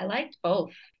 I liked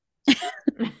both.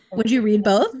 Would you read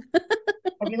both? I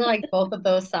really like both of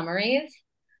those summaries.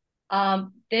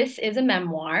 This is a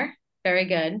memoir. Very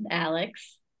good,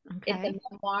 Alex. Okay. It's a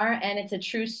memoir and it's a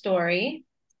true story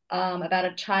about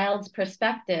a child's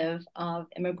perspective of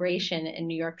immigration in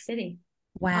New York City.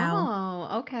 Wow.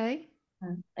 Oh, okay.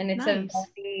 And it's a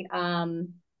very,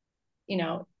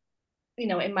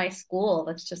 in my school,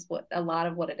 that's just what a lot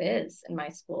of what it is in my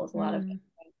school is a lot of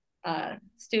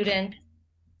students.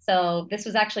 So this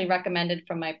was actually recommended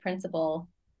from my principal,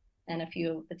 and a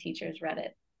few of the teachers read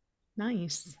it.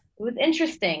 Nice. It was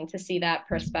interesting to see that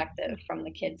perspective from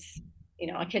the kids,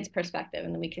 a kid's perspective,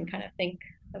 and then we can kind of think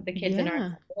of the kids in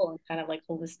our school and kind of like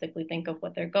holistically think of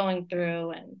what they're going through.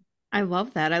 And I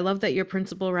love that. I love that your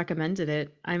principal recommended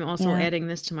it. I'm also adding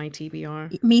this to my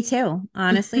TBR. Me too.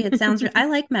 Honestly, it sounds. I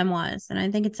like memoirs, and I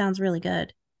think it sounds really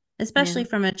good, especially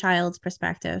from a child's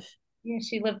perspective. Yeah,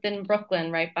 she lived in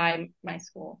Brooklyn, right by my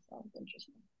school, so it's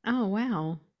interesting. Oh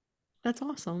wow. That's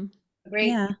awesome.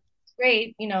 Great,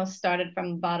 great, started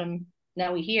from the bottom,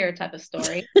 now we here type of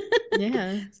story.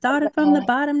 Yeah. Started from the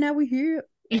bottom, now we're here.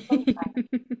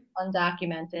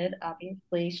 Undocumented,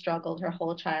 obviously struggled her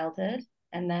whole childhood,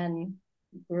 and then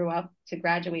grew up to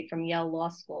graduate from Yale Law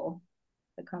School,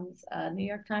 becomes a New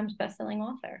York Times bestselling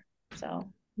author. So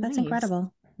That's Nice.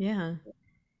 incredible. Yeah.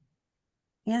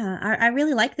 Yeah, I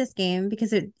really like this game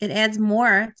because it adds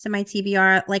more to my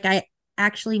TBR. Like I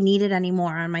actually need it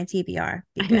anymore on my TBR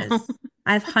because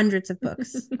I have hundreds of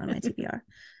books on my TBR.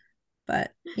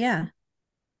 But yeah.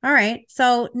 All right.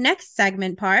 So next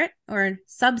segment part or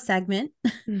sub segment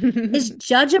is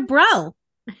Judge a Bro.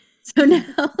 So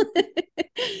now,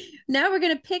 now we're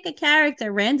gonna pick a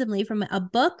character randomly from a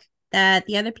book that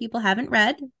the other people haven't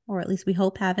read, or at least we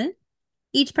hope haven't.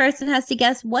 Each person has to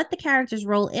guess what the character's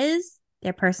role is,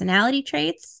 their personality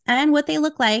traits, and what they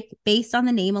look like based on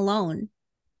the name alone.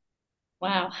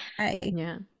 wow. Okay.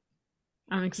 Yeah.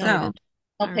 I'm excited.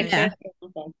 No All pictures.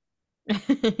 right.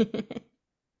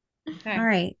 Okay. All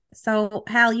right. So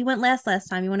Hal, you went last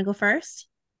time. You want to go first?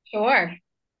 Sure.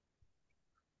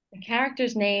 The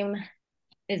character's name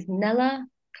is Nella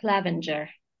Clavenger.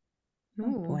 Oh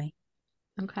Ooh, boy.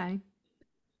 okay.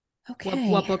 Okay.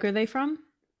 What book are they from?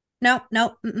 No.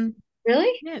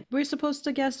 Really? Yeah, we're supposed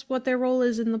to guess what their role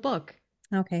is in the book.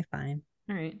 Okay, fine.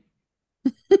 All right.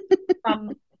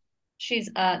 She's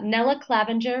Nella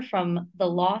Clavenger from The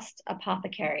Lost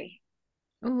Apothecary.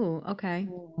 Oh, okay.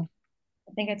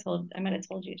 I think I might have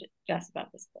told you Jess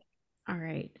about this book. All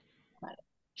right.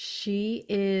 She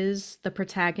is the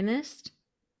protagonist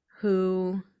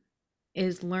who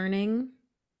is learning.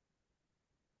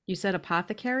 You said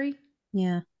apothecary?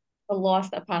 Yeah. The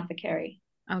Lost Apothecary.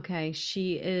 Okay,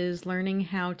 she is learning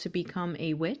how to become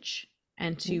a witch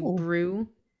and to Ooh. brew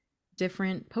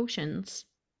different potions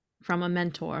from a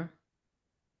mentor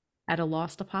at a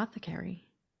lost apothecary.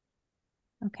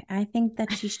 Okay. I think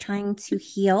that she's trying to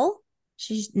heal.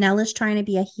 Nella's trying to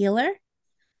be a healer.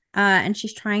 And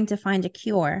she's trying to find a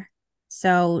cure.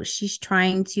 So she's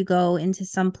trying to go into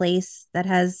some place that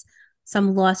has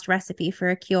some lost recipe for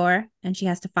a cure, and she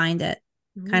has to find it.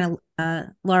 Kind of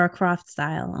Lara Croft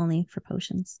style, only for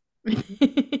potions.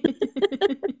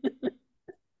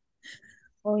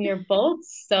 Well, you're both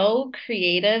so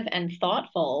creative and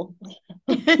thoughtful.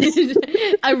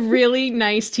 A really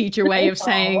nice teacher way of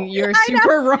saying you're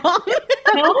super wrong.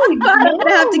 No, I'm gonna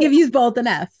have to give you both an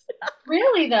F.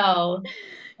 Really though.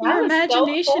 Your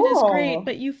imagination is great, cool.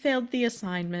 but you failed the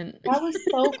assignment. That was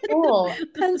so cool.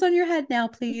 Pens on your head now,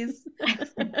 please.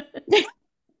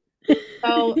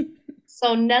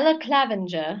 So Nella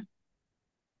Clavenger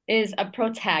is a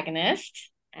protagonist,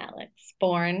 Alex,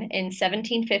 born in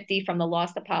 1750 from the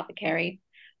Lost Apothecary,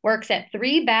 works at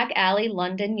 3 Back Alley,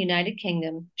 London, United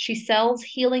Kingdom. She sells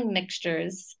healing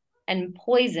mixtures and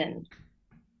poison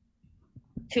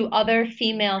to other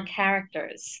female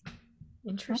characters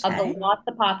Interesting. of the Lost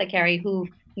Apothecary who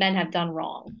men have done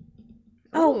wrong.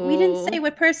 Oh, we didn't say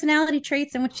what personality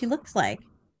traits and what she looks like.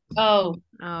 Oh,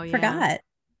 yeah. Forgot.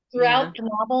 Throughout the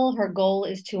novel, her goal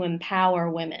is to empower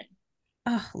women.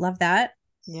 Oh, love that.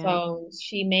 Yeah. So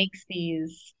she makes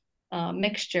these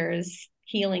mixtures,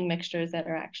 healing mixtures that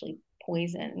are actually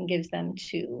poison, and gives them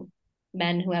to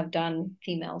men who have done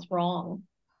females wrong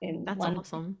in That's London.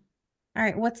 awesome. All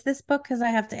right, what's this book? Because I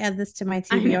have to add this to my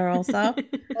TBR also.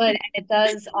 But it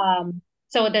does.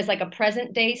 So there's like a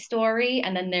present day story,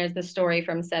 and then there's the story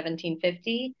from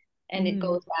 1750, and it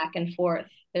goes back and forth.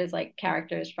 There's like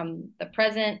characters from the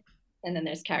present, and then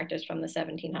there's characters from the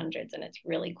 1700s, and it's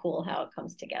really cool how it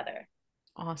comes together.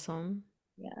 Awesome.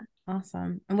 Yeah.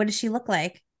 Awesome. And what does she look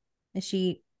like? Is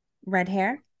she red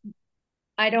hair?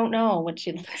 I don't know what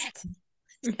she looks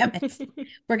like. Damn it.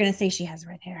 We're gonna say she has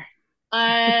red hair.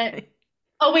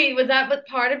 Oh wait, was that what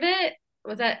part of it?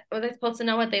 Was I supposed to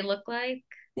know what they look like?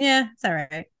 Yeah, it's all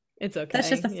right. It's okay. That's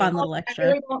just a fun little extra. I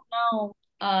really don't know.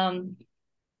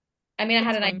 I mean, I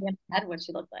had an idea in my head what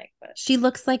she looked like, but she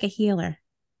looks like a healer.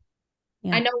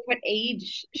 Yeah. I know what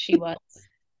age she was.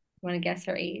 You want to guess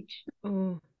her age?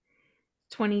 Oh,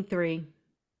 23.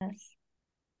 Yes.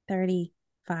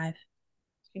 35.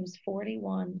 She was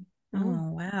 41.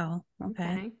 Oh, wow.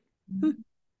 Okay.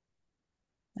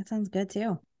 That sounds good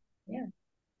too. Yeah.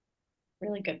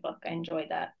 Really good book. I enjoyed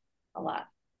that a lot.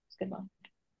 It's a good one.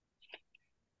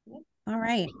 Yep. All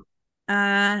right.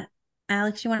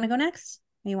 Alex, you want to go next?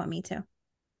 Or you want me to?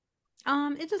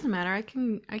 It doesn't matter. I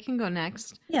can go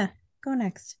next. Yeah, go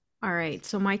next. All right.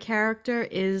 So my character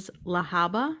is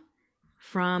Lahaba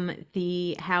from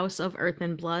the House of Earth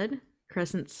and Blood,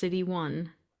 Crescent City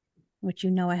 1. Which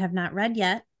you know I have not read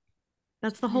yet.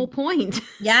 That's the whole point.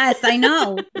 Yes, I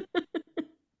know.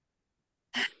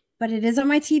 but it is on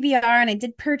my TBR and I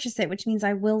did purchase it, which means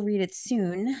I will read it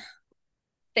soon.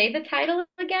 Say the title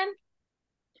again.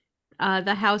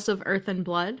 The House of Earth and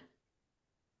Blood.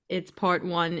 It's part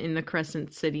 1 in the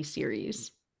Crescent City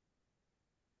series.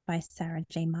 By Sarah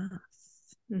J. Maas.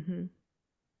 Mm-hmm.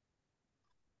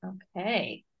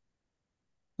 Okay.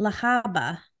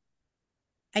 Lahaba.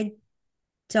 I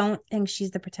don't think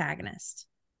she's the protagonist.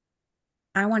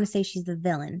 I want to say she's the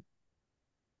villain.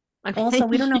 Okay. Also,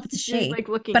 we don't know if it's a she, like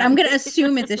but I'm going to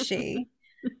assume it's a she.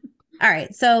 All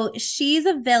right. So she's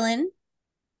a villain.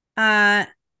 And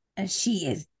she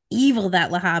is evil,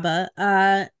 that Lahaba.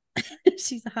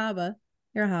 She's a Haba.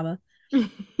 You're a Haba.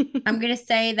 I'm going to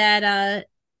say that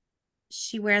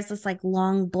she wears this like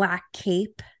long black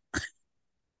cape.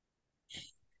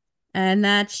 And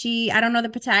that I don't know the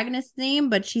protagonist's name,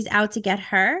 but she's out to get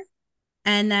her.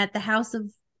 And that the House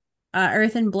of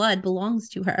Earth and Blood belongs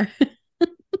to her.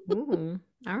 Ooh,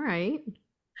 all right.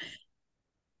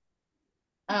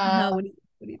 What do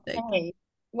you think? Okay.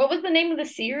 What was the name of the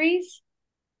series?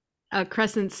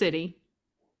 Crescent City.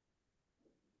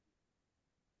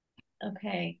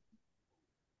 Okay.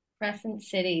 Crescent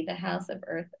City, the House of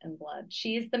Earth and Blood.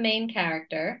 She's the main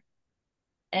character,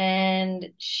 and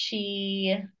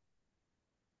she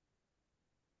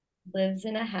lives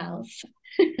in a house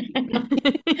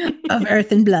of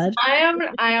Earth and Blood. I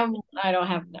don't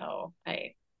have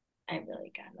I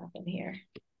really got nothing here.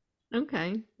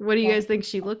 Okay. What do you guys think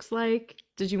she looks like?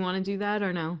 Did you want to do that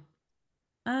or no?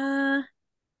 I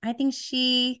think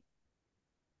she.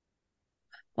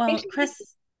 Well, I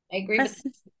agree with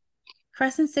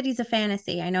Crescent City's a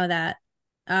fantasy. I know that.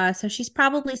 So she's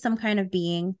probably some kind of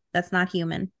being that's not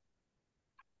human.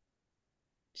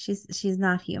 She's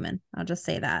not human. I'll just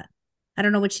say that. I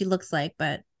don't know what she looks like,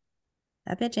 but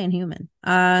that bitch ain't human.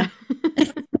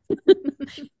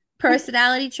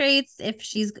 Personality traits.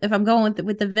 If I'm going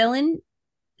with the villain,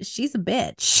 she's a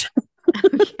bitch.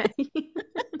 Okay.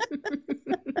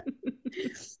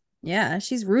 Yeah,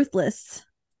 she's ruthless.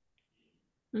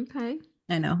 Okay.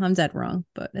 I know I'm dead wrong,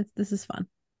 but this is fun.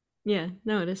 Yeah,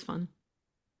 no, it is fun.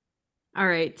 All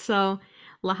right, so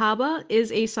Lahaba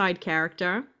is a side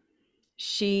character.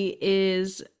 She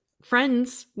is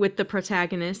friends with the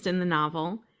protagonist in the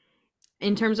novel.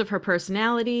 In terms of her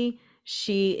personality,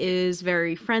 she is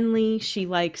very friendly. She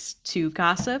likes to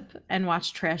gossip and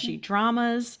watch trashy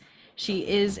dramas. She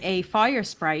is a fire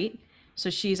sprite,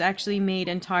 so she's actually made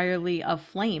entirely of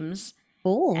flames.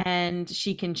 Cool. And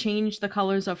she can change the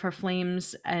colors of her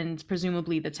flames and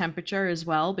presumably the temperature as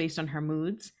well based on her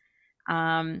moods.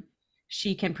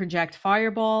 She can project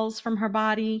fireballs from her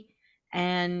body,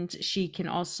 and she can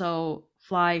also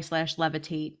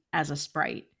fly/levitate as a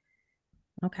sprite.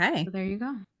 Okay. So there you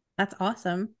go. That's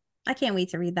awesome. I can't wait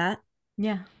to read that.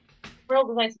 Yeah. Where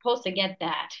was I supposed to get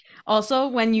that? Also,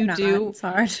 when you do, it's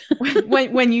hard.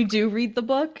 when you do read the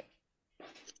book,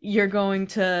 you're going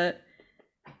to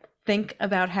think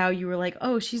about how you were like,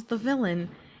 oh, she's the villain,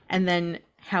 and then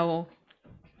how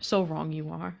so wrong you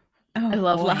are. Oh, I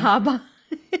love boy. Lahaba.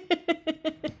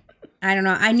 I don't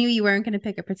know. I knew you weren't going to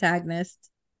pick a protagonist.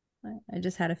 I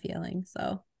just had a feeling.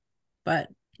 So, but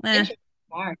Interesting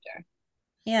character.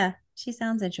 Yeah, she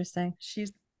sounds interesting.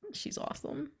 She's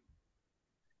awesome.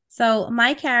 So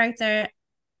my character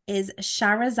is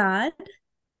Shahrazad.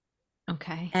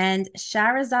 Okay. And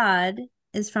Shahrazad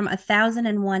is from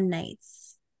 1001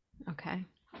 Nights. Okay.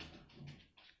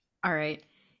 All right.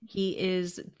 He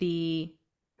is the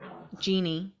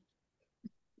genie,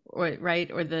 right?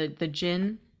 Or the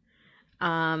jinn.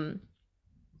 The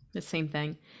same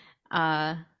thing.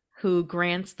 Who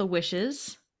grants the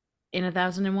wishes in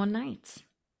 1001 Nights.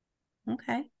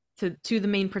 Okay. To the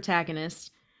main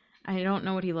protagonist. I don't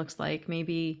know what he looks like.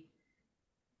 Maybe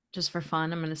just for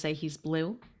fun, I'm going to say he's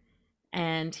blue.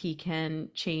 And he can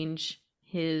change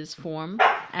his form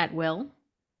at will.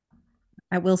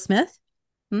 At Will Smith?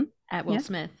 At Will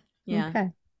Smith. Yeah.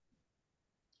 Okay.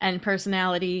 And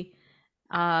personality,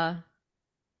 I'm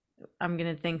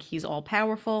going to think he's all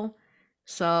powerful.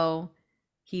 So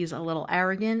he's a little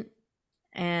arrogant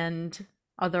and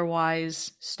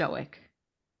otherwise stoic.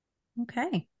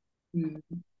 Okay.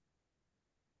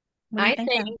 I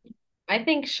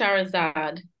think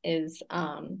Shahrazad is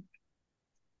I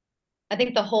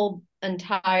think the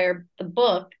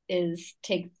book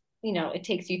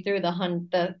takes you through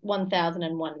the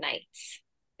 1001 nights.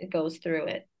 It goes through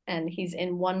it, and he's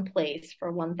in one place for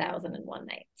 1001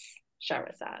 nights,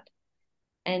 Shahrazad.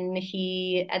 And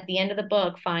he, at the end of the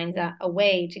book, finds a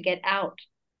way to get out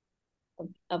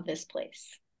of this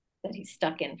place that he's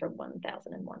stuck in for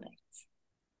 1001 nights.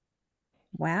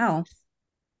 Wow.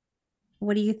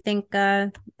 What do you think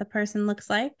the person looks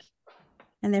like?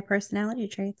 and their personality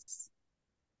traits.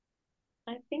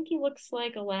 I think he looks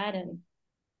like Aladdin.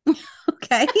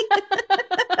 Okay.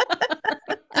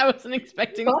 I wasn't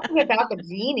expecting Talking about the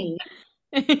genie.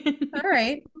 All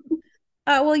right.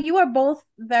 Well, you are both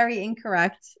very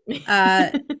incorrect.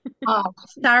 Oh,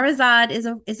 Shahrazad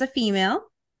is a female.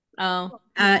 Oh,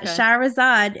 okay.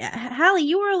 Shahrazad, Hallie,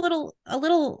 you were a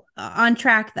little on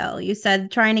track though. You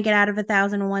said trying to get out of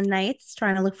 1,001 Nights,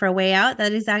 trying to look for a way out.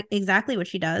 That is exactly what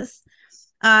she does.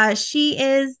 She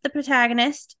is the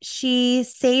protagonist. She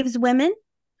saves women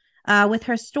with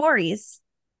her stories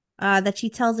that she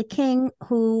tells a king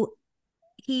who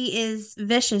he is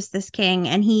vicious, this king,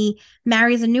 and he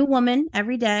marries a new woman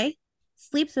every day,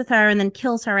 sleeps with her, and then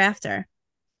kills her after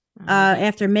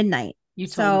midnight. You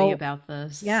told me about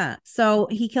this. Yeah. So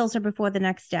he kills her before the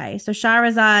next day. So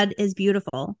Shahrazad is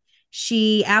beautiful.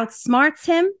 She outsmarts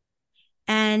him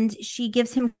and she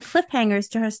gives him cliffhangers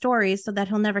to her stories so that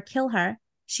he'll never kill her.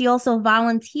 She also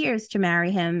volunteers to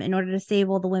marry him in order to save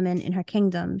all the women in her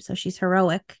kingdom. So she's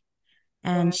heroic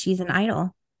and she's an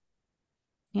idol.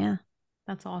 Yeah.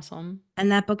 That's awesome.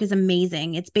 And that book is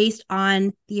amazing. It's based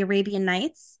on the Arabian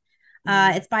Nights.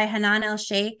 It's by Hanan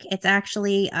el-Sheikh. It's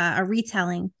actually a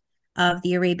retelling of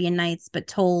the Arabian Nights, but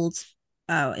told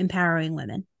empowering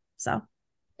women. So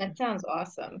that sounds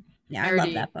awesome. Yeah, I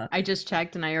love that book. I just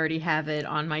checked and I already have it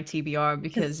on my TBR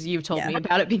because you told me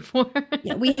about it before.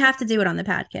 Yeah, we have to do it on the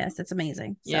podcast. It's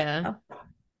amazing. So. Yeah.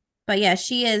 But yeah,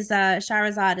 she is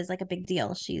Shahrazad is like a big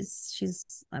deal. She's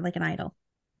like an idol.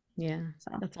 Yeah.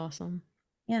 So that's awesome.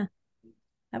 Yeah.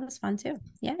 That was fun too.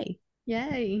 Yay.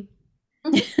 Yay.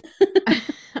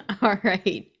 All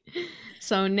right.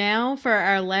 So now for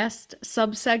our last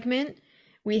sub-segment,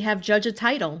 we have Judge a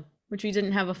Title, which we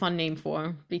didn't have a fun name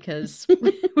for because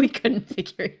we couldn't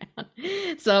figure it out.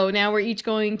 So now we're each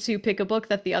going to pick a book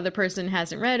that the other person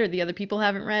hasn't read or the other people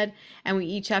haven't read, and we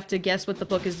each have to guess what the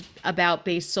book is about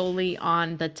based solely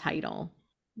on the title.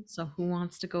 So who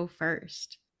wants to go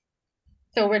first?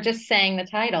 So we're just saying the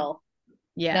title.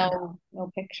 Yeah.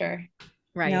 No picture.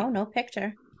 Right. No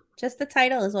picture. Just the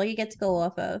title is all you get to go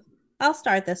off of. I'll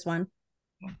start this one.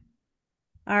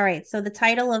 All right. So the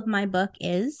title of my book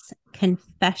is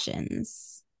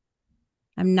Confessions.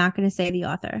 I'm not going to say the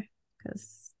author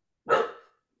because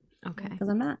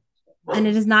I'm not. And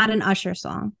it is not an Usher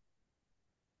song.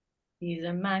 These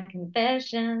are my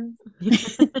confessions.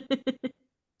 Just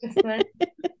what?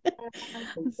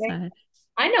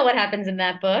 I know what happens in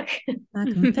that book. My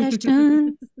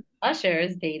confessions. Usher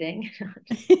is dating.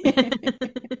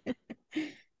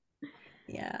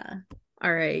 Yeah.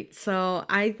 All right. So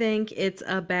I think it's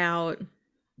about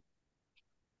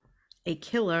a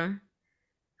killer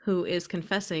who is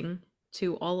confessing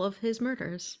to all of his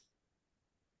murders.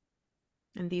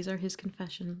 And these are his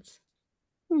confessions.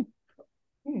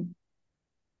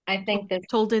 I think this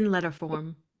told in letter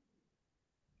form.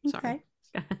 Okay.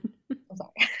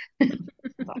 Sorry.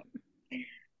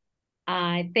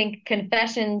 I think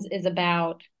Confessions is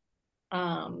about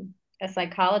a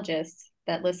psychologist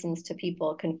that listens to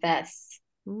people confess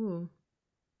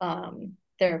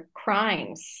their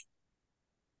crimes,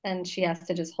 and she has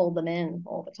to just hold them in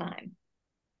all the time.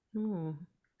 Oh,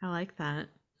 I like that.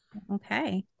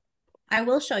 Okay. I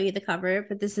will show you the cover,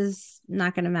 but this is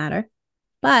not going to matter.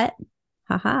 But,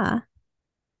 haha.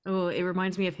 Oh, it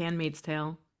reminds me of Handmaid's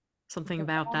Tale. Something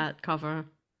about that cover.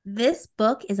 This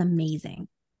book is amazing.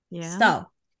 Yeah. So,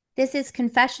 this is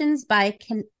Confessions by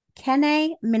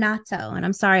Kene Minato. And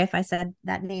I'm sorry if I said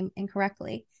that name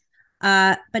incorrectly.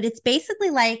 But it's basically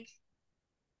like,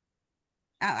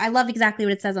 I love exactly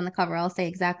what it says on the cover. I'll say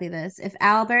exactly this. If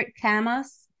Albert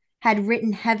Camus had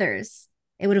written Heathers,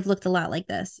 it would have looked a lot like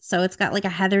this. So it's got like a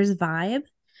Heathers vibe.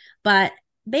 But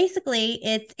basically,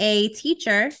 it's a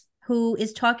teacher who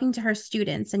is talking to her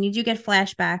students, and you do get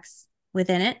flashbacks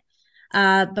within it.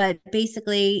 But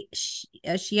basically,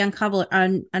 she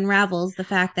unravels the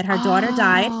fact that her daughter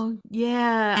died.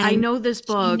 Yeah, I know this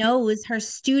book. She knows her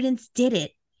students did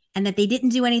it and that they didn't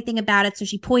do anything about it, so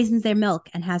she poisons their milk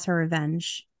and has her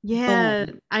revenge. Yeah,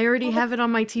 I already have it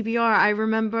on my TBR. I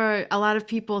remember a lot of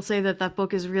people say that that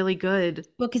book is really good.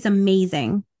 Book is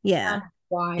amazing. Yeah.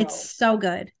 Wow. It's so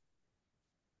good.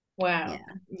 Wow.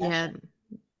 Yeah.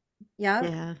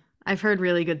 Yeah. I've heard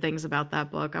really good things about that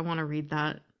book. I want to read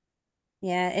that.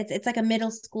 Yeah, it's like a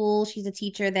middle school. She's a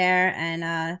teacher there,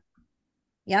 and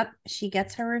she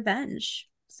gets her revenge.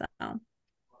 So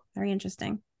very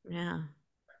interesting. Yeah.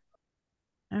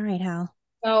 All right, Hal.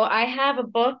 So I have a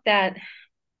book that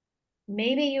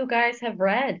maybe you guys have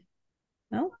read.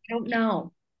 No? I don't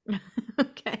know.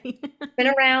 Okay. Been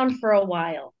around for a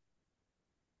while.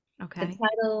 Okay.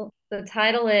 The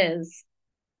title is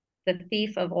The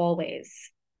Thief of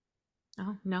Always.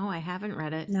 Oh, no, I haven't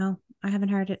read it. No, I haven't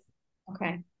heard it.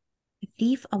 Okay. The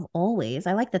Thief of Always.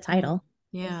 I like the title.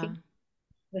 Yeah.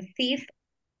 The Thief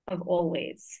of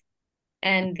Always.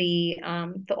 And the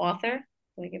author,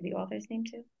 do I give the author's name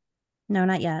too? No,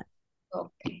 not yet.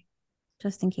 Okay.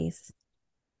 Just in case.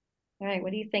 All right.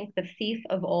 What do you think The Thief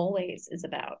of Always is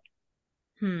about?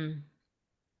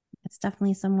 It's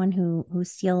definitely someone who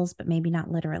steals, but maybe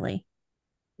not literally.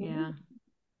 Yeah.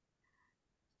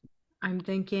 I'm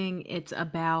thinking it's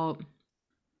about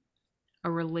a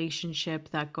relationship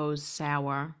that goes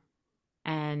sour,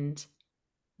 and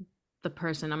the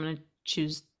person, I'm going to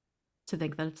choose to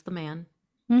think that it's the man,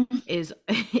 is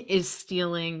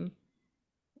stealing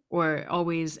or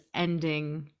always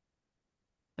ending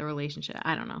the relationship.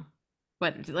 I don't know.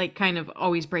 But like kind of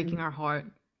always breaking our heart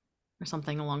or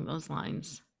something along those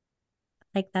lines.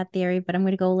 Like that theory, but I'm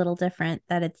going to go a little different,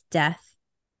 that it's death.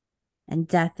 And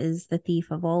death is the thief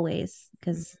of always,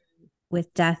 because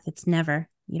with death, it's never.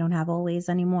 You don't have always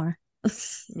anymore.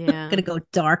 Yeah. Gonna go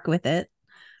dark with it.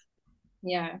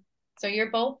 Yeah. So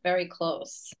you're both very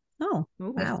close. Oh,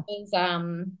 Ooh. wow.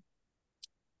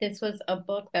 This was a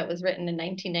book that was written in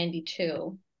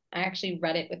 1992. I actually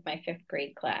read it with my 5th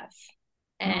grade class.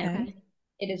 And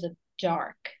it is a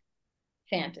dark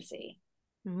fantasy.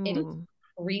 Ooh. It is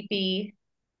creepy,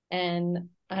 and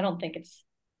I don't think it's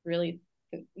really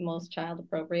the most child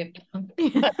appropriate book.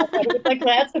 But I read it with my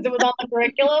class because it was on the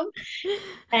curriculum.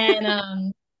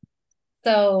 And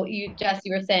so Jess,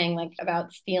 you were saying like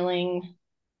about stealing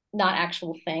not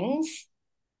actual things.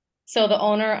 So the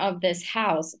owner of this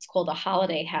house, it's called a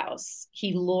holiday house.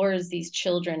 He lures these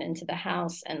children into the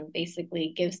house and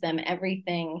basically gives them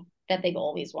everything that they've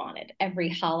always wanted. Every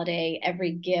holiday,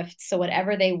 every gift. So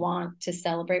whatever they want to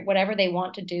celebrate, whatever they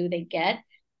want to do, they get.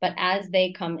 But as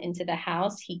they come into the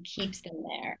house, he keeps them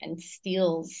there and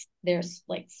steals their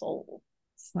like soul,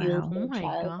 steals Wow. their Oh my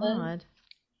childhood. God.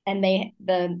 And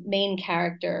the main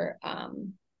character,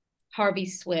 Harvey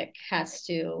Swick, has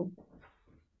to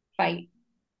fight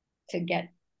to get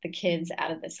the kids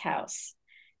out of this house.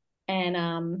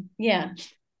 And yeah,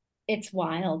 it's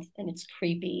wild and it's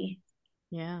creepy.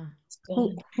 Yeah. It's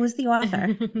good. Who's the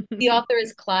author? The author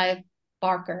is Clive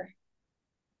Barker.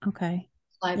 Okay.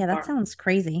 Clive Yeah, that Barker. sounds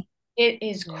crazy. It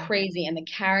is Yeah. crazy. And the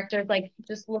characters, like,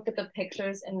 just look at the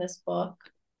pictures in this book.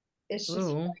 It's just,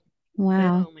 Ooh.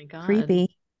 Wow. Oh my God.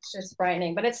 Creepy. it's just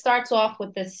frightening. But it starts off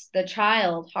with the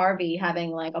child, Harvey, having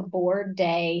like a bored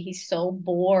day. He's so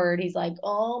bored. He's like,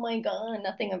 oh my God,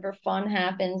 nothing ever fun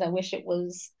happens. I wish it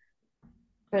was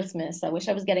Christmas. I wish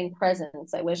I was getting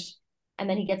presents. I wish. And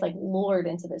then he gets like lured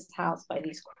into this house by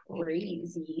these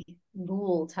crazy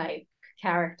ghoul type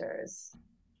characters.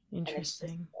 Interesting. And it's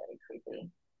just very creepy.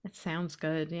 It sounds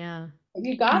good. Yeah.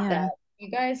 You got Yeah. that.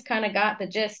 You guys kind of got the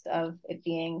gist of it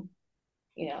being,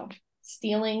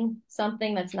 stealing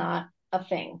something that's not a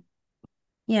thing.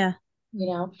 Yeah.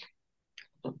 Yeah.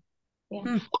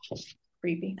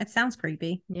 Creepy. It sounds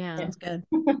creepy. Yeah. Sounds good.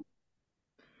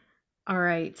 All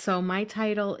right. So my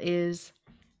title is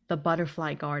The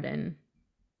Butterfly Garden.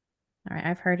 All right.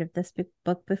 I've heard of this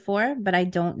book before, but I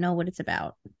don't know what it's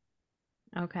about.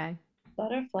 Okay.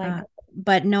 Butterfly garden.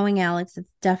 But knowing Alex,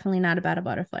 it's definitely not about a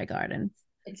butterfly garden.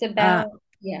 It's about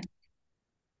yeah.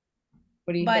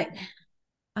 What do you think?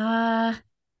 I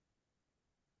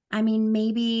mean,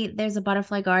 maybe there's a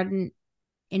butterfly garden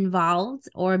involved,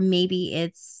 or maybe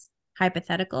it's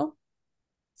hypothetical.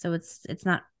 So it's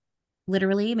not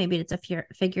literally, maybe it's a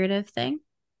figurative thing.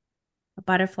 A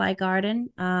butterfly garden.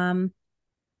 Well,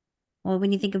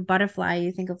 when you think of butterfly,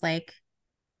 you think of like,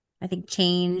 I think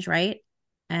change, right?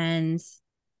 And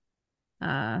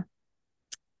I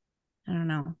don't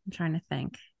know. I'm trying to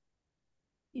think.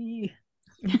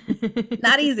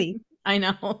 Not easy. I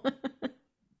know.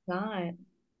 Not.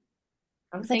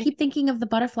 I keep thinking of the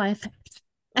butterfly effect.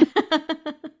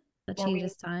 The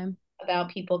changes time.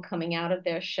 About people coming out of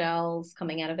their shells,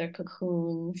 coming out of their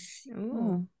cocoons.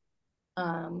 Ooh.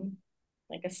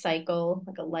 Like a cycle,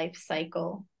 like a life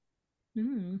cycle.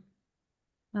 I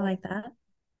like that.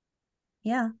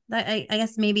 Yeah. I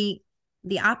guess maybe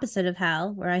the opposite of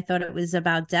Hal, where I thought it was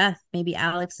about death. Maybe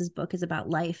Alex's book is about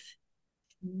life.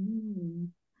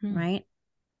 Right?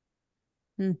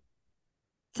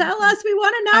 Tell us, we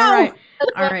want to know. All right.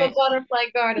 That's All what right. the butterfly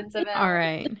garden's about. All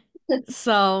right.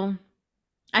 So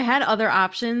I had other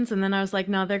options, and then I was like,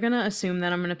 no, they're going to assume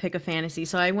that I'm going to pick a fantasy.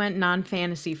 So I went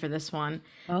non-fantasy for this one.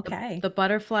 Okay. The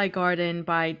Butterfly Garden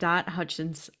by Dot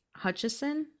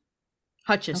Hutchison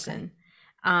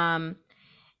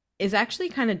is actually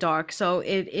kind of dark. So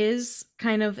it is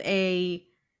kind of a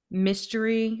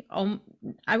mystery.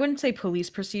 I wouldn't say police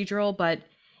procedural, but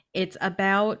It's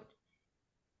about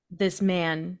this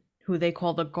man who they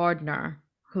call the gardener,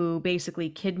 who basically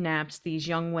kidnaps these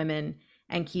young women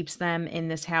and keeps them in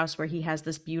this house where he has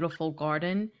this beautiful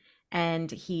garden,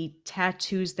 and he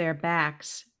tattoos their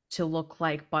backs to look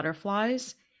like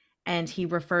butterflies, and he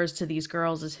refers to these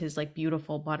girls as his like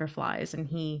beautiful butterflies, and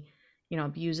he,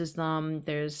 abuses them.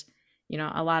 There's,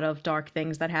 a lot of dark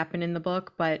things that happen in the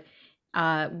book, but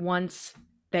once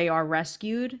they are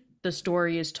rescued, the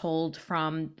story is told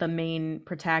from the main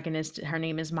protagonist. Her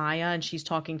name is Maya, and she's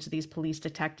talking to these police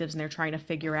detectives, and they're trying to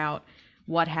figure out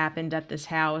what happened at this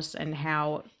house and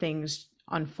how things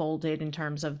unfolded in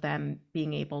terms of them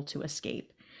being able to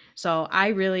escape. So I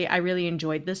really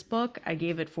enjoyed this book. I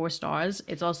gave it 4 stars.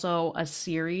 It's also a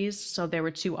series, so there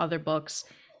were 2 other books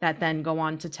that then go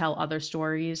on to tell other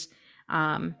stories,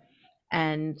 and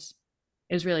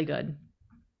it was really good,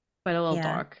 but a little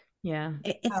dark. Yeah.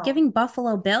 It's Oh. giving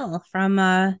Buffalo Bill from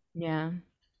Yeah.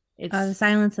 The It's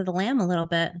Silence of the Lamb a little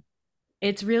bit.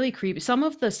 it's really creepy. Some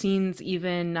of the scenes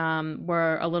even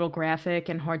were a little graphic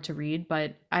and hard to read,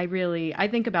 but I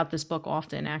think about this book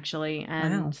often actually,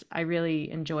 and Wow. I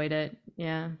really enjoyed it.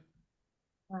 Yeah.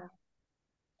 Wow.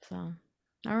 So,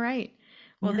 all right.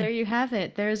 Well, Yeah. there you have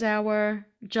it. There's our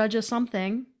judge of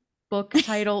something, book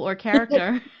title or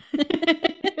character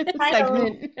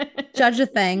segment. Judge a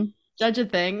thing. Judge a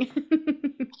thing.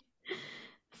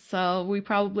 So we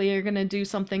probably are gonna do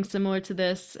something similar to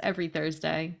this every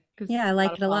Thursday because Yeah, it's I a lot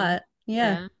like of it a fun. lot.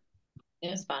 Yeah.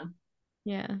 It was fun.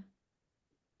 Yeah.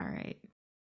 All right.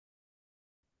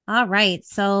 All right.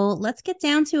 So let's get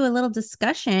down to a little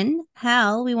discussion.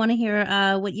 Hal, we want to hear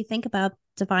what you think about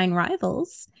Divine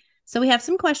Rivals. So we have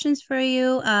some questions for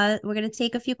you. We're going to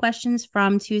take a few questions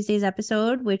from Tuesday's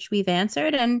episode, which we've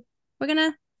answered, and we're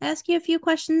going to ask you a few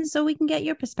questions so we can get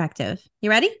your perspective. You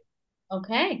ready?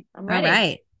 Okay, I'm All ready.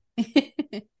 right.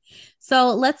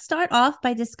 So let's start off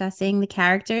by discussing the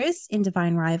characters in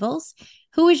Divine Rivals.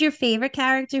 Who was your favorite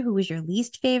character? Who was your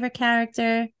least favorite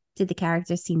character? Did the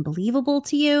characters seem believable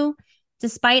to you?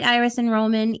 Despite Iris and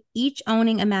Roman each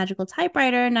owning a magical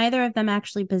typewriter, neither of them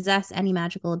actually possess any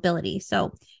magical ability.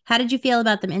 So, how did you feel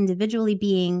about them individually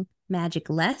being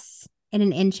magic-less in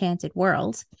an enchanted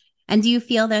world? And do you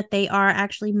feel that they are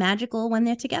actually magical when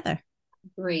they're together?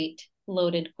 Great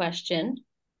loaded question.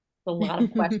 A lot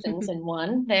of questions in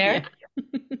one there.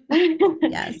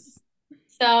 Yes.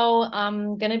 So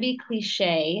I'm gonna be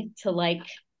cliche to like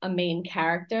a main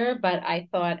character, but I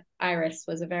thought Iris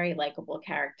was a very likable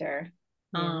character.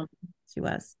 Yeah. She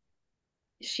was.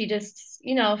 She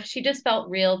just felt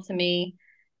real to me.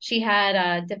 She had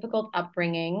a difficult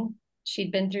upbringing.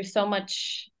 She'd been through so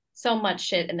much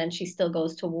shit, and then she still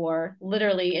goes to war,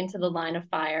 literally into the line of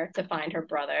fire to find her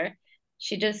brother.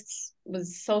 She just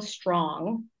was so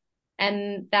strong.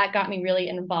 And that got me really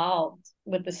involved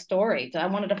with the story. I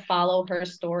wanted to follow her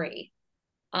story.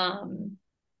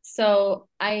 So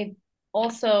I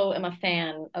also am a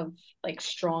fan of like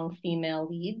strong female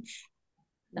leads,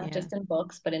 not just in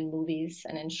books, but in movies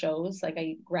and in shows. Like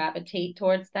I gravitate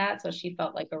towards that. So she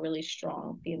felt like a really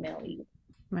strong female lead.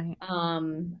 Right. I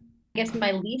guess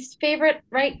my least favorite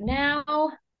right now,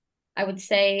 I would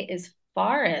say, is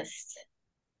Forrest.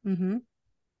 Mm-hmm.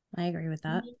 I agree with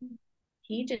that.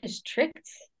 He just tricked.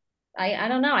 I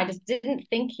don't know. I just didn't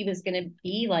think he was going to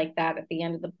be like that at the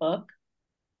end of the book.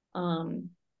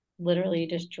 Literally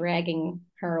just dragging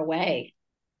her away,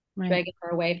 Right. dragging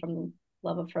her away from the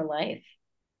love of her life.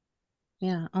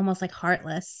 Yeah, almost like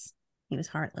heartless. He was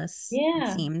heartless. Yeah.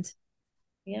 It seemed.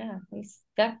 Yeah, he's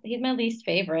my least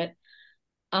favorite.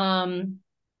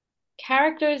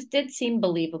 Characters did seem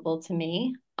believable to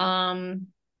me.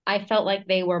 I felt like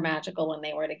they were magical when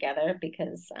they were together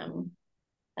because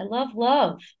I love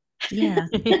love. Yeah.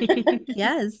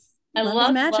 Yes. I Love is love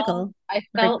love. magical. I Or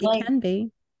felt it can be.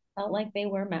 they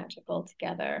were magical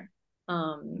together.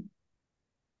 And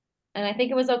I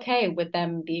think it was okay with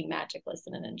them being magicless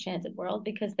in an enchanted world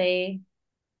because they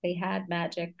had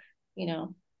magic, you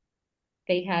know,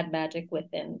 they had magic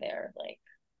within their like,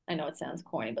 I know it sounds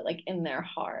corny, but like in their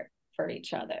heart for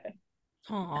each other.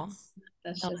 Aw,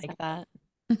 That's I just like that.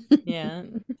 Yeah.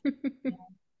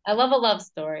 I love a love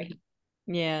story.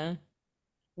 Yeah.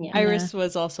 Yeah. Iris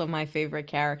was also my favorite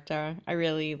character. I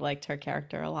really liked her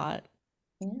character a lot.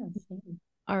 Yeah.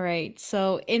 All right,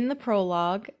 so in the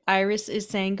prologue, Iris is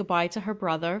saying goodbye to her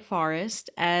brother, Forrest,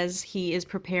 as he is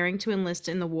preparing to enlist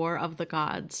in the War of the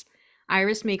Gods.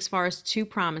 Iris makes Forrest 2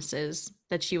 promises: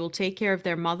 that she will take care of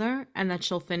their mother and that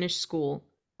she'll finish school.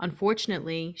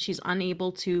 Unfortunately, she's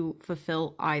unable to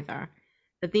fulfill either.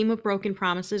 The theme of broken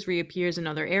promises reappears in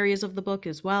other areas of the book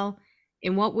as well.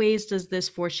 In what ways does this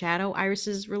foreshadow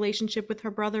Iris's relationship with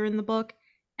her brother in the book?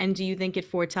 And do you think it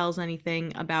foretells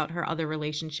anything about her other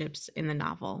relationships in the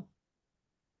novel?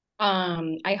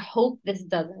 I hope this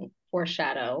doesn't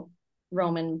foreshadow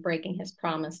Roman breaking his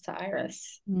promise to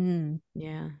Iris.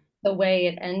 Yeah. The way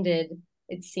it ended,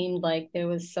 it seemed like there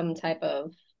was some type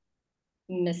of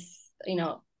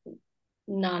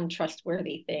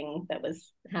non-trustworthy thing that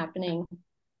was happening.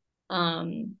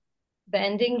 The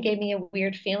ending gave me a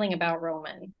weird feeling about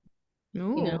Roman.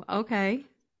 Ooh, okay.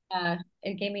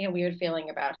 It gave me a weird feeling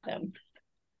about him.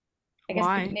 I guess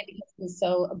Why? maybe because he was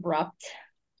so abrupt.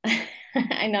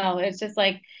 I know, it's just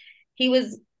like he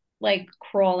was like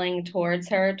crawling towards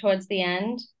her towards the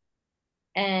end.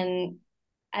 And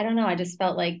I don't know, I just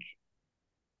felt like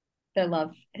their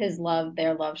love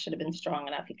should have been strong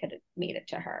enough. He could have made it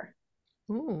to her.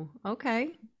 Ooh, okay.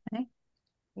 Okay.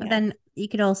 But Yeah. then you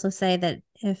could also say that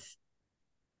if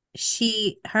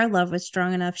her love was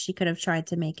strong enough, she could have tried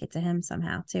to make it to him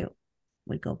somehow too.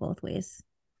 Would go both ways.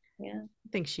 Yeah. I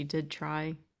think she did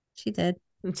try She did.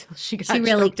 until she got She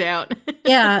really- choked out.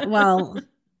 Yeah, well,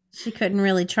 she couldn't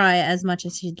really try as much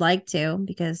as she'd like to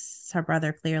because her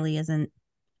brother clearly isn't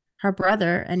her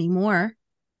brother anymore,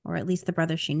 or at least the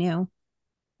brother she knew.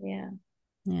 Yeah.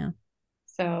 Yeah.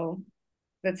 So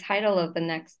the title of the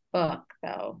next book,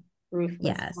 though,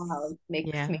 Ruthless Yes. Love, makes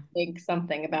Yeah. me think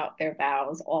something about their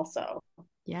vows also.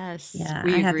 Yes. Yeah,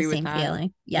 We I have agree the with same that.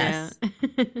 feeling. Yes, Yeah.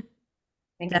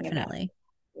 Thinking about definitely.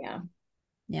 yeah.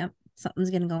 Yep. Something's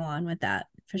going to go on with that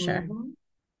for sure. Mhm.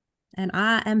 And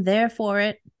I am there for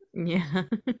it. Yeah. Can't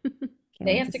Day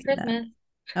wait to after see that. Christmas.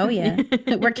 Oh, yeah.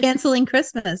 We're canceling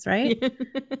Christmas, right?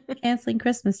 Yeah. Canceling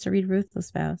Christmas to read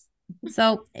Ruthless Vows.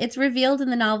 So it's revealed in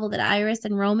the novel that Iris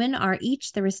and Roman are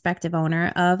each the respective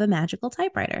owner of a magical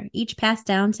typewriter, each passed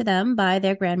down to them by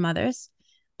their grandmothers.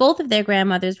 Both of their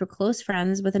grandmothers were close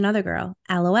friends with another girl,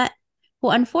 Alouette, who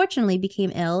unfortunately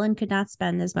became ill and could not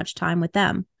spend as much time with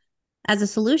them. As a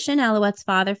solution, Alouette's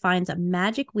father finds a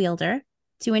magic wielder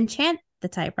to enchant the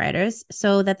typewriters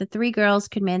so that the three girls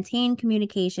could maintain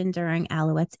communication during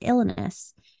Alouette's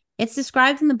illness. It's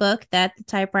described in the book that the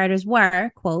typewriters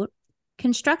were, quote,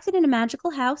 constructed in a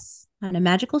magical house on a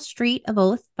magical street of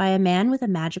Oath by a man with a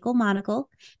magical monocle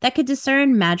that could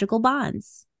discern magical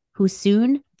bonds, who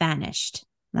soon vanished.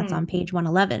 That's on page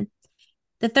 111.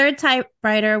 The third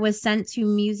typewriter was sent to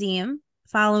museum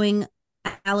following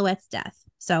Alouette's death.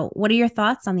 So, what are your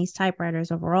thoughts on these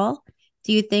typewriters overall?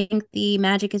 Do you think the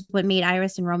magic is what made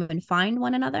Iris and Roman find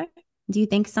one another? Do you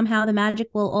think somehow the magic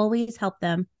will always help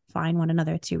them find one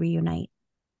another to reunite?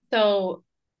 So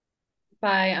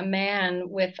by a man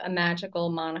with a magical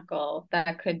monocle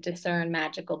that could discern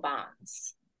magical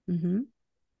bonds. Mm-hmm.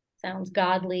 Sounds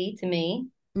godly to me.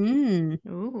 Ooh,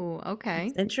 okay.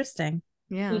 That's interesting.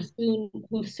 Yeah.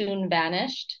 Who soon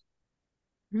vanished.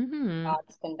 Mm-hmm.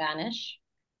 Gods can vanish.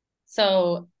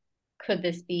 So could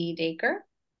this be Dacre?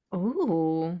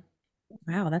 Ooh.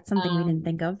 Wow, that's something we didn't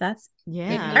think of. That's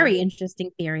Yeah. a very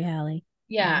interesting theory, Hallie.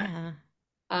 Yeah.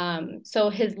 So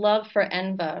his love for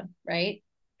Enva, right?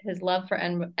 His love for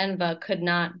Enva could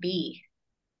not be.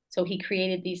 So he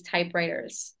created these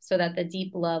typewriters so that the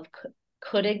deep love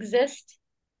could exist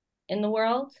in the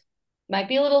world. Might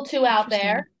be a little too out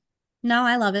there. No,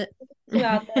 I love it. Too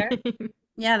out there.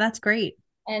 Yeah, that's great.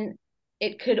 And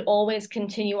it could always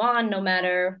continue on no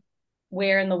matter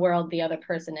where in the world the other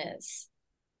person is.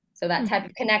 So that type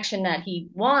of connection that he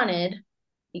wanted,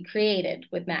 he created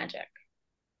with magic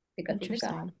because he's a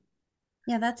god.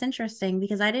 Yeah, that's interesting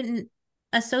because I didn't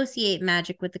associate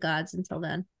magic with the gods until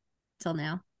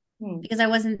now. Because I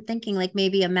wasn't thinking like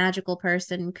maybe a magical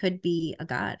person could be a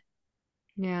god.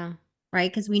 Yeah. Right?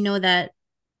 Because we know that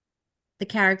the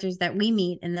characters that we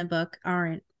meet in the book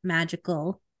aren't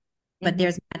magical, but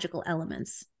there's magical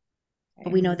elements.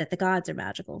 But we know that the gods are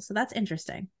magical. So that's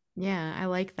interesting. Yeah, I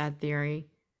like that theory.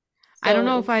 So, I don't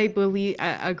know if I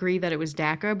agree that it was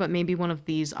Dacre, but maybe one of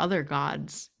these other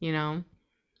gods, you know?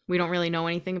 We don't really know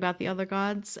anything about the other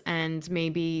gods, and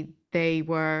maybe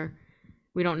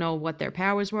we don't know what their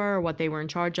powers were or what they were in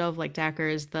charge of. Like Dacre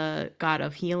is the god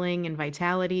of healing and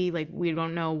vitality. Like we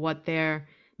don't know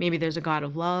maybe there's a god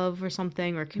of love or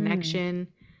something, or connection,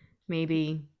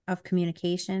 maybe. Of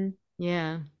communication.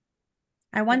 Yeah.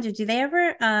 I wonder, do they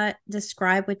ever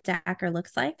describe what Dacre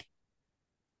looks like?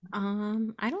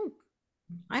 I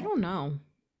don't know.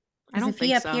 I Because don't if he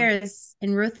think so. appears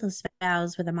in Ruthless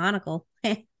Vows with a monocle,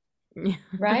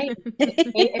 right?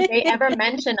 If they ever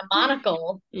mention a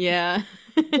monocle, yeah,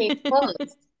 case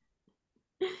closed.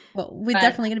 well, we're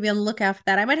definitely going to be on the lookout for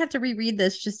that. I might have to reread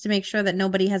this just to make sure that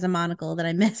nobody has a monocle that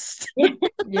I missed.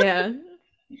 Yeah.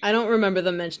 I don't remember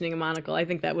them mentioning a monocle. I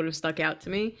think that would have stuck out to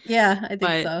me. Yeah, I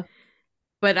think so.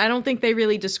 But I don't think they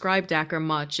really describe Dacker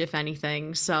much, if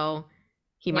anything. So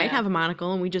he might Yeah. have a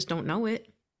monocle and we just don't know it.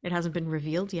 It hasn't been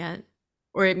revealed yet.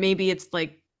 Or maybe it's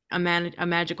like a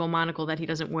magical monocle that he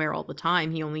doesn't wear all the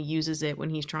time. He only uses it when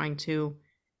he's trying to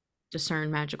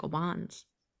discern magical bonds.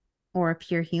 Or a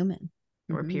pure human.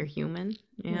 Or a pure human.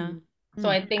 Yeah. So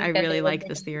I think I that really they were like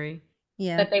this theory.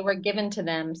 Yeah. that they were given to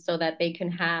them so that they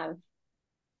can have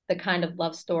the kind of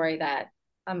love story that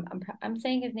I'm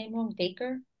saying his name wrong,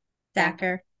 Dacker.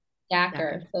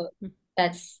 Dacker. So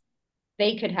that's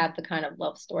they could have the kind of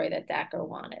love story that Dacker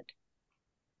wanted.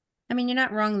 I mean, you're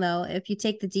not wrong though. If you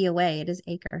take the D away, it is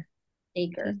Acre.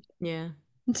 Daker. Yeah.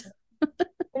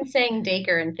 I'm saying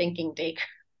Daker and thinking Daker.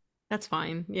 That's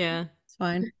fine. Yeah. It's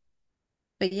fine.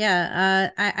 But yeah,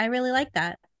 I really like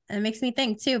that. And it makes me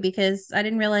think too, because I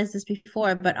didn't realize this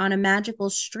before, but on a magical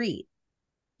street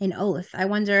in Oath, I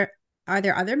wonder, are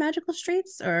there other magical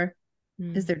streets or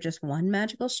is there just one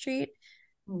magical street?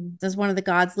 Does one of the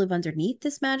gods live underneath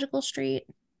this magical street?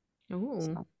 Oh,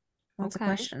 so, lots of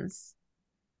questions.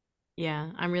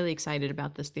 Yeah, I'm really excited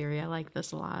about this theory. I like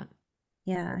this a lot.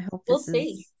 Yeah, I hope we'll this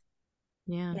see. is.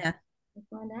 Yeah. Yeah.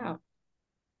 We'll find out.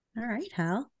 All right,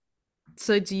 Hal.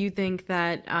 So do you think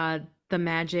that the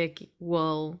magic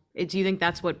do you think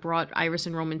that's what brought Iris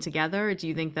and Roman together? Or do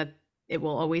you think that it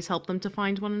will always help them to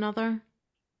find one another?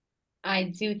 I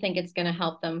do think it's going to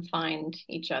help them find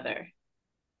each other.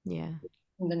 Yeah.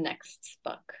 In the next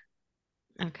book.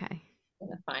 Okay.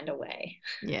 Gonna find a way.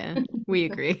 Yeah, we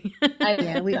agree.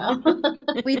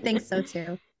 We think so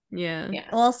too. Yeah.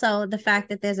 Also, the fact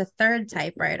that there's a third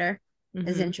typewriter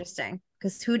is interesting.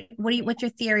 Because what's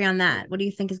your theory on that? What do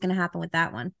you think is going to happen with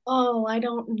that one? Oh, I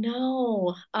don't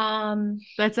know.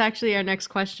 That's actually our next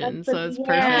question, so it's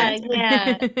perfect.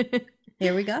 Yeah.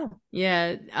 Here we go.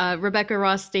 Yeah, Rebecca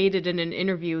Ross stated in an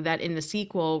interview that in the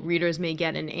sequel, readers may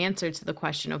get an answer to the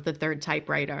question of the third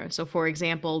typewriter. So, for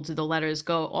example, do the letters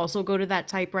also go to that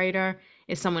typewriter?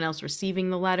 Is someone else receiving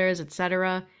the letters,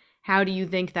 etc.? How do you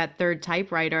think that third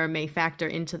typewriter may factor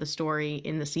into the story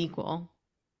in the sequel?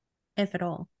 If at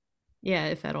all. Yeah,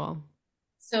 if at all.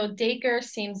 So Daker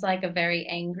seems like a very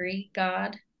angry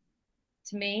god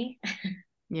to me.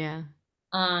 Yeah.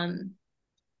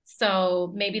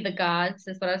 So maybe the gods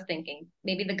is what I was thinking.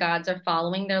 Maybe the gods are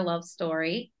following their love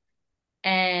story,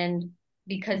 and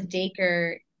because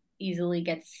Daker easily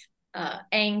gets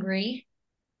angry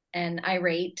and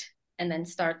irate and then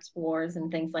starts wars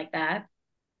and things like that,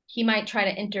 he might try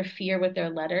to interfere with their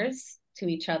letters to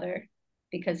each other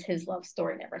because his love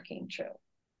story never came true.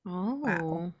 Oh.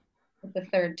 Wow. With the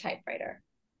third typewriter.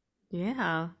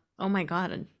 Yeah. Oh my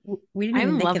God. We didn't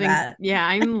even think of that. Yeah,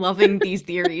 I'm loving these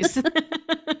theories.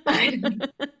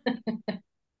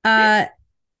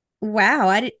 Wow.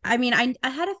 I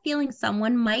had a feeling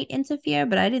someone might interfere,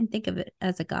 but I didn't think of it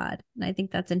as a god. And I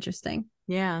think that's interesting.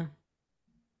 Yeah.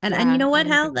 And you know what,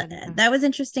 Hal? That was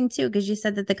interesting too, because you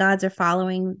said that the gods are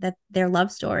following their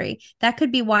love story. That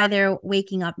could be why they're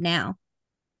waking up now,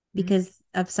 because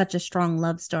of such a strong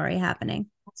love story happening.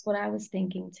 That's what I was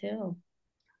thinking too.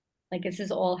 Like this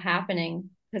is all happening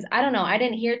because I don't know. I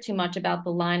didn't hear too much about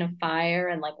the line of fire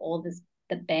and like all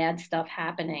the bad stuff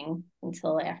happening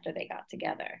until after they got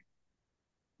together.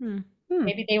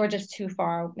 Maybe they were just too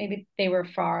far. Maybe they were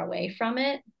far away from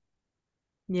it.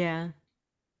 Yeah.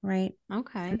 Right.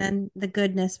 Okay. And then the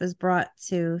goodness was brought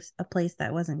to a place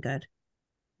that wasn't good.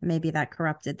 Maybe that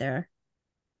corrupted their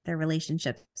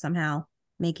relationship somehow,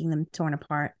 making them torn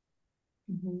apart.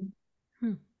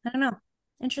 I don't know.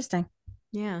 Interesting.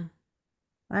 Yeah.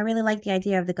 I really like the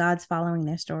idea of the gods following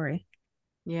their story.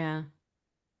 Yeah.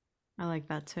 I like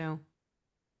that too.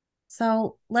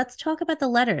 So let's talk about the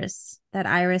letters that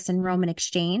Iris and Roman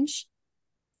exchange.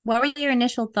 What were your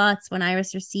initial thoughts when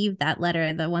Iris received that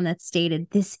letter, the one that stated,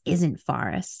 "This isn't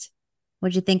Forest"?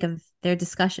 What'd you think of their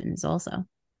discussions also?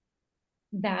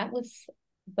 That was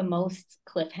the most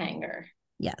cliffhanger.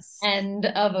 Yes. End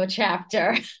of a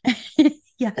chapter.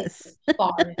 Yes.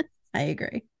 Forest. I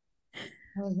agree.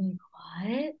 I was like,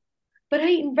 what? But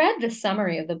I read the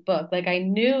summary of the book. Like I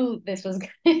knew this was,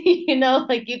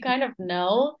 like you kind of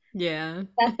know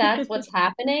that's what's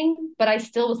happening. But I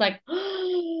still was like,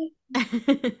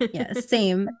 yeah,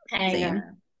 same.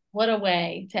 What a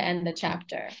way to end the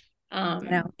chapter.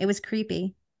 It was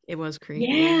creepy. It was creepy.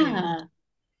 Yeah.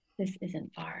 This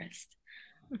isn't Forest.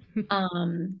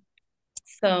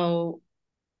 So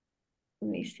let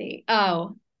me see.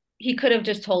 Oh, he could have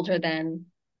just told her then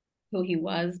who he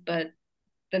was, but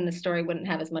then the story wouldn't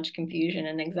have as much confusion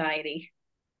and anxiety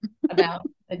about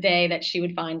the day that she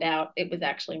would find out it was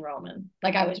actually Roman.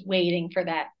 Like I was waiting for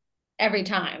that every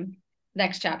time.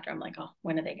 Next chapter, I'm like, oh,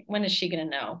 when is she gonna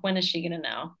know? When is she gonna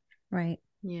know? Right.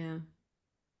 Yeah.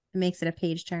 It makes it a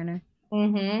page turner.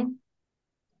 Mm-hmm.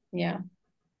 Yeah.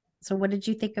 So what did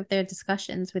you think of their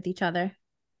discussions with each other?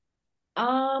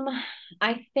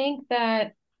 I think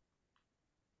that,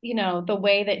 the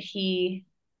way that he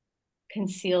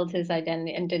concealed his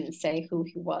identity and didn't say who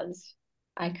he was,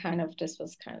 I kind of just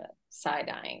was kind of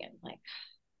side-eyeing and like,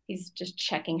 he's just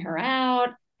checking her out.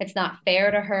 It's not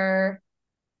fair to her.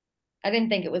 I didn't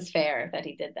think it was fair that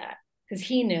he did that because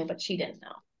he knew, but she didn't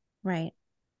know. Right.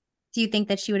 Do you think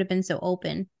that she would have been so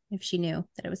open if she knew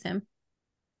that it was him?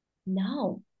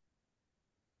 No,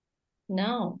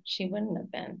 no, she wouldn't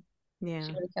have been. Yeah.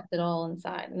 She would have kept it all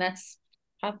inside. And that's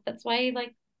why he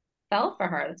like fell for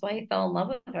her. That's why he fell in love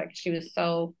with her. 'Cause she was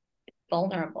so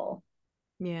vulnerable.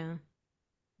 Yeah.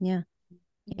 Yeah.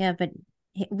 Yeah, but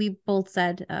we both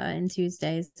said in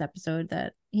Tuesday's episode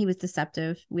that he was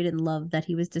deceptive. We didn't love that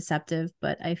he was deceptive,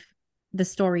 but the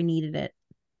story needed it.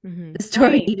 Mm-hmm. The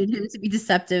story Right. needed him to be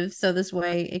deceptive, so this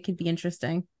way it could be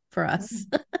interesting for us.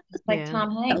 Just like Yeah.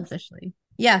 Tom Hanks. Selfishly.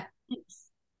 Yeah.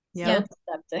 Yeah. So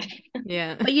deceptive.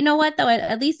 Yeah. But you know what, though?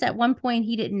 At least at one point,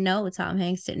 he didn't know, Tom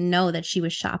Hanks didn't know that she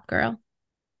was Shop Girl.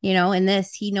 In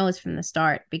this, he knows from the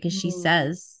start because she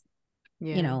says,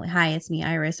 Yeah. hi, it's me,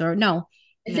 Iris. Or no,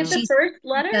 Is No. it the she first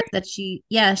letter? says that she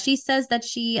says that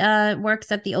she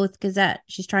works at the Oath Gazette.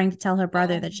 She's trying to tell her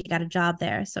brother that she got a job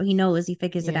there. So he knows, he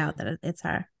figures it Yeah. out that it's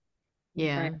her.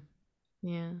 Yeah. Right.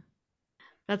 Yeah.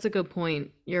 That's a good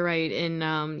point. You're right.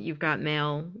 In You've Got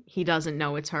Mail, he doesn't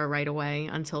know it's her right away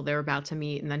until they're about to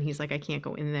meet, and then he's like, I can't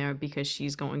go in there because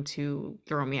she's going to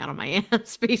throw me out of my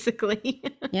ass, basically.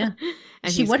 Yeah.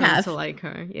 And She he's would come have. to like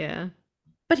her. Yeah.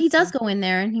 But he does go in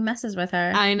there and he messes with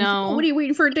her. I He's like, know. "Oh, what are you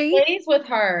waiting for a date?" Plays with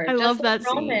her. I just love like that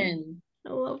scene. Roman.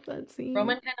 I love that scene.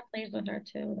 Roman kind of plays with her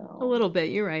too, A though. little bit.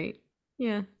 You're right.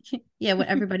 Yeah. Yeah, with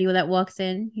everybody that walks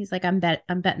in, he's like, I'm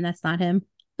betting that's not him.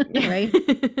 Right?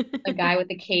 The guy with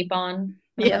the cape on.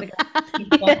 Yeah. The guy with the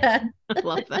cape on? Yeah. I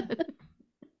love that.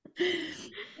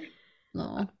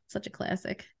 Oh, such a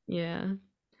classic. Yeah.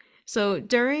 So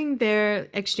during their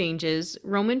exchanges,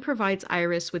 Roman provides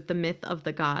Iris with the myth of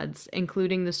the gods,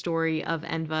 including the story of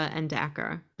Enva and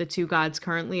Dacre, the two gods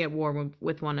currently at war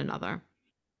with one another.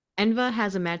 Enva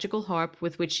has a magical harp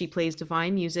with which she plays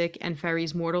divine music and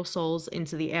ferries mortal souls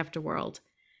into the afterworld.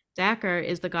 Dacre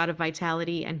is the god of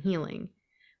vitality and healing.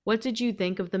 What did you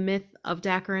think of the myth of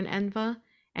Dacre and Enva?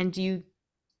 And do you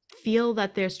feel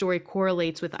that their story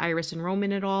correlates with Iris and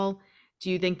Roman at all? Do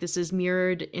you think this is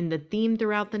mirrored in the theme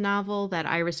throughout the novel, that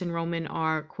Iris and Roman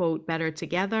are, quote, better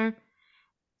together?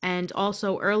 And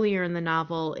also earlier in the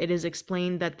novel, it is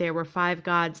explained that there were 5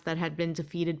 gods that had been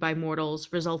defeated by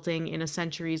mortals, resulting in a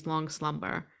centuries-long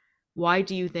slumber. Why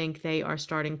do you think they are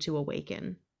starting to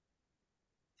awaken?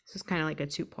 This is kind of like a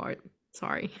 2-part.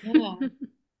 Sorry. Yeah.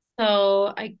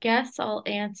 So I guess I'll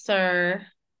answer,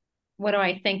 what do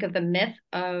I think of the myth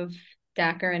of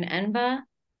Dacre and Enva?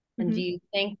 And do you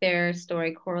think their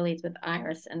story correlates with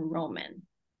Iris and Roman?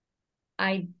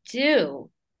 I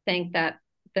do think that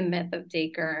the myth of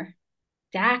Dacre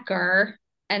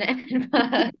and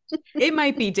Enva, It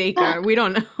might be Dacre. We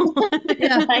don't know.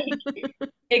 Yeah. like,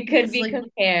 it could It's be like-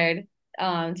 compared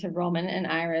to Roman and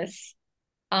Iris.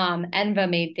 Enva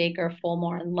made Dacre fall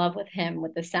more in love with him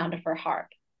with the sound of her harp.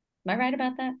 Am I right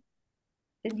about that?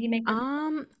 Did he make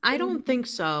I don't think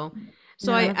so.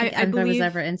 So No, I don't think I Enver believe was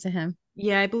ever into him.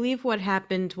 Yeah, I believe what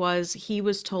happened was he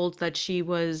was told that she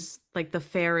was like the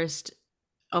fairest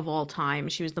of all time.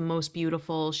 She was the most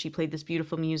beautiful. She played this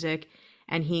beautiful music,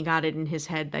 and he got it in his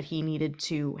head that he needed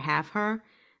to have her.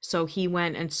 So he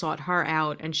went and sought her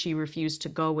out, and she refused to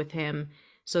go with him.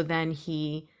 So then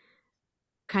he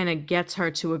kind of gets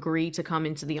her to agree to come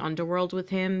into the underworld with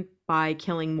him by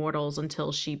killing mortals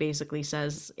until she basically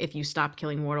says, if you stop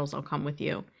killing mortals, I'll come with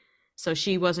you. So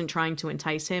she wasn't trying to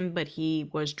entice him, but he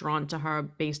was drawn to her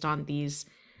based on these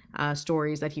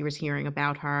stories that he was hearing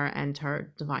about her and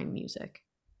her divine music.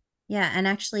 Yeah, and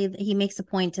actually he makes a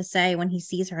point to say when he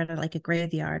sees her at like a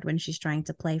graveyard when she's trying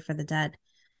to play for the dead,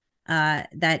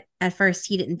 that at first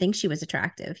he didn't think she was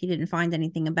attractive. He didn't find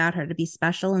anything about her to be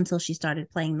special until she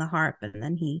started playing the harp, and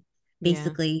then he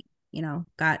basically,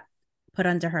 got put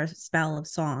under her spell of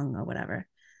song or whatever.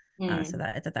 So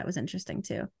that I thought that was interesting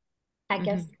too. I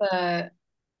guess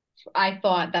I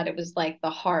thought that it was like the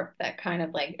harp that kind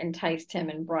of like enticed him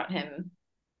and brought him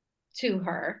to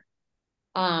her.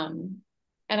 And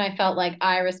I felt like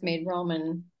Iris made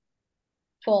Roman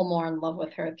fall more in love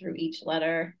with her through each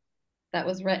letter that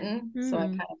was written. So I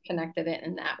kind of connected it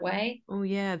in that way. Oh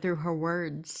yeah, through her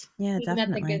words. Yeah, Even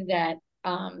definitely. at the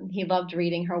Gazette, he loved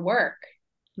reading her work.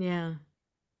 Yeah.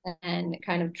 And it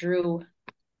kind of drew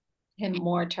him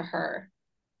more to her.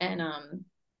 And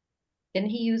Didn't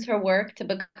he use her work to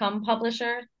become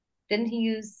publisher? Didn't he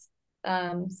use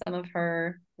some of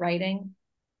her writing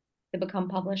to become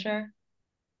publisher?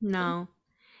 No.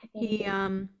 He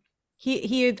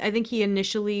I think he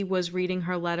initially was reading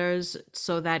her letters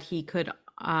so that he could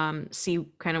see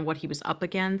kind of what he was up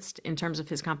against in terms of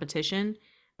his competition,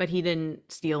 but he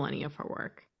didn't steal any of her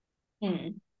work.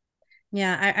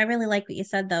 Yeah, I really like what you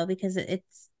said though, because it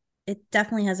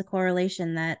definitely has a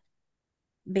correlation that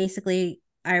basically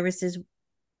Iris's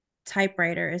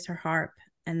typewriter is her harp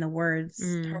and her words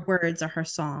are her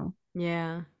song.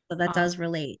 Yeah. So that does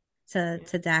relate to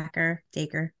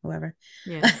Dacre, whoever.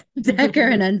 Yeah. Dacre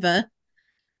and Enva,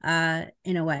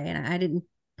 in a way. And I didn't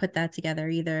put that together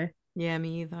either. Yeah,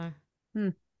 me either.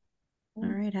 All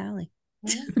right, Hallie.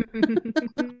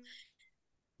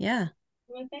 Yeah.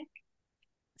 What do you think?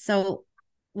 So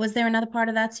was there another part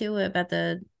of that too about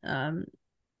the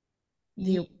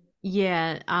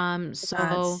Yeah. So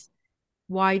gods?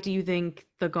 why do you think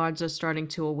the gods are starting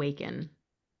to awaken?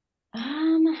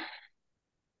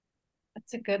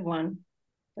 That's a good one.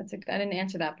 I didn't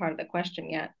answer that part of the question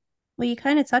yet. Well, you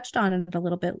kind of touched on it a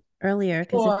little bit earlier,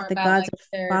 because if Sure, the about gods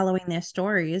like are following their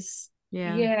stories.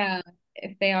 Yeah.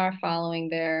 if they are following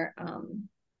their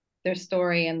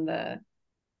story and the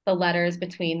letters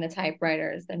between the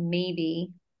typewriters, then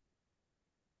maybe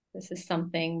this is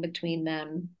something between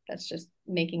them that's just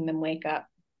making them wake up.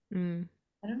 Mm.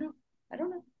 I don't know.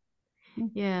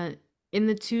 Yeah. In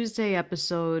the Tuesday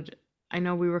episode, I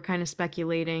know we were kind of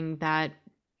speculating that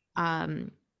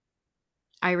um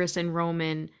Iris and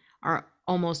Roman are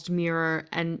almost mirror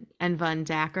and Enva and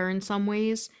Dacre in some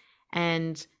ways,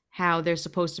 and how they're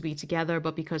supposed to be together,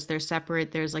 but because they're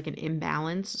separate, there's like an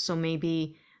imbalance. So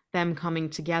maybe them coming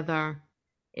together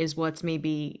is what's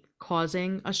maybe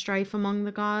causing a strife among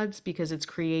the gods, because it's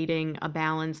creating a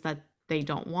balance that they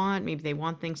don't want. Maybe they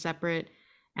want things separate,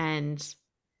 and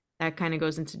that kind of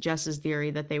goes into Jess's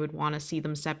theory that they would want to see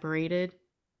them separated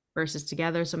versus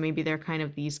together. So maybe they're kind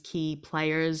of these key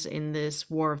players in this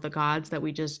war of the gods that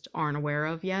we just aren't aware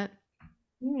of yet.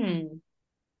 Right.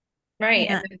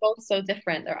 Yeah. And they're both so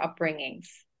different, their upbringings.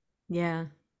 Yeah.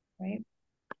 Right.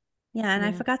 Yeah, and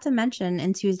I forgot to mention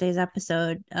in Tuesday's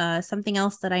episode something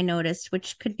else that I noticed,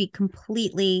 which could be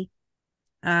completely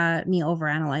me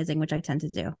overanalyzing, which I tend to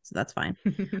do, so that's fine.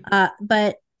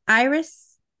 But Iris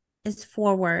is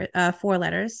four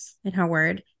letters in her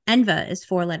word. Enva is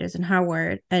four letters in her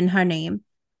word, in her name,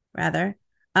 rather.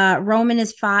 Roman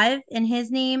is five in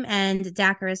his name, and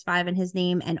Dacre is five in his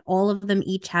name, and all of them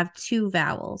each have two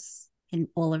vowels in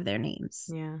all of their names.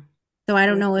 Yeah. So I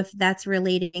don't know if that's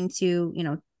relating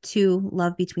to, two,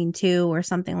 love between two, or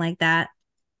something like that.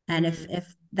 And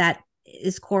if that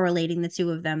is correlating the two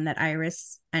of them, that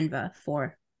Iris, Enva,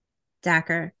 four,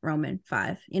 Dacre, Roman,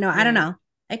 five. I don't know.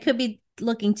 I could be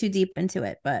looking too deep into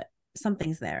it, but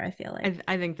something's there, I feel like.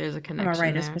 I think there's a From connection a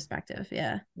writer's there. perspective,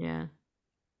 yeah. Yeah.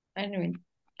 I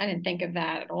didn't think of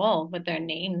that at all with their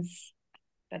names.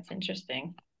 That's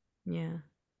interesting. Yeah.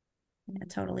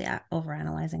 Totally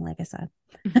overanalyzing, like I said.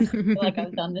 I feel like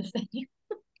I've done this thing.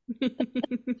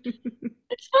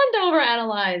 It's fun to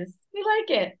overanalyze. We like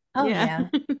it. Oh yeah.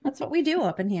 That's what we do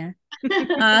up in here.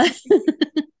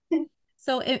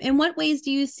 So in what ways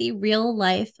do you see real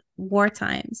life war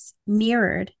times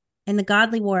mirrored in the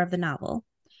godly war of the novel?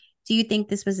 Do you think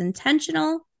this was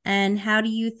intentional? And how do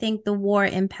you think the war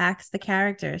impacts the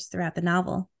characters throughout the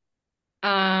novel?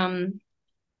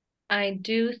 I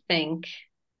do think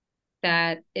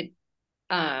that it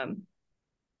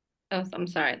oh, I'm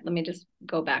sorry. Let me just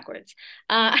go backwards.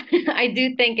 I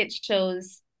do think it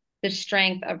shows the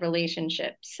strength of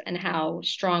relationships and how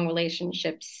strong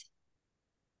relationships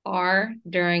are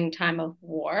during time of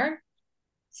war.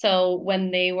 So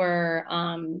when they were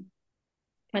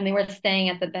staying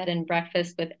at the bed and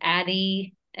breakfast with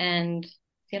Addie and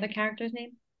the other character's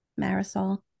name?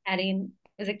 Marisol. Addie,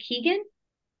 is it Keegan?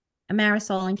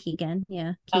 Marisol and Keegan.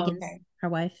 Yeah. Keegan's her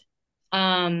wife.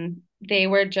 They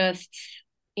were just,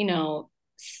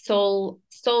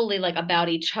 solely like about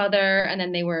each other, and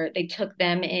then they took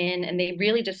them in and they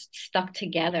really just stuck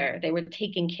together. They were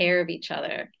taking care of each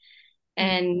other.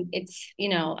 And it's,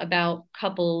 about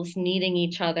couples needing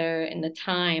each other in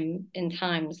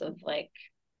times of like,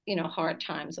 hard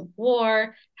times of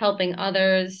war, helping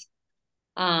others.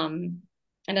 And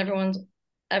everyone's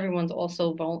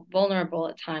also vulnerable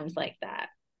at times like that.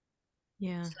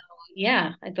 Yeah. So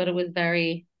yeah, I thought it was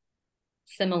very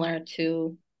similar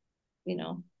to,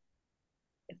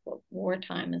 what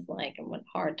wartime is like and what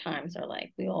hard times are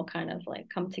like. We all kind of like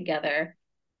come together,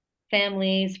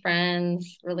 families,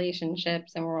 friends,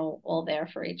 relationships, and we're all there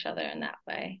for each other in that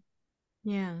way.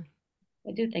 Yeah.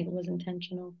 I do think it was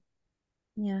intentional.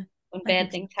 Yeah. When I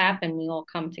bad think so, things too. happen, we all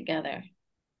come together.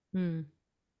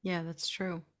 Yeah, that's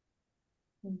true.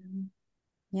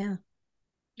 Yeah.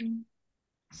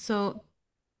 So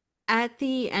at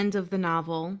the end of the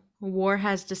novel, war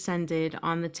has descended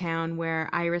on the town where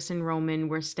Iris and Roman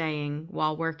were staying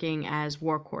while working as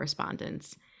war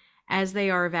correspondents. As they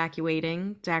are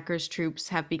evacuating, Dacre's troops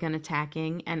have begun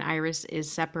attacking, and Iris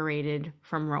is separated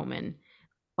from Roman,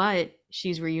 but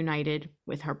she's reunited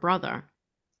with her brother.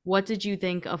 What did you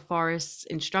think of Forrest's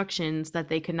instructions that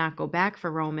they could not go back for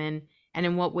Roman, and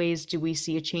in what ways do we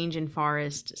see a change in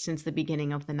Forrest since the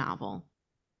beginning of the novel?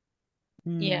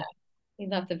 Yeah, he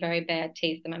left a very bad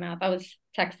taste in my mouth. I was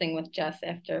texting with Jess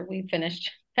after we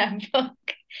finished that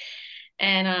book,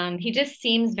 and he just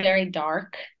seems very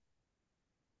dark.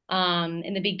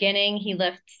 In the beginning, he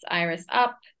lifts Iris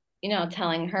up,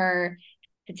 telling her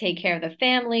to take care of the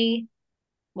family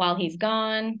while he's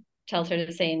gone, tells her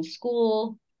to stay in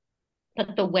school.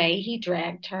 But the way he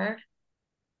dragged her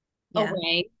Yeah.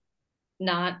 away,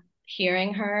 not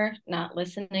hearing her, not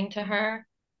listening to her,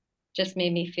 just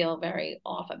made me feel very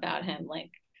off about him.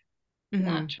 Like,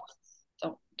 not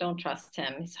trust, don't trust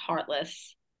him. He's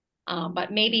heartless.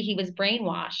 But maybe he was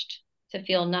brainwashed to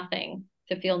feel nothing,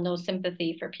 to feel no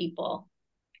sympathy for people,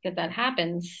 because that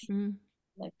happens,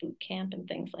 like boot camp and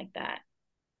things like that.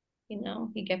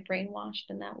 You get brainwashed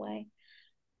in that way.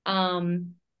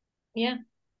 Yeah,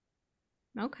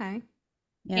 Okay.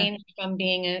 Yeah. changed from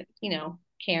being a,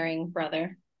 caring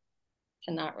brother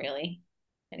to not really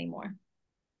anymore.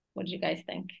 What did you guys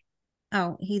think?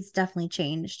 Oh, he's definitely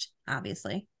changed,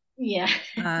 obviously. Yeah.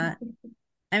 I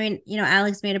mean,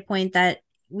 Alex made a point that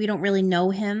we don't really know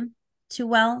him too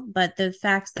well, but the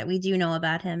facts that we do know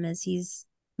about him is he's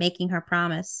making her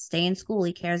promise, stay in school.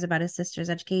 He cares about his sister's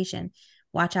education.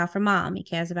 Watch out for mom. He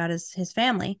cares about his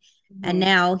family. And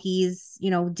now he's,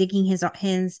 digging his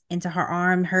hands into her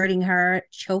arm, hurting her,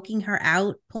 choking her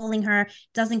out, pulling her,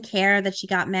 doesn't care that she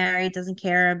got married, doesn't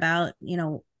care about,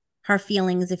 her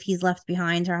feelings if he's left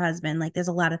behind her husband. Like there's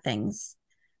a lot of things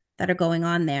that are going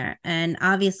on there. And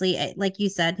obviously, like you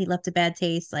said, he left a bad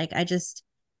taste. Like I just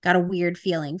got a weird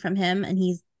feeling from him, and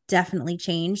he's definitely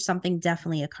changed. Something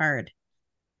definitely occurred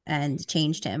and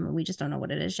changed him. We just don't know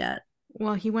what it is yet.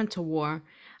 Well, he went to war.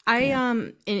 I Yeah.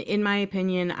 in my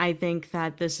opinion, I think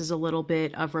that this is a little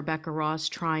bit of Rebecca Ross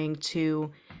trying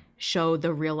to show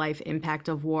the real life impact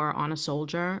of war on a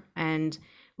soldier. And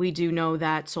we do know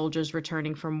that soldiers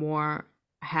returning from war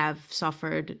have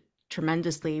suffered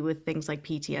tremendously with things like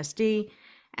PTSD,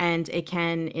 and it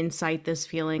can incite this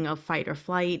feeling of fight or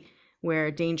flight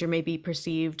where danger may be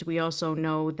perceived. We also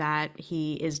know that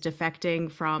he is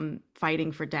defecting from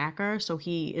fighting for Dacre, so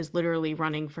he is literally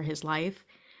running for his life.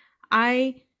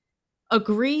 I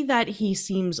agree that he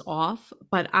seems off,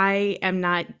 but I am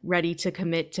not ready to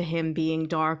commit to him being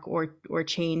dark or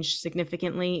change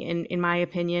significantly in my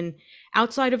opinion.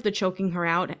 Outside of the choking her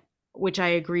out, which I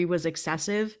agree was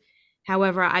excessive.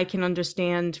 However, I can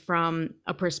understand from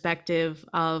a perspective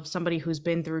of somebody who's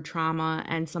been through trauma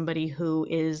and somebody who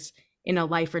is in a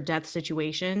life or death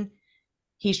situation,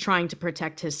 he's trying to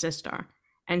protect his sister.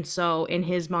 And so in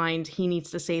his mind, he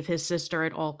needs to save his sister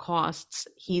at all costs.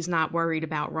 He's not worried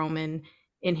about Roman.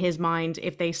 In his mind,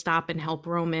 if they stop and help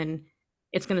Roman,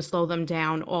 it's going to slow them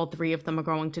down. All three of them are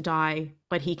going to die,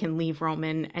 but he can leave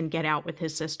Roman and get out with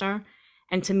his sister.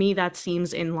 And to me, that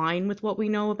seems in line with what we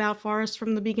know about Forrest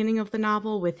from the beginning of the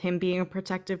novel, with him being a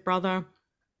protective brother.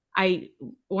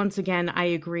 Once again, I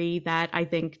agree that I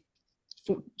think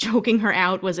choking her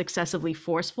out was excessively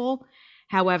forceful.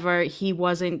 However, he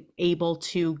wasn't able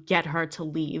to get her to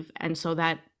leave. And so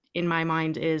that, in my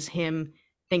mind, is him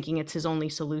thinking it's his only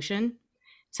solution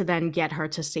to then get her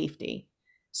to safety.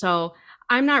 So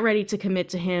I'm not ready to commit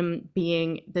to him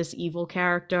being this evil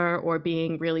character or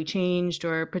being really changed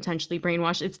or potentially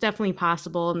brainwashed. It's definitely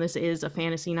possible, and this is a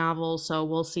fantasy novel, so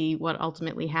we'll see what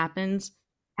ultimately happens.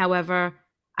 However,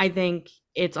 I think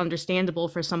it's understandable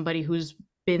for somebody who's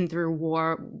been through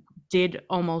war, did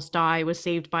almost die, was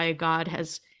saved by a god,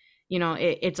 has,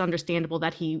 it's understandable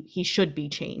that he should be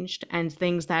changed, and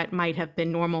things that might have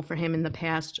been normal for him in the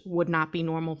past would not be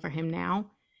normal for him now.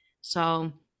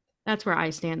 So that's where I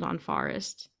stand on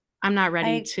Forrest. I'm not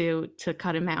ready to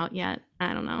cut him out yet.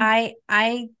 I don't know.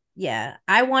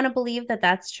 I want to believe that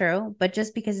that's true, but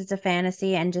just because it's a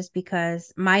fantasy and just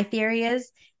because my theory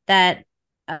is that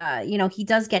he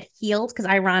does get healed, because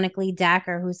ironically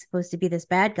Dacre, who's supposed to be this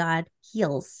bad god,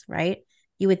 heals, right?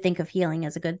 You would think of healing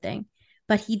as a good thing.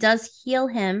 But he does heal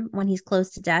him when he's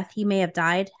close to death. He may have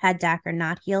died had Dacre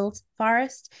not healed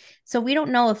Forrest. So we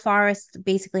don't know if Forrest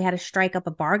basically had to strike up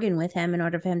a bargain with him in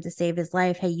order for him to save his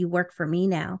life. Hey, you work for me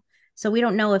now. So we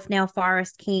don't know if now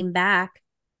Forrest came back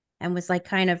and was like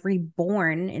kind of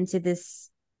reborn into this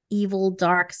evil,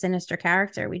 dark, sinister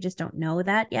character. We just don't know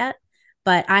that yet.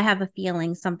 But I have a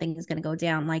feeling something is going to go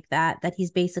down like that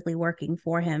he's basically working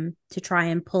for him to try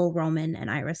and pull Roman and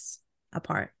Iris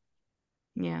apart.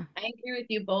 Yeah. I agree with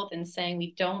you both in saying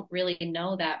we don't really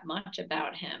know that much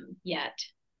about him yet.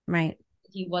 Right.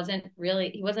 He wasn't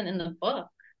in the book.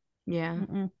 Yeah.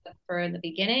 For the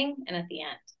beginning and at the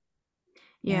end.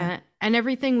 Yeah. And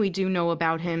everything we do know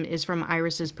about him is from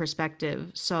Iris's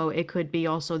perspective. So it could be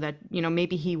also that,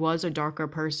 maybe he was a darker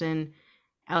person.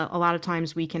 A lot of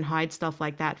times we can hide stuff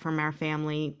like that from our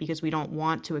family because we don't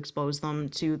want to expose them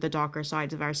to the darker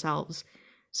sides of ourselves.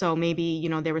 So maybe,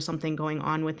 there was something going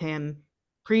on with him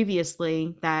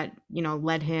previously that,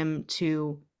 led him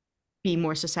to be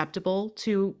more susceptible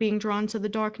to being drawn to the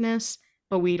darkness.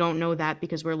 But we don't know that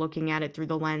because we're looking at it through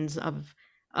the lens of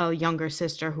a younger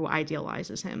sister who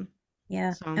idealizes him.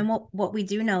 Yeah. So. And what we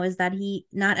do know is that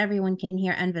not everyone can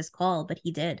hear Enva's call, but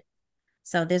he did.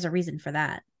 So there's a reason for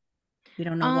that. We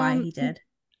don't know why he did.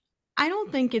 I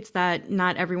don't think it's that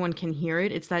not everyone can hear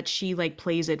it. It's that she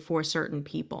plays it for certain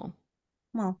people.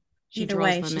 Well, she either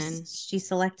way, she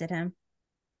selected him.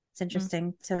 It's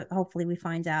interesting to hopefully we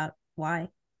find out why.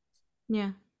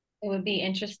 Yeah. It would be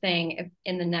interesting if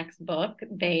in the next book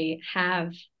they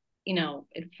have,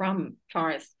 it from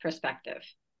Forrest's perspective.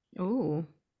 Oh.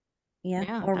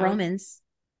 Yeah. Or Roman's.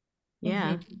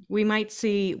 Yeah. We might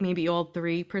see maybe all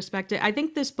three perspectives. I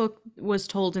think this book was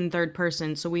told in third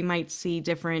person, so we might see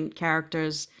different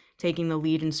characters taking the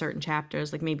lead in certain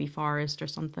chapters, like maybe Forrest or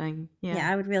something. Yeah,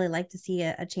 I would really like to see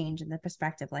a change in the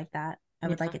perspective like that. I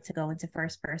would like it to go into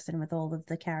first person with all of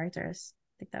the characters.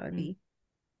 I think that would be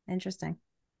interesting.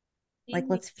 Like,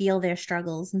 let's feel their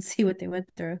struggles and see what they went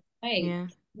through. Right. Yeah.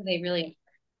 They really.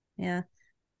 Yeah.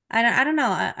 I don't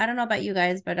know. I don't know about you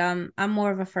guys, but I'm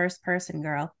more of a first person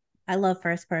girl. I love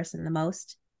first person the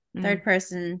most. Third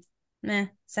person,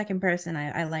 second person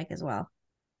I like as well.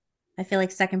 I feel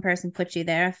like second person puts you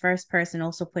there. First person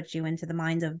also puts you into the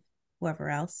mind of whoever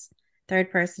else.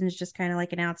 Third person is just kind of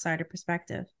like an outsider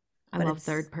perspective. I love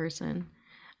third person.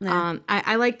 Yeah.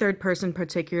 I like third person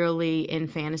particularly in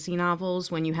fantasy novels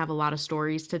when you have a lot of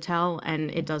stories to tell and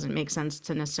it doesn't make sense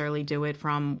to necessarily do it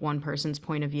from one person's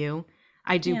point of view.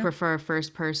 I do prefer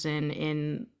first person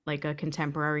in like a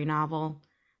contemporary novel,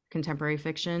 contemporary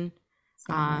fiction,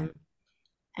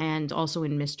 and also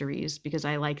in mysteries because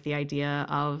I like the idea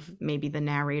of maybe the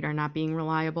narrator not being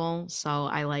reliable. So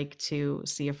I like to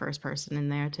see a first person in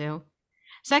there too.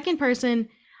 Second person,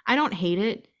 I don't hate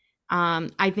it.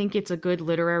 I think it's a good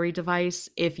literary device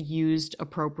if used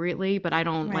appropriately, but I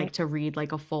don't like to read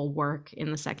like a full work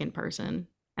in the second person.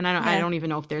 And I don't even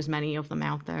know if there's many of them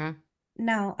out there.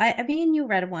 No, I mean, you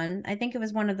read one. I think it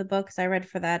was one of the books I read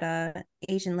for that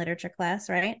Asian literature class,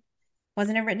 right?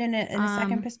 Wasn't it written in a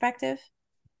second perspective?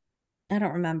 I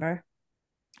don't remember.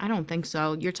 I don't think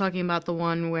so. You're talking about the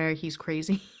one where he's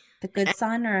crazy. The Good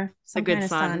Son or some kind of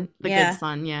son. The Good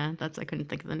Son, yeah. I couldn't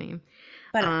think of the name.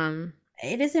 But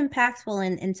it is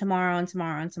impactful in Tomorrow and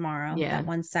Tomorrow and Tomorrow, that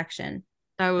one section.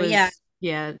 That was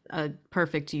a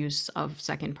perfect use of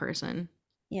second person.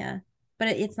 Yeah. But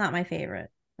it's not my favorite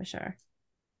for sure.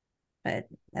 But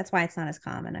that's why it's not as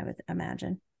common, I would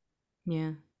imagine.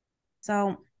 Yeah.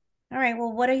 So, all right.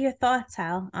 Well, what are your thoughts,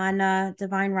 Hal, on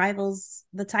Divine Rivals,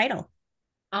 the title?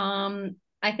 I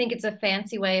think it's a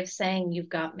fancy way of saying you've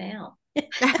got mail.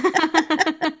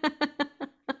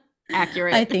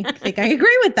 Accurate. I think I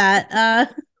agree with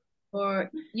that. Or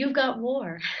you've got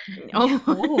war.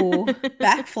 Oh,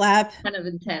 back flap. Kind of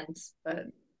intense, but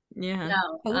yeah.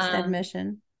 No, post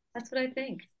admission. That's what I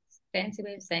think. Fancy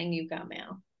way of saying you've got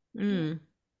mail.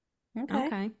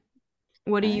 Okay.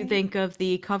 What do you think of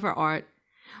the cover art?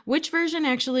 Which version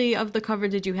actually of the cover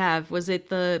did you have? Was it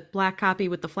the black copy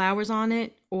with the flowers on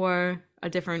it or a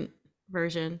different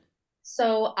version?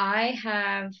 So I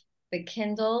have the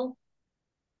Kindle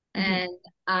and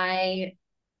I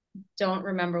don't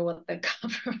remember what the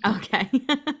cover was. Okay.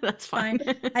 That's fine.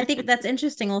 I think that's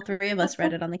interesting. All three of us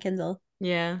read it on the Kindle.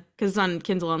 Yeah, because it's on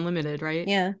Kindle Unlimited, right?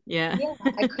 Yeah. Yeah.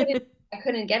 I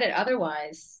couldn't get it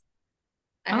otherwise.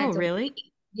 Oh, really?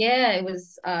 Yeah, it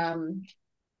was going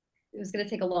to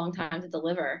take a long time to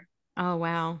deliver. Oh,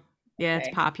 wow. Yeah, it's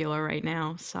popular right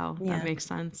now, so that makes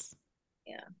sense.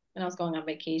 Yeah. And I was going on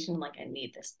vacation, like, I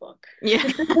need this book. Yeah.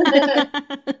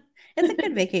 It's a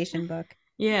good vacation book.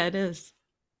 Yeah, it is.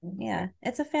 Yeah.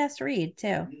 It's a fast read,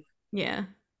 too. Yeah.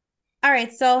 All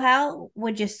right. So, Hal,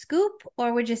 would you scoop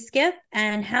or would you skip?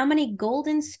 And how many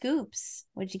golden scoops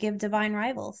would you give Divine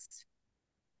Rivals?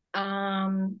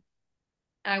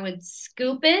 I would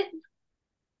scoop it.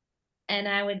 and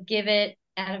I would give it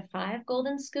out of 5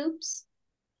 golden scoops.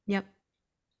 Yep.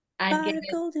 Five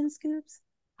golden scoops.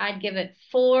 I'd give it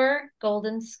 4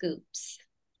 golden scoops.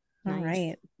 All Nice.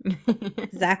 right.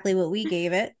 Exactly what we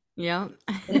gave it. Yeah.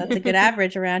 That's a good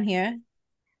average around here.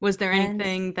 Was there And-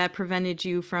 anything that prevented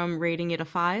you from rating it a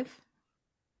 5?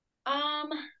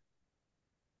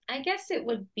 I guess it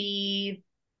would be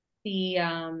the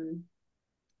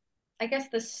I guess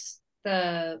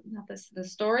the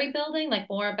story building, like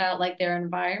more about like their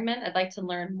environment. I'd like to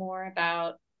learn more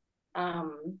about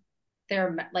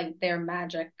their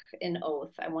magic in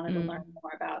Oath. I wanted to learn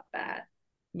more about that.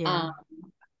 Yeah.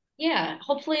 Yeah,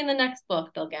 hopefully in the next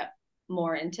book they'll get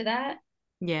more into that.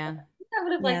 Yeah. I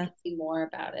would have liked to see more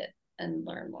about it and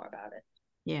learn more about it.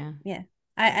 Yeah. Yeah.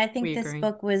 I think We this agree.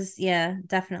 book was,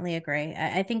 definitely agree.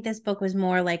 I think this book was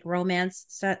more like romance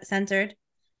centered,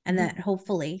 and that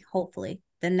hopefully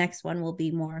the next one will be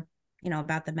more,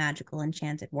 about the magical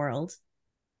enchanted world,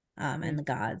 and the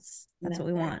gods. That's what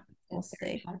we want. We'll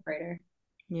see.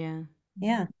 Yeah.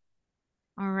 Yeah.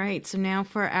 All right. So now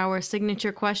for our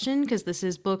signature question, because this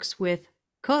is books with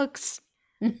cooks.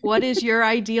 What is your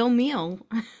ideal meal?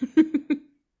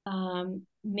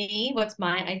 What's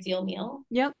my ideal meal?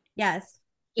 Yep. Yes.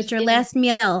 It's your last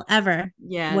meal ever.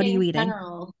 Yeah. What are you eating?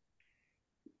 General.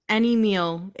 Any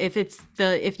meal. If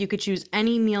you could choose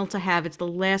any meal to have, it's the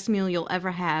last meal you'll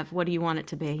ever have. What do you want it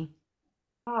to be?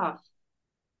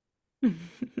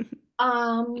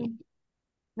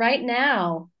 Right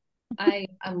now, I'm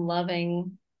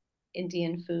loving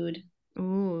Indian food.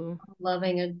 Ooh. I'm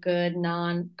loving a good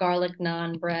garlic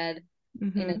naan bread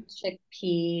in a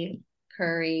chickpea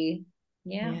curry.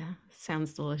 Yeah. Yeah.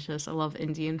 Sounds delicious. I love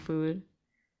Indian food.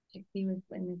 Chickpea with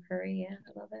in the curry. Yeah,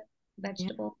 I love it.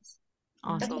 Vegetables.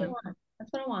 Awesome. That's what I want.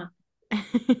 That's what I want.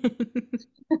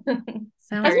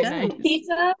 Sounds Very good. nice.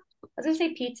 Pizza. I was gonna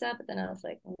say pizza, but then I was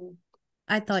like,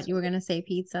 I thought you were gonna say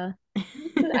pizza.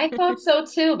 I thought so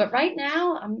too. But right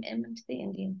now, I'm into the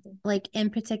Indian food. Like in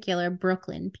particular,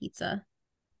 Brooklyn pizza.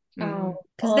 Oh,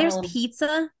 Because there's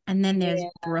pizza and then there's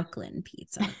Brooklyn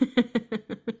pizza.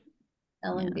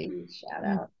 Ellen B. Shout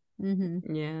out.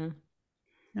 Mm-hmm. Yeah.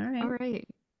 All right. All right.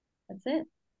 That's it.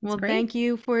 Well, great. thank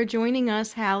you for joining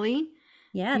us, Hallie.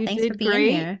 Yeah, You thanks for did being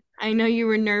great. here. I know you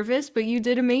were nervous, but you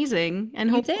did amazing. And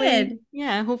You hopefully,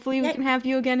 did. hopefully we can have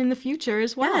you again in the future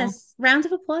as well. Yes. Round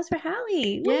of applause for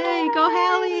Hallie. Yay, go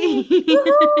Hallie.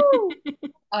 Woohoo!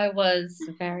 I was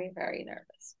very, very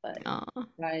nervous, but you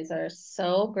guys are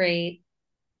so great.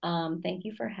 Thank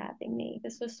you for having me.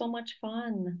 This was so much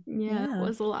fun. Yeah, it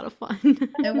was a lot of fun.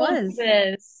 It was.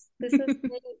 This was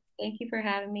great. Thank you for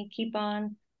having me. Keep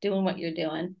on doing what you're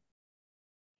doing.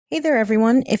 Hey there,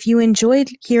 everyone. If you enjoyed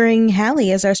hearing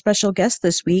Hallie as our special guest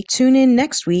this week, tune in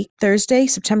next week, Thursday,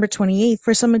 September 28th,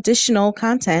 for some additional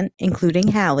content, including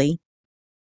Hallie.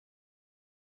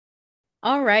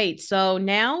 All right, so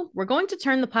now we're going to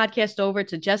turn the podcast over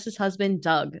to Jess's husband,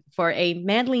 Doug, for a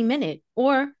Madly Minute,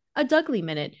 or a Dougly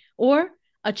Minute, or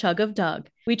a Chug of Doug.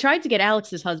 We tried to get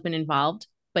Alex's husband involved,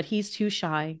 but he's too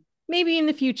shy. Maybe in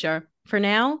the future. For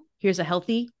now, here's a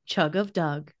healthy Chug of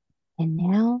Doug. And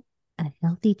now, a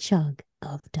healthy chug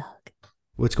of Doug.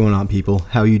 What's going on, people?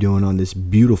 How are you doing on this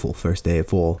beautiful first day of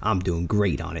fall? I'm doing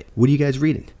great on it. What are you guys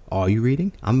reading? Are you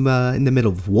reading? I'm in the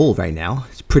middle of Wool right now.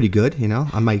 It's pretty good, you know.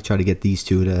 I might try to get these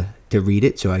two to read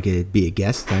it so I could be a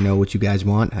guest. I know what you guys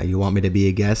want. You want me to be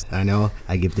a guest. I know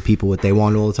I give the people what they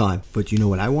want all the time. But you know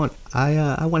what I want?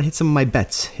 I want to hit some of my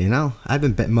bets, you know. I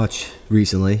haven't bet much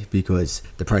recently because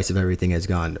the price of everything has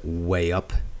gone way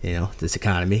up. You know, this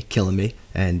economy killing me.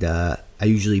 And I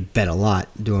usually bet a lot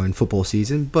during football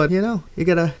season, but you know, you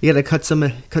gotta cut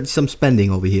some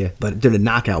spending over here. But I did a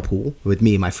knockout pool with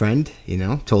me and my friend, you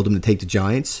know, told him to take the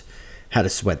Giants. Had to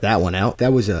sweat that one out.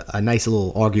 That was a nice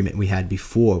little argument we had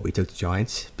before we took the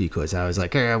Giants, because I was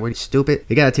like, hey, we're stupid.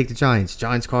 You gotta take the Giants.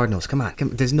 Giants, Cardinals. Come on.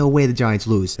 There's no way the Giants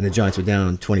lose. And the Giants were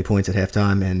down 20 points at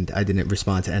halftime, and I didn't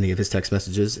respond to any of his text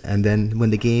messages. And then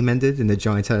when the game ended and the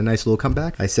Giants had a nice little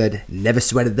comeback, I said, never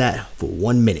sweated that for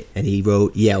 1 minute. And he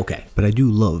wrote, yeah, okay. But I do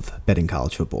love betting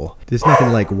college football. There's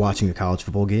nothing like watching a college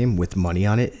football game with money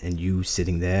on it and you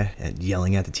sitting there and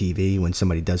yelling at the TV when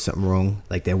somebody does something wrong,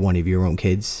 like they're one of your own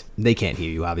kids. They can't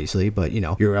hear you, obviously, but you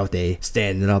know, you're out there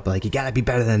standing up like, you gotta be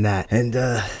better than that. And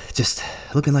just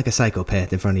looking like a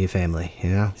psychopath in front of your family, you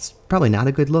know? It's probably not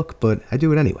a good look, but I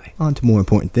do it anyway. On to more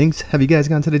important things. Have you guys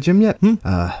gone to the gym yet?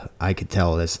 I could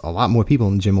tell there's a lot more people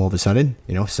in the gym all of a sudden.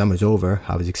 You know, summer's over.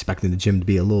 I was expecting the gym to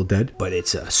be a little dead, but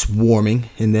it's swarming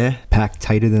in there, packed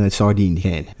tighter than a sardine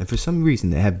can. And for some reason,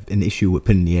 they have an issue with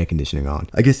putting the air conditioning on.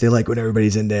 I guess they like when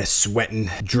everybody's in there sweating,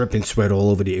 dripping sweat all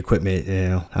over the equipment, you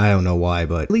know. I don't know why,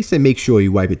 but at least they make sure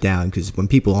you wipe it down, because when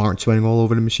people aren't sweating all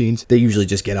over the machines, they usually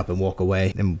just get up and walk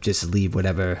away and just leave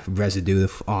whatever residue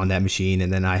on that machine,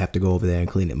 and then I have to go over there and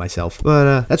clean it myself.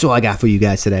 But that's all I got for you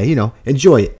guys today. You know,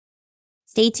 enjoy it.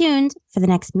 Stay tuned for the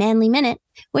next Manly Minute,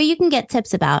 where you can get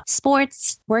tips about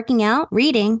sports, working out,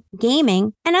 reading,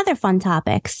 gaming, and other fun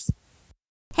topics.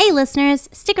 Hey listeners,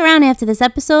 stick around after this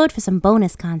episode for some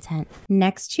bonus content.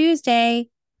 Next Tuesday,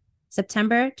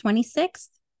 September 26th,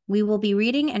 we will be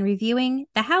reading and reviewing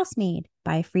The Housemaid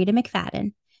by Frida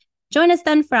McFadden. Join us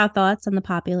then for our thoughts on the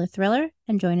popular thriller,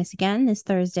 and join us again this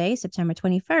Thursday, September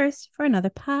 21st, for another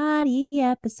Poddy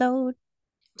episode.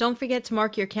 Don't forget to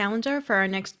mark your calendar for our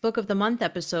next Book of the Month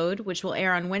episode, which will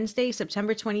air on Wednesday,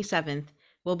 September 27th.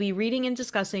 We'll be reading and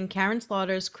discussing Karen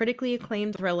Slaughter's critically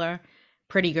acclaimed thriller,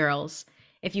 Pretty Girls.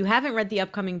 If you haven't read the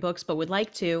upcoming books but would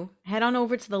like to, head on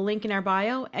over to the link in our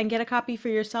bio and get a copy for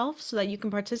yourself so that you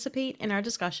can participate in our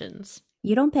discussions.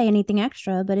 You don't pay anything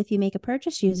extra, but if you make a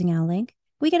purchase using our link,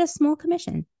 we get a small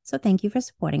commission, so thank you for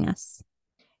supporting us.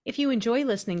 If you enjoy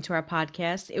listening to our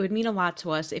podcast, it would mean a lot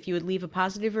to us if you would leave a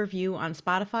positive review on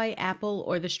Spotify, Apple,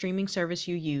 or the streaming service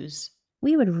you use.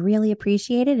 We would really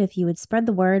appreciate it if you would spread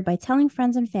the word by telling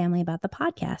friends and family about the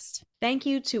podcast. Thank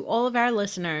you to all of our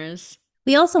listeners.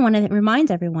 We also want to remind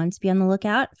everyone to be on the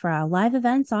lookout for our live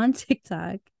events on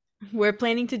TikTok. We're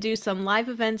planning to do some live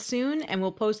events soon, and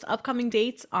we'll post upcoming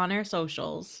dates on our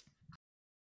socials.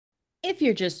 If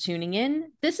you're just tuning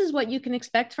in, this is what you can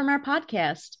expect from our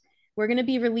podcast. We're going to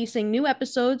be releasing new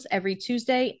episodes every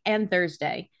Tuesday and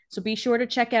Thursday, so be sure to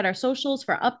check out our socials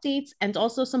for updates and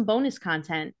also some bonus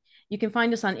content. You can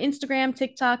find us on Instagram,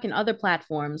 TikTok, and other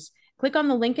platforms. Click on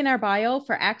the link in our bio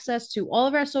for access to all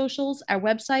of our socials, our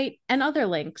website, and other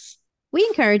links. We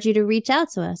encourage you to reach out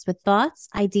to us with thoughts,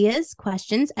 ideas,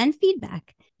 questions, and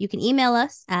feedback. You can email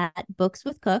us at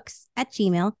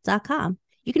bookswithcooks@gmail.com.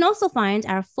 You can also find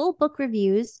our full book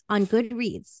reviews on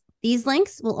Goodreads. These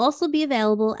links will also be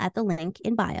available at the link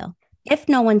in bio. If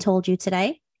no one told you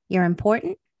today, you're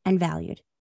important and valued.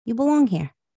 You belong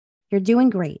here. You're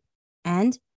doing great,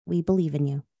 and we believe in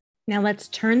you. Now let's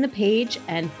turn the page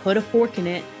and put a fork in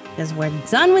it, because we're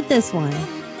done with this one.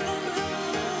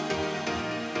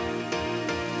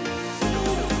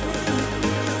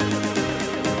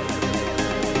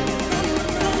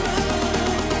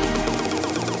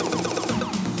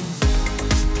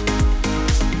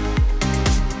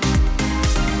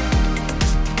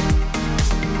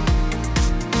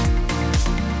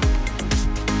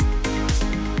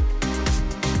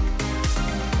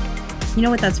 You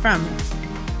know what that's from?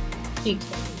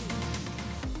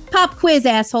 Pop quiz,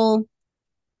 asshole.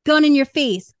 Gun in your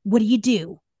face. What do you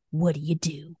do? What do you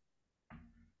do?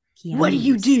 What do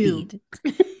you do?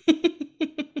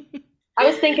 I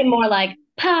was thinking more like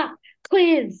pop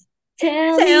quiz.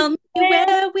 Tell me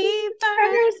where we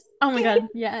first. Oh my god,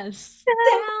 yes.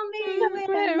 Tell me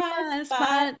where my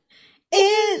spot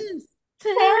is.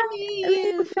 Tell me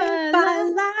if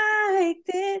I liked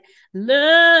it,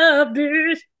 loved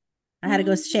it. I had to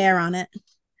go share on it.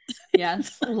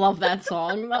 Yes, love that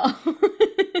song though.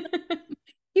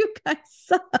 You guys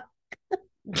suck.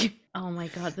 Oh my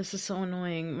god, this is so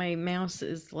annoying. My mouse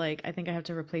is like, I think I have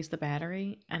to replace the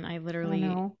battery, and I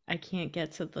literally, I can't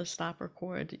get to the stop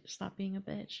record. Stop being a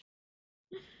bitch.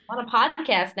 On a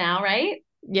podcast now, right?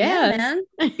 Yeah, man.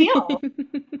 Yeah. All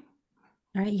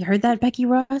right, you heard that, Becky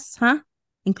Ross? Huh?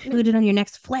 Included on your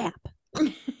next flap.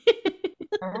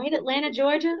 All right, Atlanta,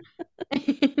 Georgia.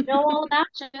 Know all about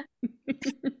you.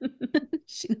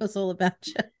 She knows all about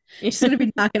you. She's going to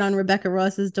be knocking on Rebecca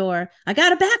Ross's door. I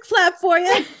got a back flap for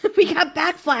you. We got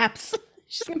back flaps.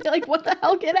 She's going to be like, what the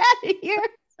hell? Get out of here.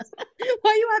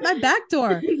 Why are you at my back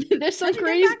door? There's some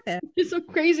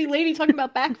crazy lady talking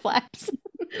about back flaps.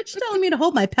 She's telling me to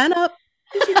hold my pen up.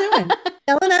 What's she doing?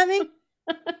 Yelling at me?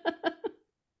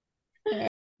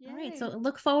 All right, so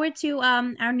look forward to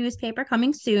our newspaper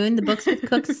coming soon, the Books with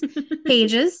Cooks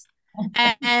pages,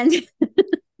 and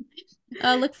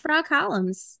look for our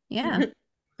columns. Yeah,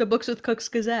 the Books with Cooks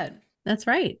Gazette. That's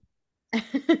right.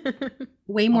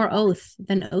 Way more oath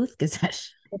than Oath Gazette.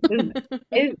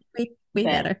 way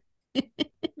better.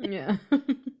 Yeah.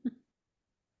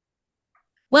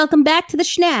 Welcome back to the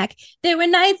Schnack. There were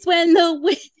nights when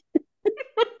the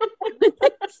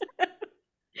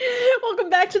Welcome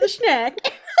back to the Schnack.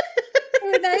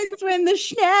 That's when the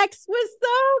snacks were so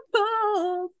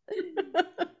cold.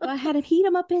 So I had to heat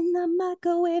them up in the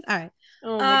microwave. All right.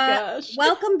 Oh my gosh.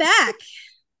 Welcome back.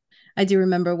 I do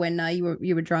remember when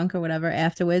you were drunk or whatever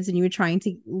afterwards, and you were trying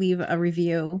to leave a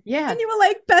review. Yeah. And you were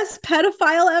like, best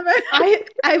pedophile ever.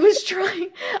 I was trying.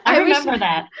 I remember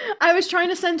that. I was trying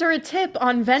to send her a tip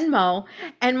on Venmo,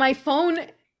 and my phone,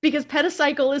 because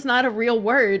pedocycle is not a real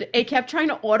word, it kept trying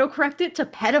to autocorrect it to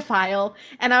pedophile.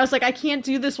 And I was like, I can't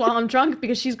do this while I'm drunk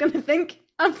because she's going to think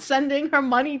I'm sending her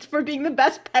money for being the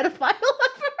best pedophile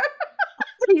ever.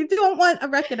 You don't want a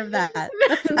record of that.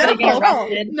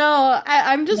 No,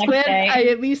 I'm just glad day. I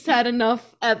at least had enough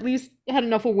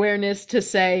awareness to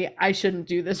say I shouldn't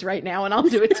do this right now, and I'll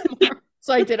do it tomorrow.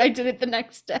 So I did it the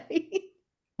next day.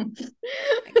 Oh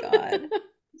my God.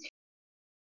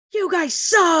 You guys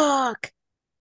suck.